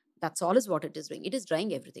 That's all is what it is doing. It is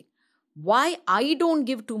drying everything. Why I don't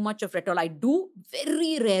give too much of retinol, I do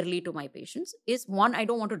very rarely to my patients, is one, I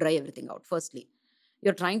don't want to dry everything out. Firstly,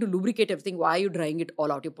 you're trying to lubricate everything. Why are you drying it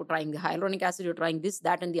all out? You're trying the hyaluronic acid, you're trying this,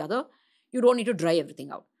 that, and the other. You don't need to dry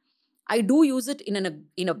everything out. I do use it in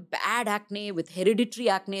a bad acne with hereditary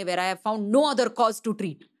acne where I have found no other cause to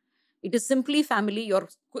treat. It is simply family. Your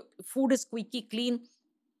food is squeaky clean.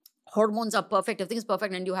 Hormones are perfect. Everything is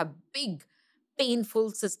perfect. And you have big,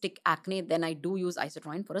 painful cystic acne. Then I do use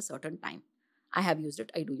isotroin for a certain time. I have used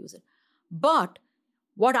it. I do use it. But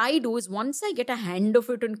what I do is once I get a hand of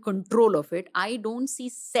it and control of it, I don't see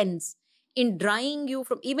sense in drying you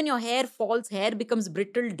from, even your hair falls, hair becomes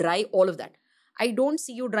brittle, dry, all of that. I don't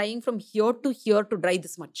see you drying from here to dry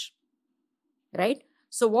this much, right?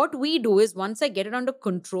 So what we do is once I get it under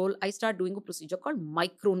control, I start doing a procedure called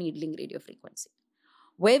microneedling radiofrequency,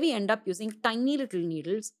 where we end up using tiny little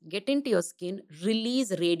needles, get into your skin,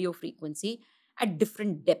 release radiofrequency at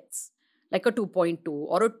different depths, like a 2.2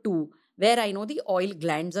 or a 2, where I know the oil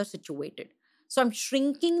glands are situated. So I'm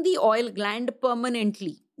shrinking the oil gland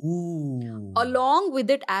permanently. Ooh. Along with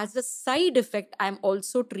it, as a side effect, I'm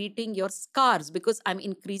also treating your scars because I'm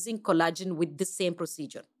increasing collagen with the same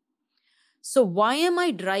procedure. So why am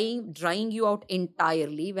I drying you out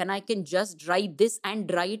entirely when I can just dry this and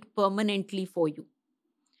dry it permanently for you?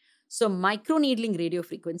 So microneedling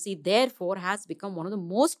radiofrequency, therefore, has become one of the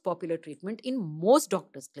most popular treatment in most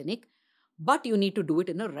doctors' clinic, but you need to do it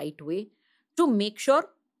in a right way to make sure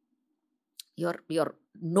your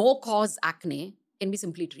no-cause acne can be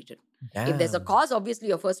simply treated. Damn. If there's a cause, obviously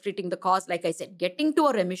you're first treating the cause, like I said, getting to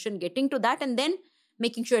a remission, getting to that, and then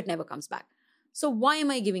making sure it never comes back. So why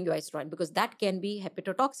am I giving you isotroin? Because that can be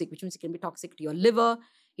hepatotoxic, which means it can be toxic to your liver.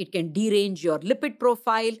 It can derange your lipid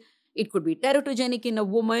profile. It could be teratogenic in a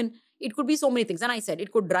woman. It could be so many things. And I said,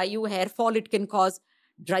 it could dry you, hair fall, it can cause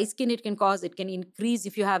dry skin, it can increase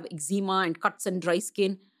if you have eczema and cuts and dry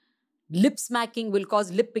skin. Lip smacking will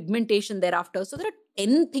cause lip pigmentation thereafter. So there are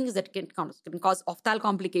 10 things that can cause ophthal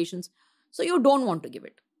complications. So you don't want to give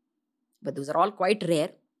it. But those are all quite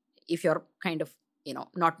rare if you're kind of,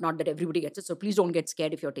 not that everybody gets it. So please don't get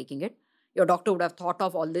scared if you're taking it. Your doctor would have thought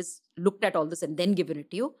of all this, looked at all this, and then given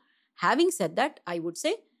it to you. Having said that, I would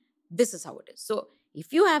say this is how it is. So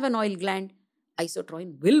if you have an oil gland,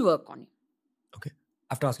 isotroin will work on you. Okay.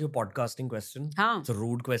 I have to ask you a podcasting question. It's a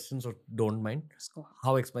rude question, so don't mind.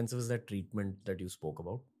 How expensive is that treatment that you spoke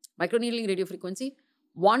about? Microneedling radiofrequency.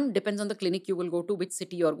 1, depends on the clinic you will go to, which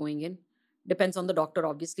city you're going in. Depends on the doctor,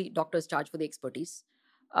 obviously. Doctors charge for the expertise.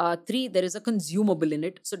 3, there is a consumable in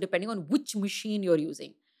it. So depending on which machine you're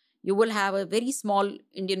using, you will have a very small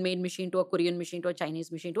Indian-made machine to a Korean machine to a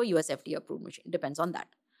Chinese machine to a US FDA-approved machine. Depends on that.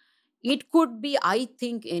 It could be, I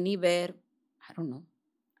think, anywhere, I don't know.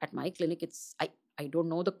 At my clinic, I don't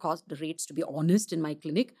know the rates, to be honest, in my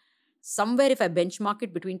clinic. Somewhere, if I benchmark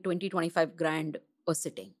it, between 20-25 grand a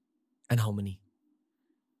sitting. And how many?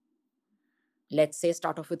 Let's say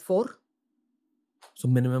start off with 4. So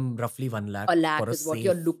minimum roughly 1 lakh. A lakh is what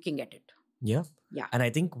you're looking at it. Yeah. Yeah. And I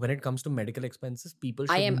think when it comes to medical expenses, people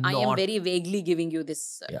should I am very vaguely giving you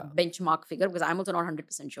this benchmark figure because I'm also not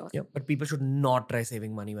 100% sure. Yeah, but people should not try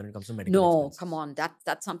saving money when it comes to medical expenses. No, come on.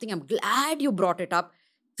 That's something I'm glad you brought it up.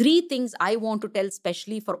 3 things I want to tell,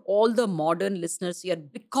 especially for all the modern listeners here,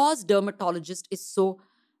 because dermatologist is so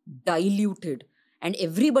diluted and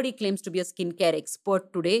everybody claims to be a skincare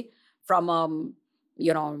expert today, from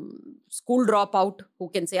school dropout who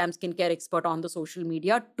can say I'm skincare expert on the social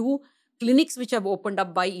media to clinics which have opened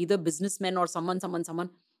up by either businessmen or someone,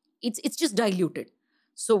 it's just diluted.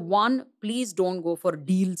 So one, please don't go for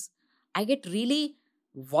deals. I get really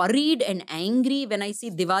worried and angry when I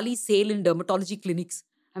see Diwali sale in dermatology clinics.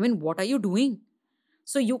 I mean, what are you doing?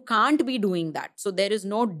 So you can't be doing that. So there is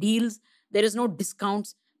no deals, there is no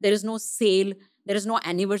discounts, there is no sale, there is no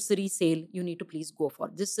anniversary sale. You need to please go for.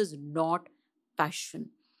 This is not passion.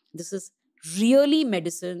 This is really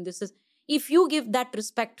medicine. This is, if you give that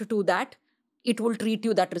respect to that, it will treat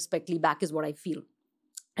you that respectfully back, is what I feel.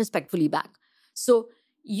 Respectfully back. So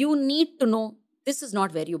you need to know, this is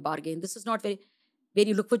not where you bargain. This is not where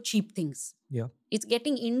you look for cheap things. Yeah. It's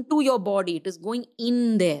getting into your body. It is going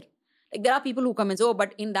in there. Like there are people who come and say, oh,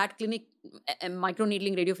 but in that clinic,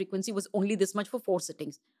 microneedling radiofrequency was only this much for 4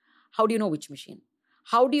 sittings. How do you know which machine?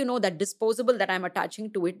 How do you know that disposable that I'm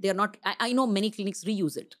attaching to it, they're not, I know many clinics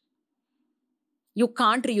reuse it. You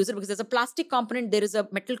can't reuse it because there's a plastic component, there is a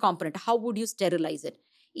metal component. How would you sterilize it?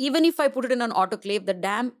 Even if I put it in an autoclave, the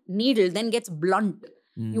damn needle then gets blunt.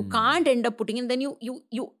 You can't end up putting in, then you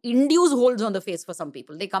induce holes on the face for some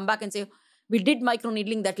people. They come back and say, we did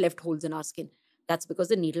microneedling that left holes in our skin. That's because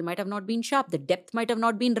the needle might have not been sharp. The depth might have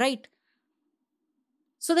not been right.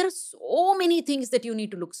 So there are so many things that you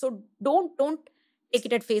need to look. So don't take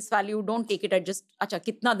it at face value. Don't take it at just, acha,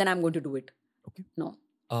 kitna, then I'm going to do it. Okay. No.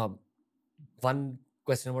 One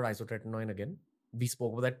question about isotretinoin again. We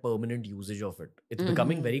spoke about that permanent usage of it. It's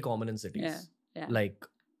becoming very common in cities. Yeah. Like,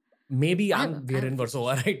 maybe we're in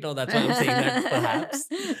Warsaw right now. That's why I'm saying that perhaps.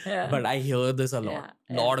 But I hear this a lot.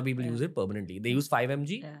 A lot of people use it permanently. They use 5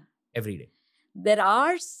 mg every day. There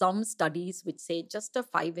are some studies which say just a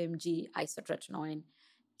 5 mg isotretinoin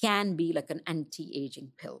can be like an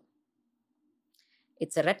anti-aging pill.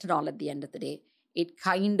 It's a retinol at the end of the day. It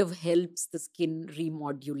kind of helps the skin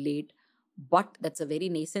remodulate. But that's a very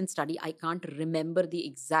nascent study. I can't remember the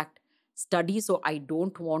exact study, so I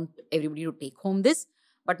don't want everybody to take home this.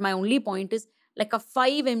 But my only point is, like a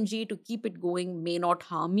 5 mg to keep it going may not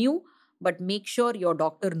harm you, but make sure your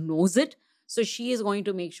doctor knows it. So she is going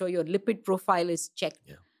to make sure your lipid profile is checked.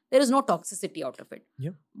 Yeah. There is no toxicity out of it.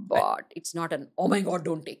 Yeah. But it's not an, oh my God,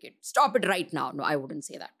 don't take it. Stop it right now. No, I wouldn't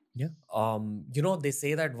say that. Yeah. They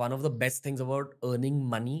say that one of the best things about earning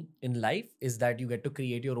money in life is that you get to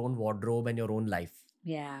create your own wardrobe and your own life.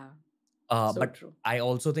 Yeah. But true. I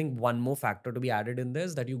also think one more factor to be added in this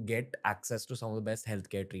is that you get access to some of the best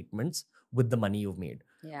healthcare treatments with the money you've made.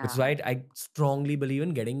 Yeah. Which is why I strongly believe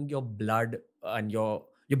in getting your blood and your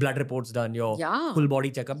blood reports done, your full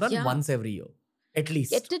body checkup done once every year. At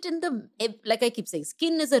least. Get it in the, like I keep saying,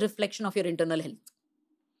 skin is a reflection of your internal health.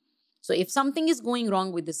 So if something is going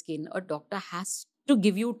wrong with the skin, a doctor has to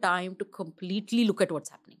give you time to completely look at what's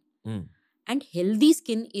happening. And healthy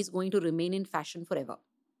skin is going to remain in fashion forever.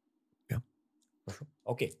 Yeah.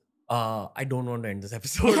 Okay. I don't want to end this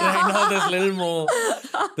episode right now. There's little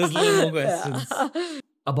more questions.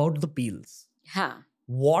 About the peels.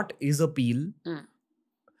 What is a peel?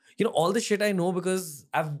 All the shit I know because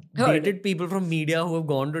I've dated people from media who have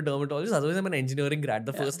gone to dermatologists. Otherwise, I'm an engineering grad.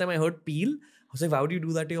 The first time I heard peel, I was like, why would you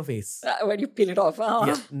do that to your face? When you peel it off.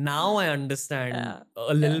 Yeah. Now I understand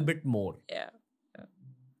a little bit more.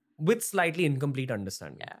 With slightly incomplete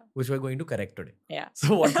understanding, which we're going to correct today.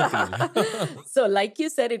 So what's a peel? So like you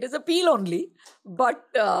said, it is a peel only. But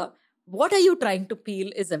what are you trying to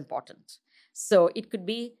peel is important. So it could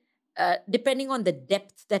be, depending on the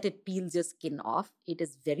depth that it peels your skin off, it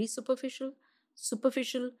is very superficial,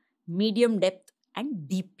 medium depth, and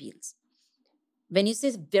deep peels. When you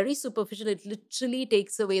say very superficial, it literally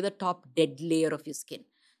takes away the top dead layer of your skin.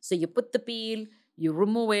 So you put the peel, you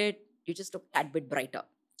remove it, you just look a tad bit brighter.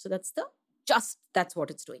 So that's what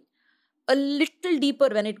it's doing. A little deeper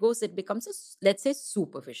when it goes, it becomes a, let's say,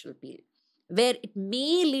 superficial peel, where it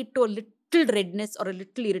may lead to a little redness or a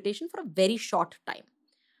little irritation for a very short time.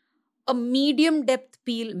 A medium depth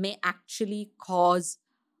peel may actually cause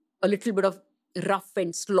a little bit of rough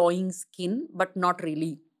and slowing skin, but not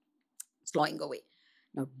really slowing away.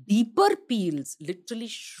 Now, deeper peels literally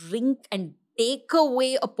shrink and take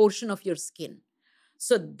away a portion of your skin.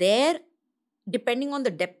 So there, depending on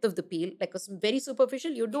the depth of the peel, like a very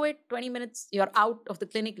superficial, you do it, 20 minutes, you're out of the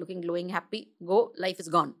clinic looking glowing, happy, go, life is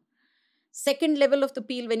gone. Second level of the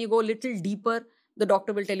peel, when you go a little deeper, the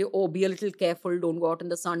doctor will tell you, oh, be a little careful, don't go out in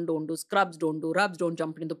the sun, don't do scrubs, don't do rubs, don't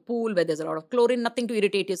jump in the pool where there's a lot of chlorine, nothing to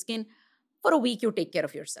irritate your skin. For a week, you take care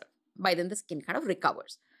of yourself. By then, the skin kind of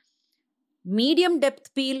recovers. Medium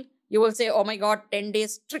depth peel, you will say, oh my God, 10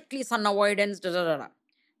 days, strictly sun avoidance, da da da da.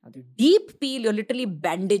 Now, the deep peel, you're literally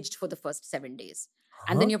bandaged for the first 7 days.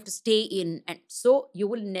 And then you have to stay in. And so you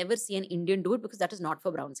will never see an Indian do it because that is not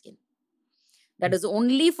for brown skin. That is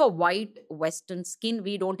only for white Western skin.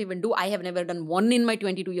 We don't even do. I have never done one in my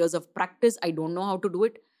 22 years of practice. I don't know how to do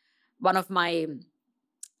it. One of my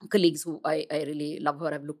colleagues who I really love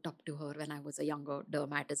her, I've looked up to her when I was a younger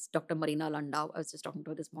dermatist, Dr. Marina Landau. I was just talking to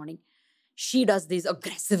her this morning. She does these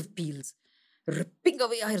aggressive peels, ripping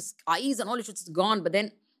away her eyes and all, it's gone. But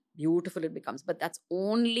then beautiful it becomes. But that's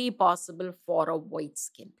only possible for a white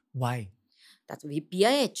skin. Why? That's we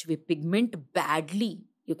PIH, we pigment badly.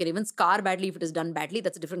 You can even scar badly if it is done badly.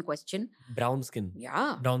 That's a different question. Brown skin.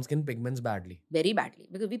 Yeah. Brown skin pigments badly. Very badly.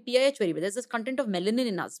 Because we PIH very bad. There's this content of melanin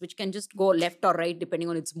in us, which can just go left or right depending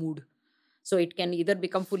on its mood. So it can either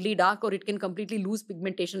become fully dark or it can completely lose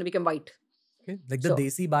pigmentation and become white. Okay. Like the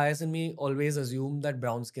desi bias in me always assume that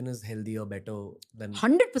brown skin is healthier, better than...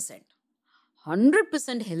 100%.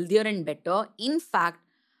 100% healthier and better. In fact,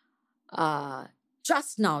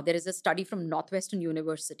 just now there is a study from Northwestern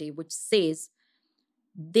University which says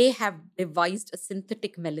they have devised a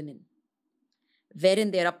synthetic melanin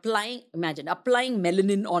wherein they're applying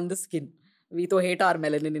melanin on the skin. We to hate our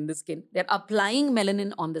melanin in the skin. They're applying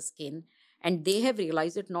melanin on the skin and they have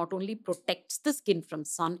realized it not only protects the skin from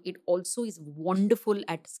sun, it also is wonderful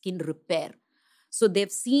at skin repair. So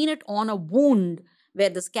they've seen it on a wound where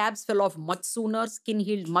the scabs fell off much sooner, skin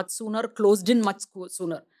healed much sooner, closed in much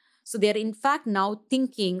sooner. So they're in fact now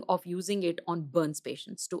thinking of using it on burns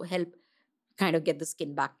patients to help kind of get the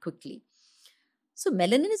skin back quickly. So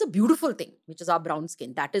melanin is a beautiful thing, which is our brown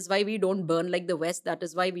skin. That is why we don't burn like the West. That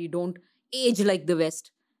is why we don't age like the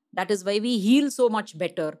West. That is why we heal so much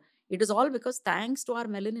better. It is all because thanks to our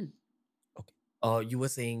melanin. Okay. You were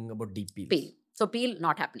saying about deep peels. Peel. So peel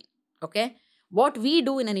not happening. Okay. What we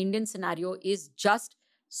do in an Indian scenario is just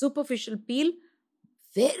superficial peel.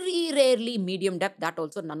 Very rarely medium depth. That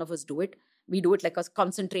also none of us do it. We do it like a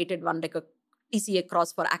concentrated one, like a TCA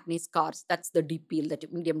cross for acne scars. That's the deep peel,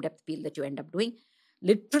 medium depth peel that you end up doing.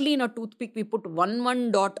 Literally in a toothpick, we put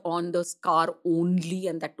one dot on the scar only,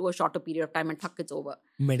 and that to a shorter period of time, and it's over.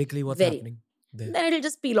 Medically, what's happening there? Then it'll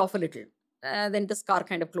just peel off a little. Then the scar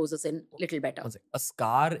kind of closes in a little better. A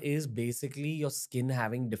scar is basically your skin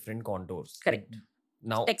having different contours. Correct.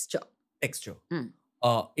 Now Texture. It's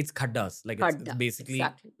khaddas. Like it's basically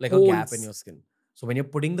like holes. A gap in your skin. So when you're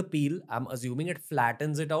putting the peel, I'm assuming it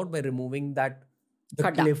flattens it out by removing the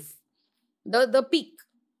cliff. The peak.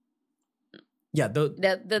 Yeah,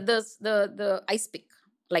 the ice pick,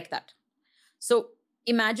 like that. So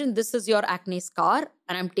imagine this is your acne scar,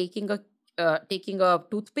 and I'm taking a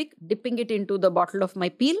toothpick, dipping it into the bottle of my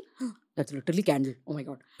peel. That's literally candle. Oh my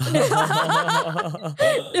God.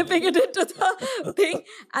 Dipping it into the thing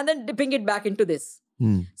and then dipping it back into this.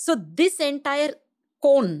 So this entire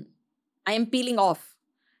cone I am peeling off,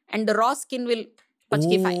 and the raw skin will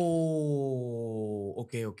fine. Oh,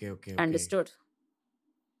 okay. Understood.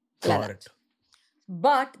 Got it.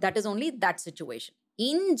 But that is only that situation.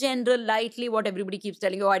 In general, lightly, what everybody keeps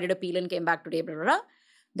telling you, I did a peel and came back today, blah, blah, blah.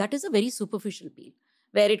 That is a very superficial peel,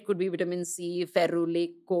 where it could be vitamin C,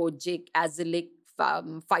 ferulic, kojic, azelaic,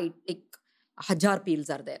 phytic, 1,000 peels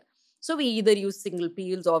are there. So we either use single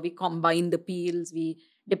peels or we combine the peels.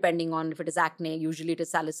 Depending on if it is acne, usually it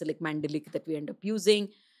is salicylic, mandelic that we end up using.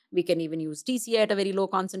 We can even use TCA at a very low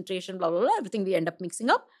concentration, blah, blah, blah. Everything we end up mixing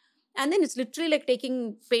up. And then it's literally like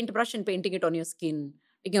taking paintbrush and painting it on your skin,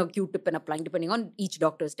 taking a Q-tip and applying, depending on each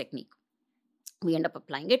doctor's technique. We end up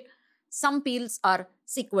applying it. Some peels are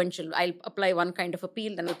sequential. I'll apply one kind of a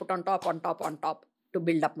peel, then I'll put on top to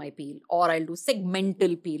build up my peel. Or I'll do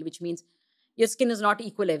segmental peel, which means your skin is not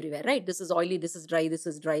equal everywhere, right? This is oily, this is dry, this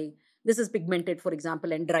is dry. This is pigmented, for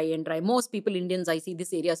example, and dry. Most people, Indians, I see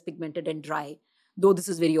this area is pigmented and dry, though this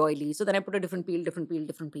is very oily. So then I put a different peel.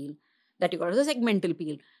 That you got as a segmental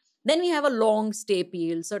peel. Then we have a long stay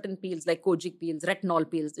peel, certain peels like kojic peels, retinol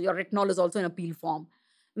peels. Your retinol is also in a peel form.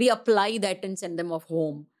 We apply that and send them off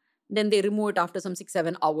home. Then they remove it after some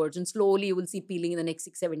 6-7 hours, and slowly you will see peeling in the next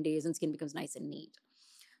 6-7 days and skin becomes nice and neat.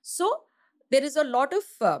 So there is a lot of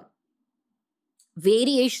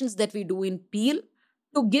variations that we do in peel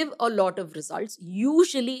to give a lot of results.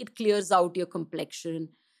 Usually it clears out your complexion,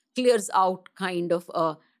 clears out kind of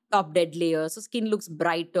a top dead layer. So skin looks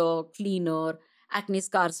brighter, cleaner, acne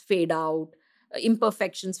scars fade out,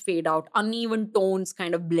 imperfections fade out, uneven tones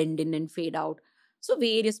kind of blend in and fade out. So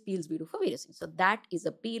various peels we do for various things. So that is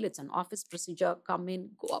a peel. It's an office procedure. Come in,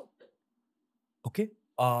 go out. Okay.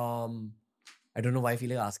 I don't know why I feel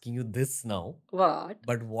like asking you this now. What?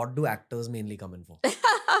 But what do actors mainly come in for?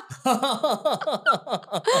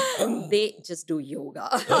 They just do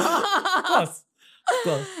yoga. Of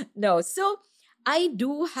course. No, so I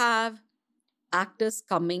do have actors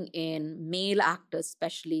coming in, male actors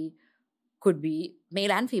especially, could be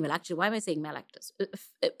male and female. Actually, why am I saying male actors?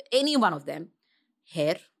 If any one of them,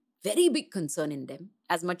 hair, very big concern in them.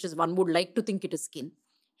 As much as one would like to think it is skin,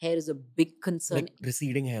 hair is a big concern. Like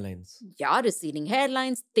receding hairlines. Yeah, receding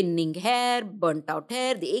hairlines, thinning hair, burnt out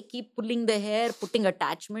hair. They keep pulling the hair, putting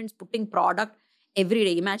attachments, putting product every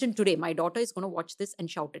day. Imagine today, my daughter is going to watch this and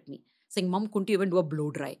shout at me, saying, Mom, couldn't you even do a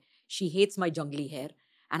blow dry? She hates my jungly hair.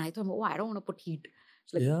 And I thought, oh, I don't want to put heat.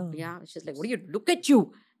 She's like, yeah. She's like, what do you, look at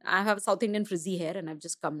you. I have South Indian frizzy hair and I've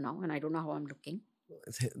just come now and I don't know how I'm looking.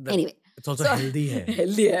 Anyway. It's also healthy hair.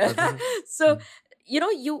 Healthy hair. So,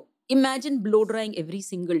 you imagine blow drying every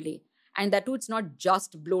single day. And that too, it's not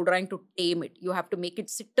just blow drying to tame it. You have to make it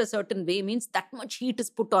sit a certain way, means that much heat is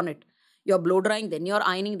put on it. You're blow drying, then you're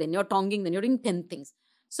ironing, then you're tonging, then you're doing 10 things.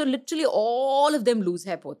 So literally all of them lose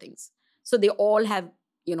hair, poor things. So they all have,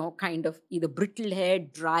 kind of either brittle hair,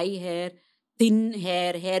 dry hair, thin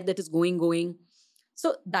hair, hair that is going.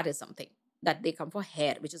 So that is something that they come for,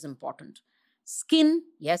 hair, which is important. Skin,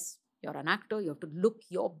 yes, you're an actor, you have to look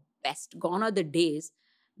your best. Gone are the days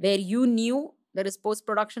where you knew there is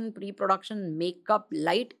post-production, pre-production, makeup,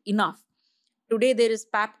 light, enough. Today there is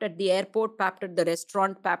papped at the airport, papped at the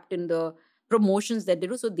restaurant, papped in the promotions that they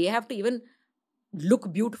do. So they have to even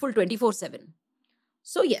look beautiful 24/7.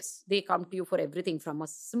 So yes, they come to you for everything from a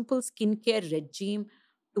simple skincare regime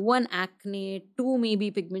to an acne, to maybe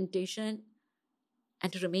pigmentation,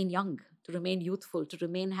 and to remain young, to remain youthful, to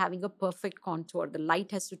remain having a perfect contour. The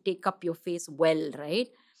light has to take up your face well, right?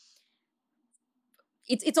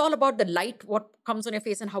 It's all about the light, what comes on your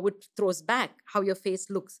face and how it throws back, how your face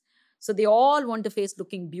looks. So they all want the face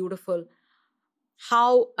looking beautiful.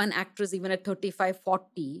 How an actress, even at 35,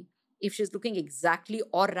 40, if she's looking exactly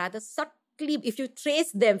or rather subtly, if you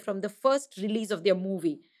trace them from the first release of their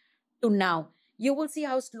movie to now, you will see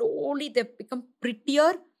how slowly they've become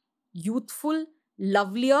prettier, youthful,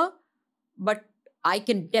 lovelier. But I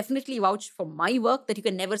can definitely vouch for my work that you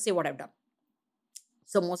can never say what I've done.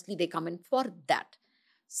 So mostly they come in for that.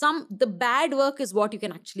 The bad work is what you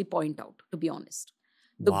can actually point out, to be honest.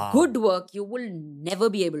 The good work, you will never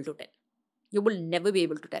be able to tell. You will never be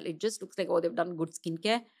able to tell. It just looks like, oh, they've done good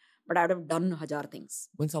skincare, but I would have done 1,000 things.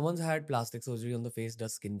 When someone's had plastic surgery on the face,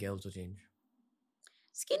 does skincare also change?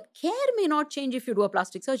 Skincare may not change if you do a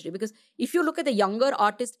plastic surgery, because if you look at the younger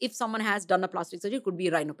artist, if someone has done a plastic surgery, it could be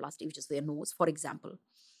rhinoplasty, which is their nose, for example.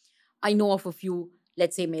 I know of a few,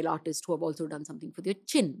 let's say, male artists who have also done something for their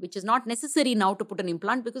chin, which is not necessary now to put an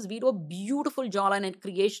implant, because we do a beautiful jawline and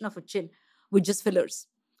creation of a chin with just fillers,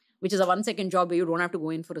 which is a 1-second job where you don't have to go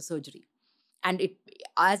in for a surgery. And it,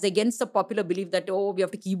 as against the popular belief that, oh, we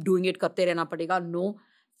have to keep doing it, karte rehna padega. No,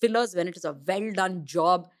 fillers, when it is a well done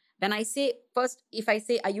job. When I say, first, if I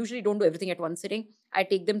say I usually don't do everything at one sitting, I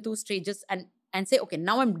take them 2 stages and say, okay,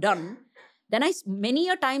 now I'm done. Then many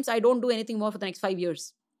a times I don't do anything more for the next 5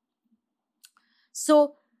 years.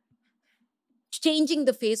 So changing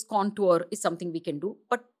the face contour is something we can do.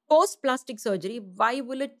 But post-plastic surgery, why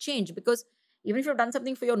will it change? Because even if you've done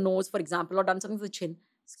something for your nose, for example, or done something for the chin,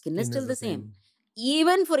 skin is still the same.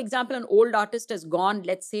 Even, for example, an old artist has gone,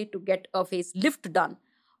 let's say, to get a face lift done.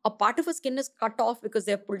 A part of her skin is cut off because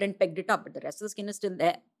they have pulled and pegged it up, but the rest of the skin is still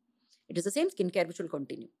there. It is the same skincare which will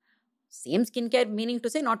continue. Same skincare, meaning to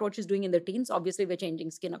say not what she's doing in the teens. Obviously, we're changing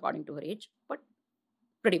skin according to her age, but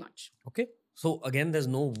pretty much. Okay. So again, there's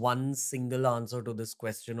no one single answer to this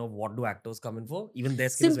question of what do actors come in for? Even their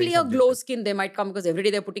skin Simply is very a glow skin, they might come because every day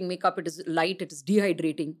they're putting makeup, it is light, it is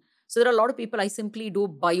dehydrating. So there are a lot of people, I simply do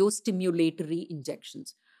biostimulatory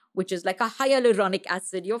injections, which is like a hyaluronic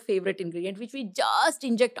acid, your favorite ingredient, which we just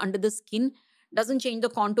inject under the skin. Doesn't change the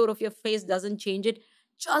contour of your face, doesn't change it,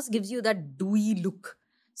 just gives you that dewy look.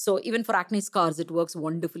 So even for acne scars, it works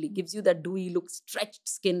wonderfully. Gives you that dewy look, stretched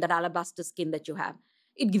skin, that alabaster skin that you have.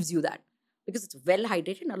 It gives you that because it's well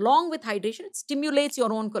hydrated. Along with hydration, it stimulates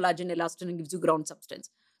your own collagen, elastin, and gives you ground substance.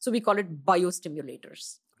 So we call it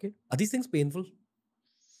biostimulators. Okay. Are these things painful?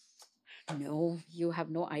 No, you have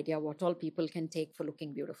no idea what all people can take for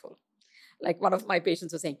looking beautiful. Like one of my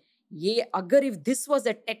patients was saying, "Ye, agar if this was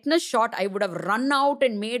a tetanus shot, I would have run out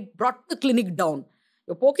and brought the clinic down.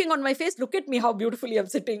 You're poking on my face. Look at me, how beautifully I'm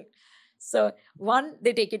sitting." So 1,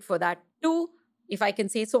 they take it for that. 2, if I can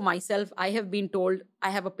say so myself, I have been told,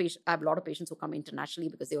 I have a lot of patients who come internationally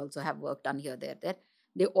because they also have work done here, there.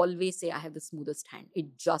 They always say I have the smoothest hand.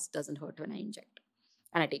 It just doesn't hurt when I inject.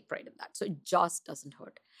 And I take pride in that. So it just doesn't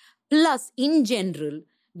hurt. Plus, in general,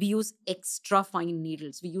 we use extra fine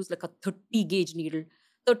needles. We use like a 30 gauge needle,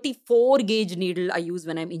 34 gauge needle I use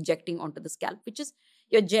when I'm injecting onto the scalp, which is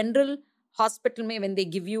your general hospital when they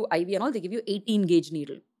give you IV and all, they give you 18 gauge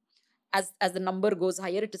needle. as the number goes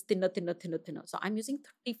higher, it is thinner, thinner, thinner, thinner. So I'm using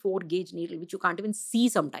 34 gauge needle, which you can't even see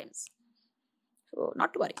sometimes. So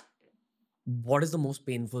not to worry. What is the most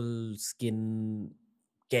painful skin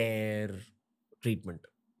care treatment?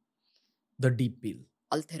 The deep peel.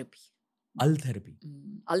 Ultherapy. Ultherapy.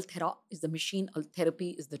 Ulthera is the machine.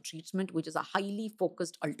 Ultherapy is the treatment, which is a highly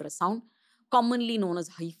focused ultrasound, commonly known as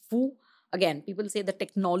HIFU. Again, people say the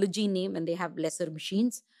technology name and they have lesser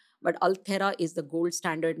machines, but Ulthera is the gold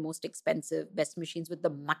standard, most expensive, best machines with the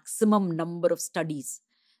maximum number of studies.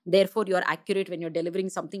 Therefore, you're accurate when you're delivering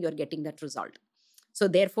something, you're getting that result. So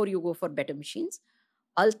therefore, you go for better machines.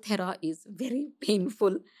 Ulthera is very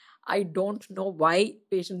painful. I don't know why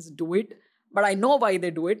patients do it, but I know why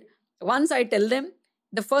they do it. Once I tell them,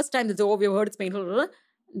 the first time they say, oh, we've heard it's painful.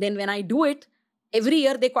 Then when I do it, every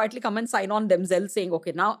year they quietly come and sign on themselves saying,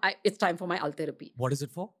 okay, now it's time for my Ultherapy. What is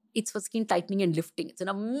it for? It's for skin tightening and lifting. It's an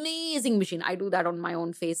amazing machine. I do that on my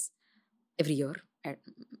own face every year.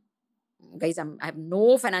 Guys, I have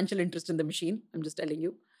no financial interest in the machine. I'm just telling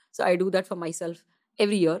you. So I do that for myself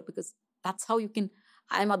every year because that's how you can.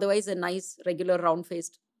 I'm otherwise a nice, regular,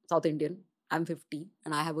 round-faced South Indian. I'm 50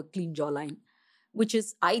 and I have a clean jawline, which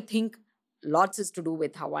is, I think, lots is to do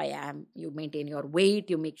with how I am. You maintain your weight,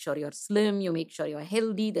 you make sure you're slim, you make sure you're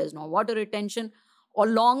healthy, there's no water retention.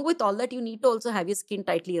 Along with all that, you need to also have your skin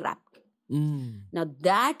tightly wrapped. Now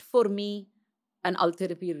that for me, an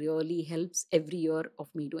Ultherapy really helps every year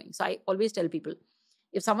of me doing. So I always tell people,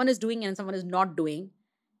 if someone is doing and someone is not doing,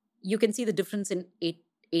 you can see the difference in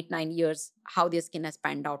 8-9 years, how their skin has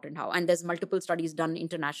panned out and how. And there's multiple studies done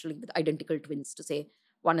internationally with identical twins to say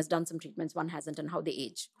one has done some treatments, one hasn't, and how they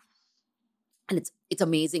age. And it's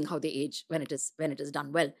amazing how they age when it is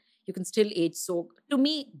done well. You can still age. So to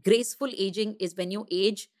me, graceful aging is when you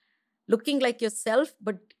age looking like yourself,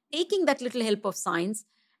 but taking that little help of science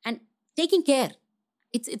and taking care.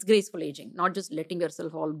 It's graceful aging, not just letting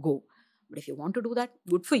yourself all go. But if you want to do that,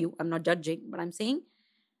 good for you. I'm not judging, but I'm saying,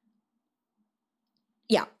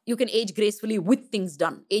 yeah, you can age gracefully with things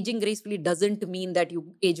done. Aging gracefully doesn't mean that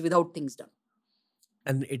you age without things done.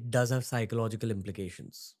 And it does have psychological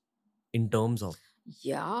implications in terms of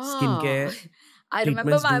skincare. I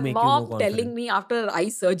remember treatments my do make you mom more telling confident. me after eye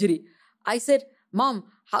surgery, I said, Mom,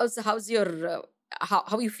 how's your, how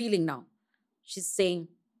are you feeling now? She's saying,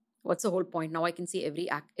 what's the whole point? Now I can see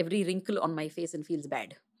every wrinkle on my face and feels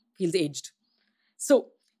bad, feels aged. So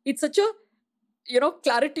it's such a,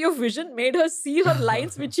 clarity of vision made her see her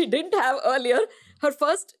lines, which she didn't have earlier. Her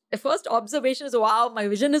first observation is, wow, my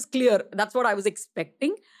vision is clear. That's what I was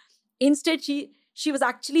expecting. Instead, she was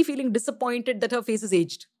actually feeling disappointed that her face is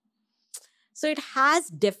aged. So it has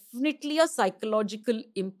definitely a psychological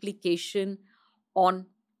implication on,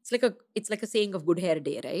 it's like a saying of good hair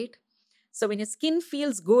day, right? So when your skin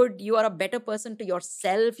feels good, you are a better person to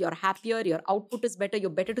yourself, you're happier, your output is better, you're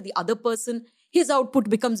better to the other person, his output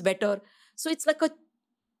becomes better. So it's like a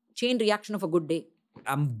chain reaction of a good day.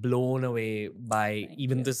 I'm blown away by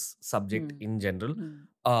this subject in general.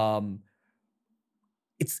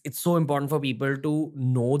 It's so important for people to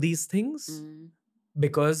know these things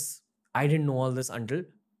because I didn't know all this until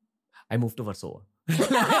I moved to Warsaw.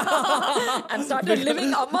 And started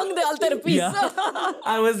living among the Ultherapies. Yeah.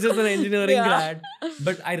 I was just an engineering grad.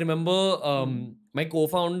 But I remember my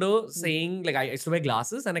co-founder saying, like, I used to wear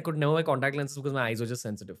glasses and I could never wear contact lenses because my eyes were just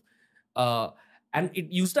sensitive. And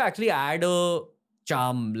it used to actually add a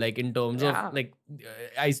charm, like in terms of, like,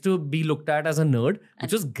 I used to be looked at as a nerd,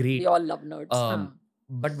 which was great. We all love nerds.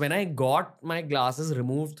 But when I got my glasses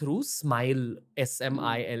removed through Smile,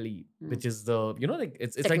 SMILE, which is the, like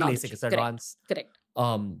it's like LASIK, it's advanced. Correct.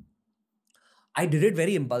 I did it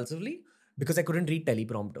very impulsively because I couldn't read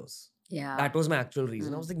teleprompters. Yeah. That was my actual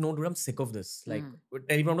reason. I was like, no, dude, I'm sick of this. Like,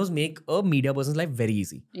 teleprompters make a media person's life very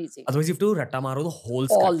easy. Otherwise, you have to ratamaro the whole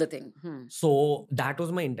script. All the thing. So that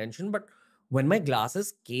was my intention. But when my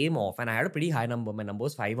glasses came off, and I had a pretty high number, my number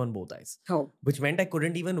was 5 on both eyes. Oh. Which meant I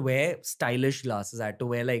couldn't even wear stylish glasses. I had to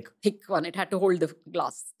wear like... thick one. It had to hold the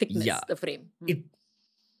glass thickness, the frame.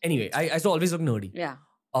 Anyway, I used to always look nerdy. Yeah.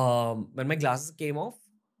 When my glasses came off,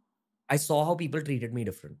 I saw how people treated me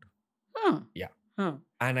different. Yeah.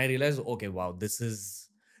 And I realized, okay, wow, this is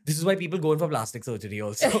why people go in for plastic surgery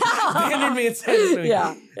also. Then it made sense to me.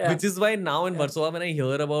 Yeah. Which is why now in Warsaw, when I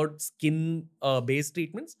hear about skin-based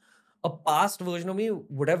treatments, a past version of me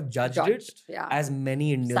would have judged it as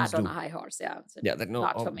many Indians Sat on a high horse,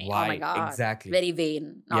 not for me. Why? Oh my God. Exactly. Very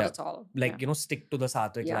vain. Not at all. Like, stick to the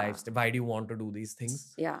sattvic life. Why do you want to do these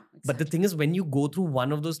things? Yeah. Exactly. But the thing is, when you go through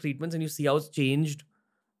one of those treatments and you see how it's changed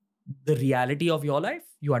the reality of your life,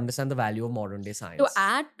 you understand the value of modern day science. To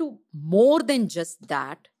add to more than just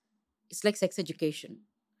that, it's like sex education.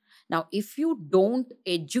 Now, if you don't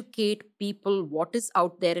educate people what is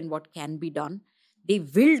out there and what can be done, they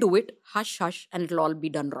will do it hush hush and it'll all be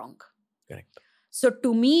done wrong. Correct. So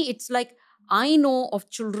to me, it's like I know of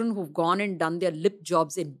children who've gone and done their lip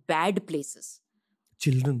jobs in bad places.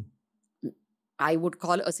 Children. I would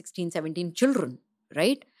call a 16, 17 children,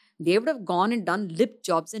 right? They would have gone and done lip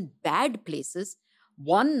jobs in bad places.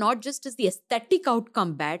 One, not just is the aesthetic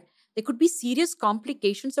outcome bad, there could be serious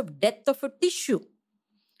complications of death of a tissue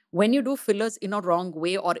when you do fillers in a wrong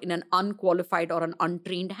way or in an unqualified or an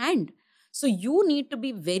untrained hand. So you need to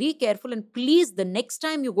be very careful, and please, the next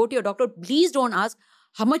time you go to your doctor, please don't ask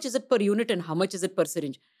how much is it per unit and how much is it per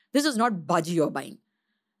syringe. This is not budgie you're buying.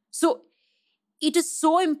 So it is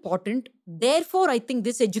so important. Therefore, I think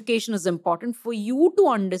this education is important for you to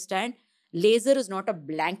understand laser is not a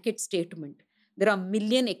blanket statement. There are a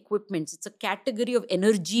million equipments. It's a category of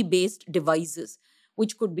energy-based devices,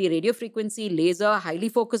 which could be radio frequency, laser, highly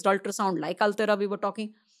focused ultrasound, like Altera we were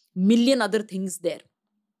talking, million other things there.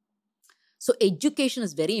 So education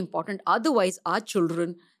is very important. Otherwise, our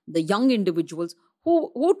children, the young individuals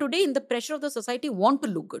who today in the pressure of the society want to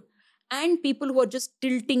look good, and people who are just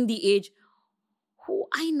tilting the age, who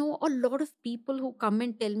I know a lot of people who come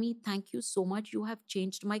and tell me, thank you so much, you have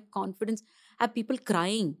changed my confidence. I have people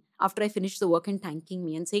crying after I finish the work and thanking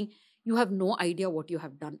me and saying, you have no idea what you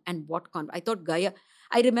have done and what I thought, Gaia,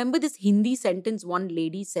 I remember this Hindi sentence one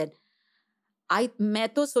lady said, मैं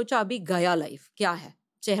तो सोचा अभी गया life, क्या है?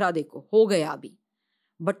 चेहरा देखो, हो गया अभी.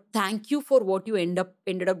 But thank you for what you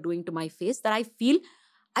ended up doing to my face, that I feel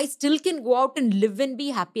I still can go out and live and be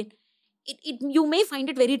happy. You may find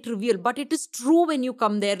it very trivial, but it is true when you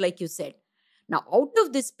come there, like you said. Now, out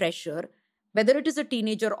of this pressure, whether it is a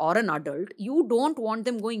teenager or an adult, you don't want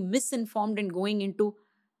them going misinformed and going into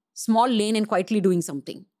small lane and quietly doing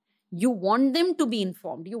something. You want them to be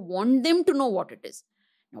informed. You want them to know what it is.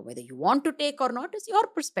 Now, whether you want to take or not is your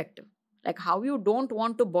perspective. Like how you don't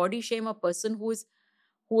want to body shame a person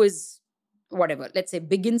who is whatever, let's say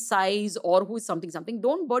big in size or who is something.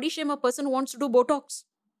 Don't body shame a person who wants to do Botox.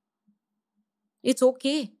 It's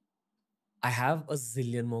okay. I have a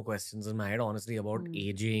zillion more questions in my head, honestly, about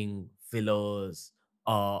aging, fillers,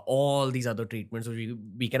 all these other treatments, which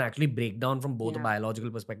we can actually break down from both a biological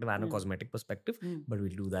perspective and a cosmetic perspective. But we'll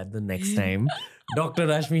do that the next time. Dr.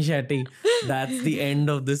 Rashmi Shetty, that's the end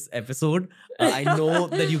of this episode. I know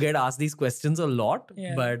that you get asked these questions a lot,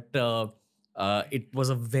 but it was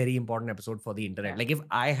a very important episode for the internet. Like if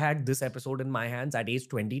I had this episode in my hands at age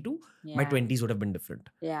 22, my 20s would have been different,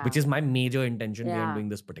 which is my major intention behind doing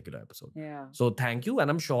this particular episode. So thank you. And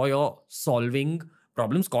I'm sure you're solving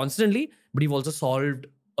problems constantly, but you've also solved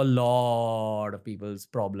a lot of people's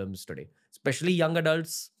problems today, especially young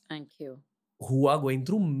adults. Thank you. Who are going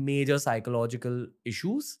through major psychological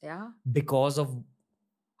issues because of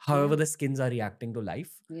however the skins are reacting to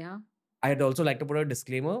life. I'd also like to put a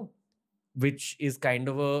disclaimer, which is kind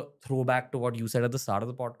of a throwback to what you said at the start of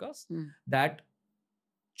the podcast, that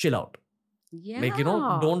chill out. Like,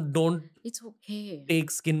 don't it's okay.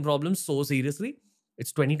 Take skin problems so seriously.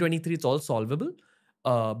 It's 2023, it's all solvable.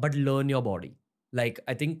 But learn your body. Like,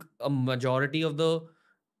 I think a majority of the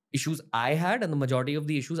issues I had and the majority of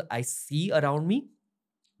the issues I see around me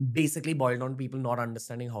basically boil down to people not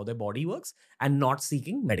understanding how their body works and not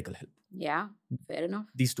seeking medical help. Yeah, fair enough.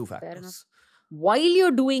 These two factors. Fair enough. While you're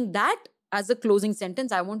doing that, as a closing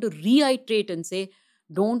sentence, I want to reiterate and say,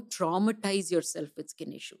 don't traumatize yourself with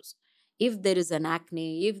skin issues. If there is an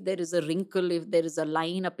acne, if there is a wrinkle, if there is a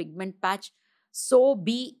line, a pigment patch, so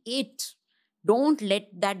be it. Don't let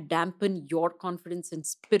that dampen your confidence and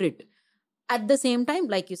spirit. At the same time,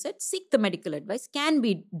 like you said, seek the medical advice. Can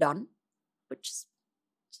be done, but just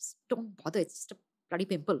don't bother. It's just a bloody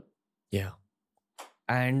pimple. Yeah.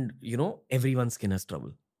 And, everyone's skin has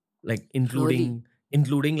trouble. Like, including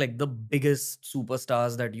like the biggest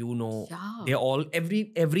superstars that you know. Yeah. They're all,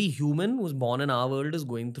 every human who's born in our world is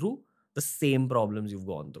going through the same problems you've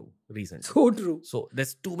gone through recently. So true. So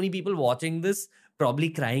there's too many people watching this, probably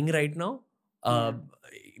crying right now.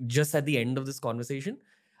 Just at the end of this conversation,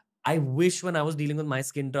 I wish when I was dealing with my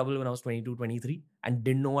skin trouble when I was 22, 23 and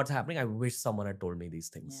didn't know what's happening, I wish someone had told me these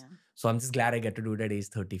things. So I'm just glad I get to do it at age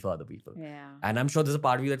 30 for other people. And I'm sure there's a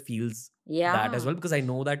part of you that feels that as well, because I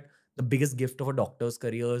know that the biggest gift of a doctor's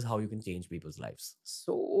career is how you can change people's lives.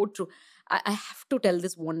 So true. I have to tell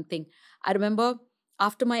this one thing. I remember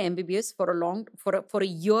after my MBBS for a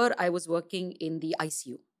year, I was working in the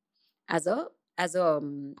ICU as a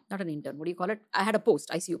not an intern. What do you call it? I had a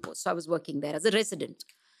ICU post. So I was working there as a resident.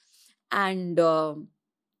 And I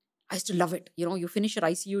used to love it. You finish your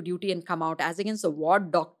ICU duty and come out. As against a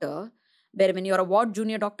ward doctor, Where when you're a ward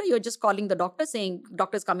junior doctor, you're just calling the doctor saying,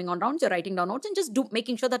 doctor's coming on rounds, you're writing down notes and just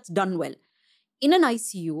making sure that's done well. In an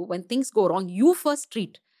ICU, when things go wrong, you first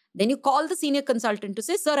treat. Then you call the senior consultant to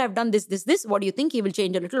say, sir, I've done this. What do you think? He will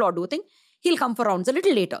change a little or do a thing. He'll come for rounds a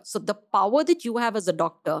little later. So the power that you have as a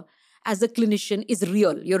doctor, as a clinician is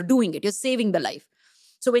real. You're doing it. You're saving the life.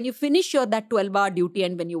 So when you finish your that 12-hour duty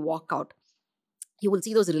and when you walk out, you will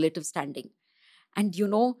see those relatives standing. And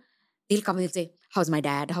they'll come and they'll say, how's my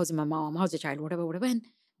dad? How's my mom? How's your child? Whatever. And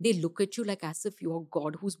they look at you like as if you're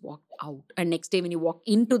God who's walked out. And next day when you walk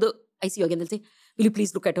into the ICU again, they'll say, will you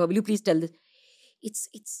please look at her? Will you please tell this?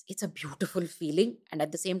 It's a beautiful feeling. And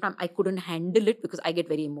at the same time, I couldn't handle it because I get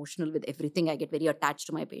very emotional with everything. I get very attached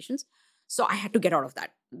to my patients. So I had to get out of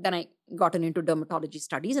that. Then I gotten into dermatology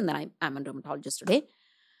studies and then I'm a dermatologist today.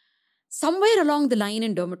 Somewhere along the line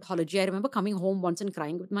in dermatology, I remember coming home once and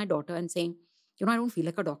crying with my daughter and saying, I don't feel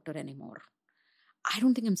like a doctor anymore. I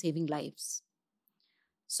don't think I'm saving lives.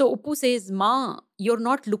 So Uppu says, Ma, you're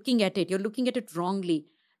not looking at it. You're looking at it wrongly.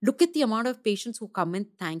 Look at the amount of patients who come and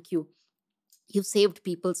thank you. You've saved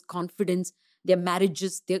people's confidence, their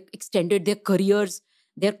marriages, they've extended their careers,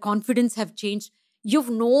 their confidence have changed. You've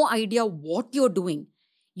no idea what you're doing.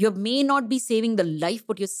 You may not be saving the life,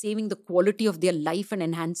 but you're saving the quality of their life and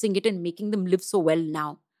enhancing it and making them live so well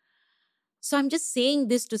now. So I'm just saying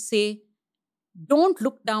this to say, don't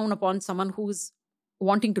look down upon someone who's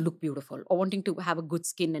wanting to look beautiful or wanting to have a good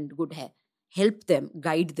skin and good hair. Help them,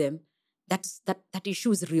 guide them. That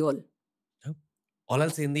issue is real. All I'll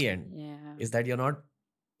say in the end Yeah. is that you're not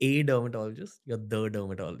a dermatologist, you're the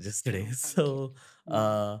dermatologist today. Oh,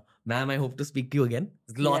 So, ma'am, I hope to speak to you again.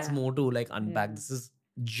 There's lots more to unpack. Yeah. This is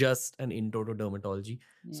just an intro to dermatology.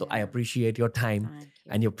 So I Yeah. appreciate your time Thank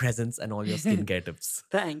you. and your presence and all your skincare tips.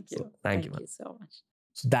 Thank you. So, thank you, ma'am. So much.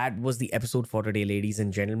 So that was the episode for today, ladies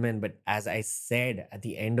and gentlemen. But as I said at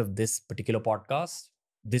the end of this particular podcast,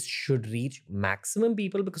 this should reach maximum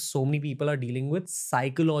people because so many people are dealing with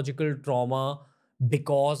psychological trauma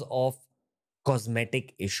because of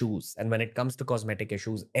cosmetic issues. And when it comes to cosmetic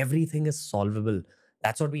issues, everything is solvable.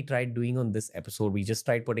 That's what we tried doing on this episode. We just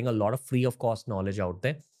tried putting a lot of free of cost knowledge out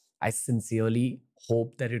there. I sincerely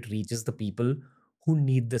hope that it reaches the people who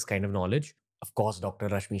need this kind of knowledge. Of course, Dr.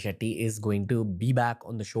 Rashmi Shetty is going to be back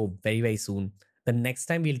on the show very, very soon. The next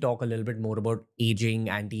time we'll talk a little bit more about aging,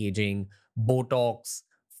 anti-aging, Botox,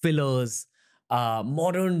 fillers,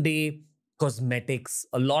 modern day cosmetics,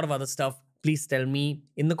 a lot of other stuff. Please tell me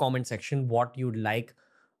in the comment section what you'd like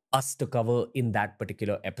us to cover in that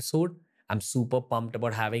particular episode. I'm super pumped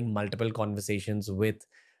about having multiple conversations with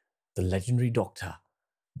the legendary doctor.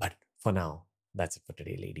 But for now, that's it for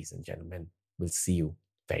today, ladies and gentlemen. We'll see you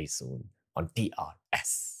very soon on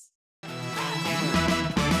TRS.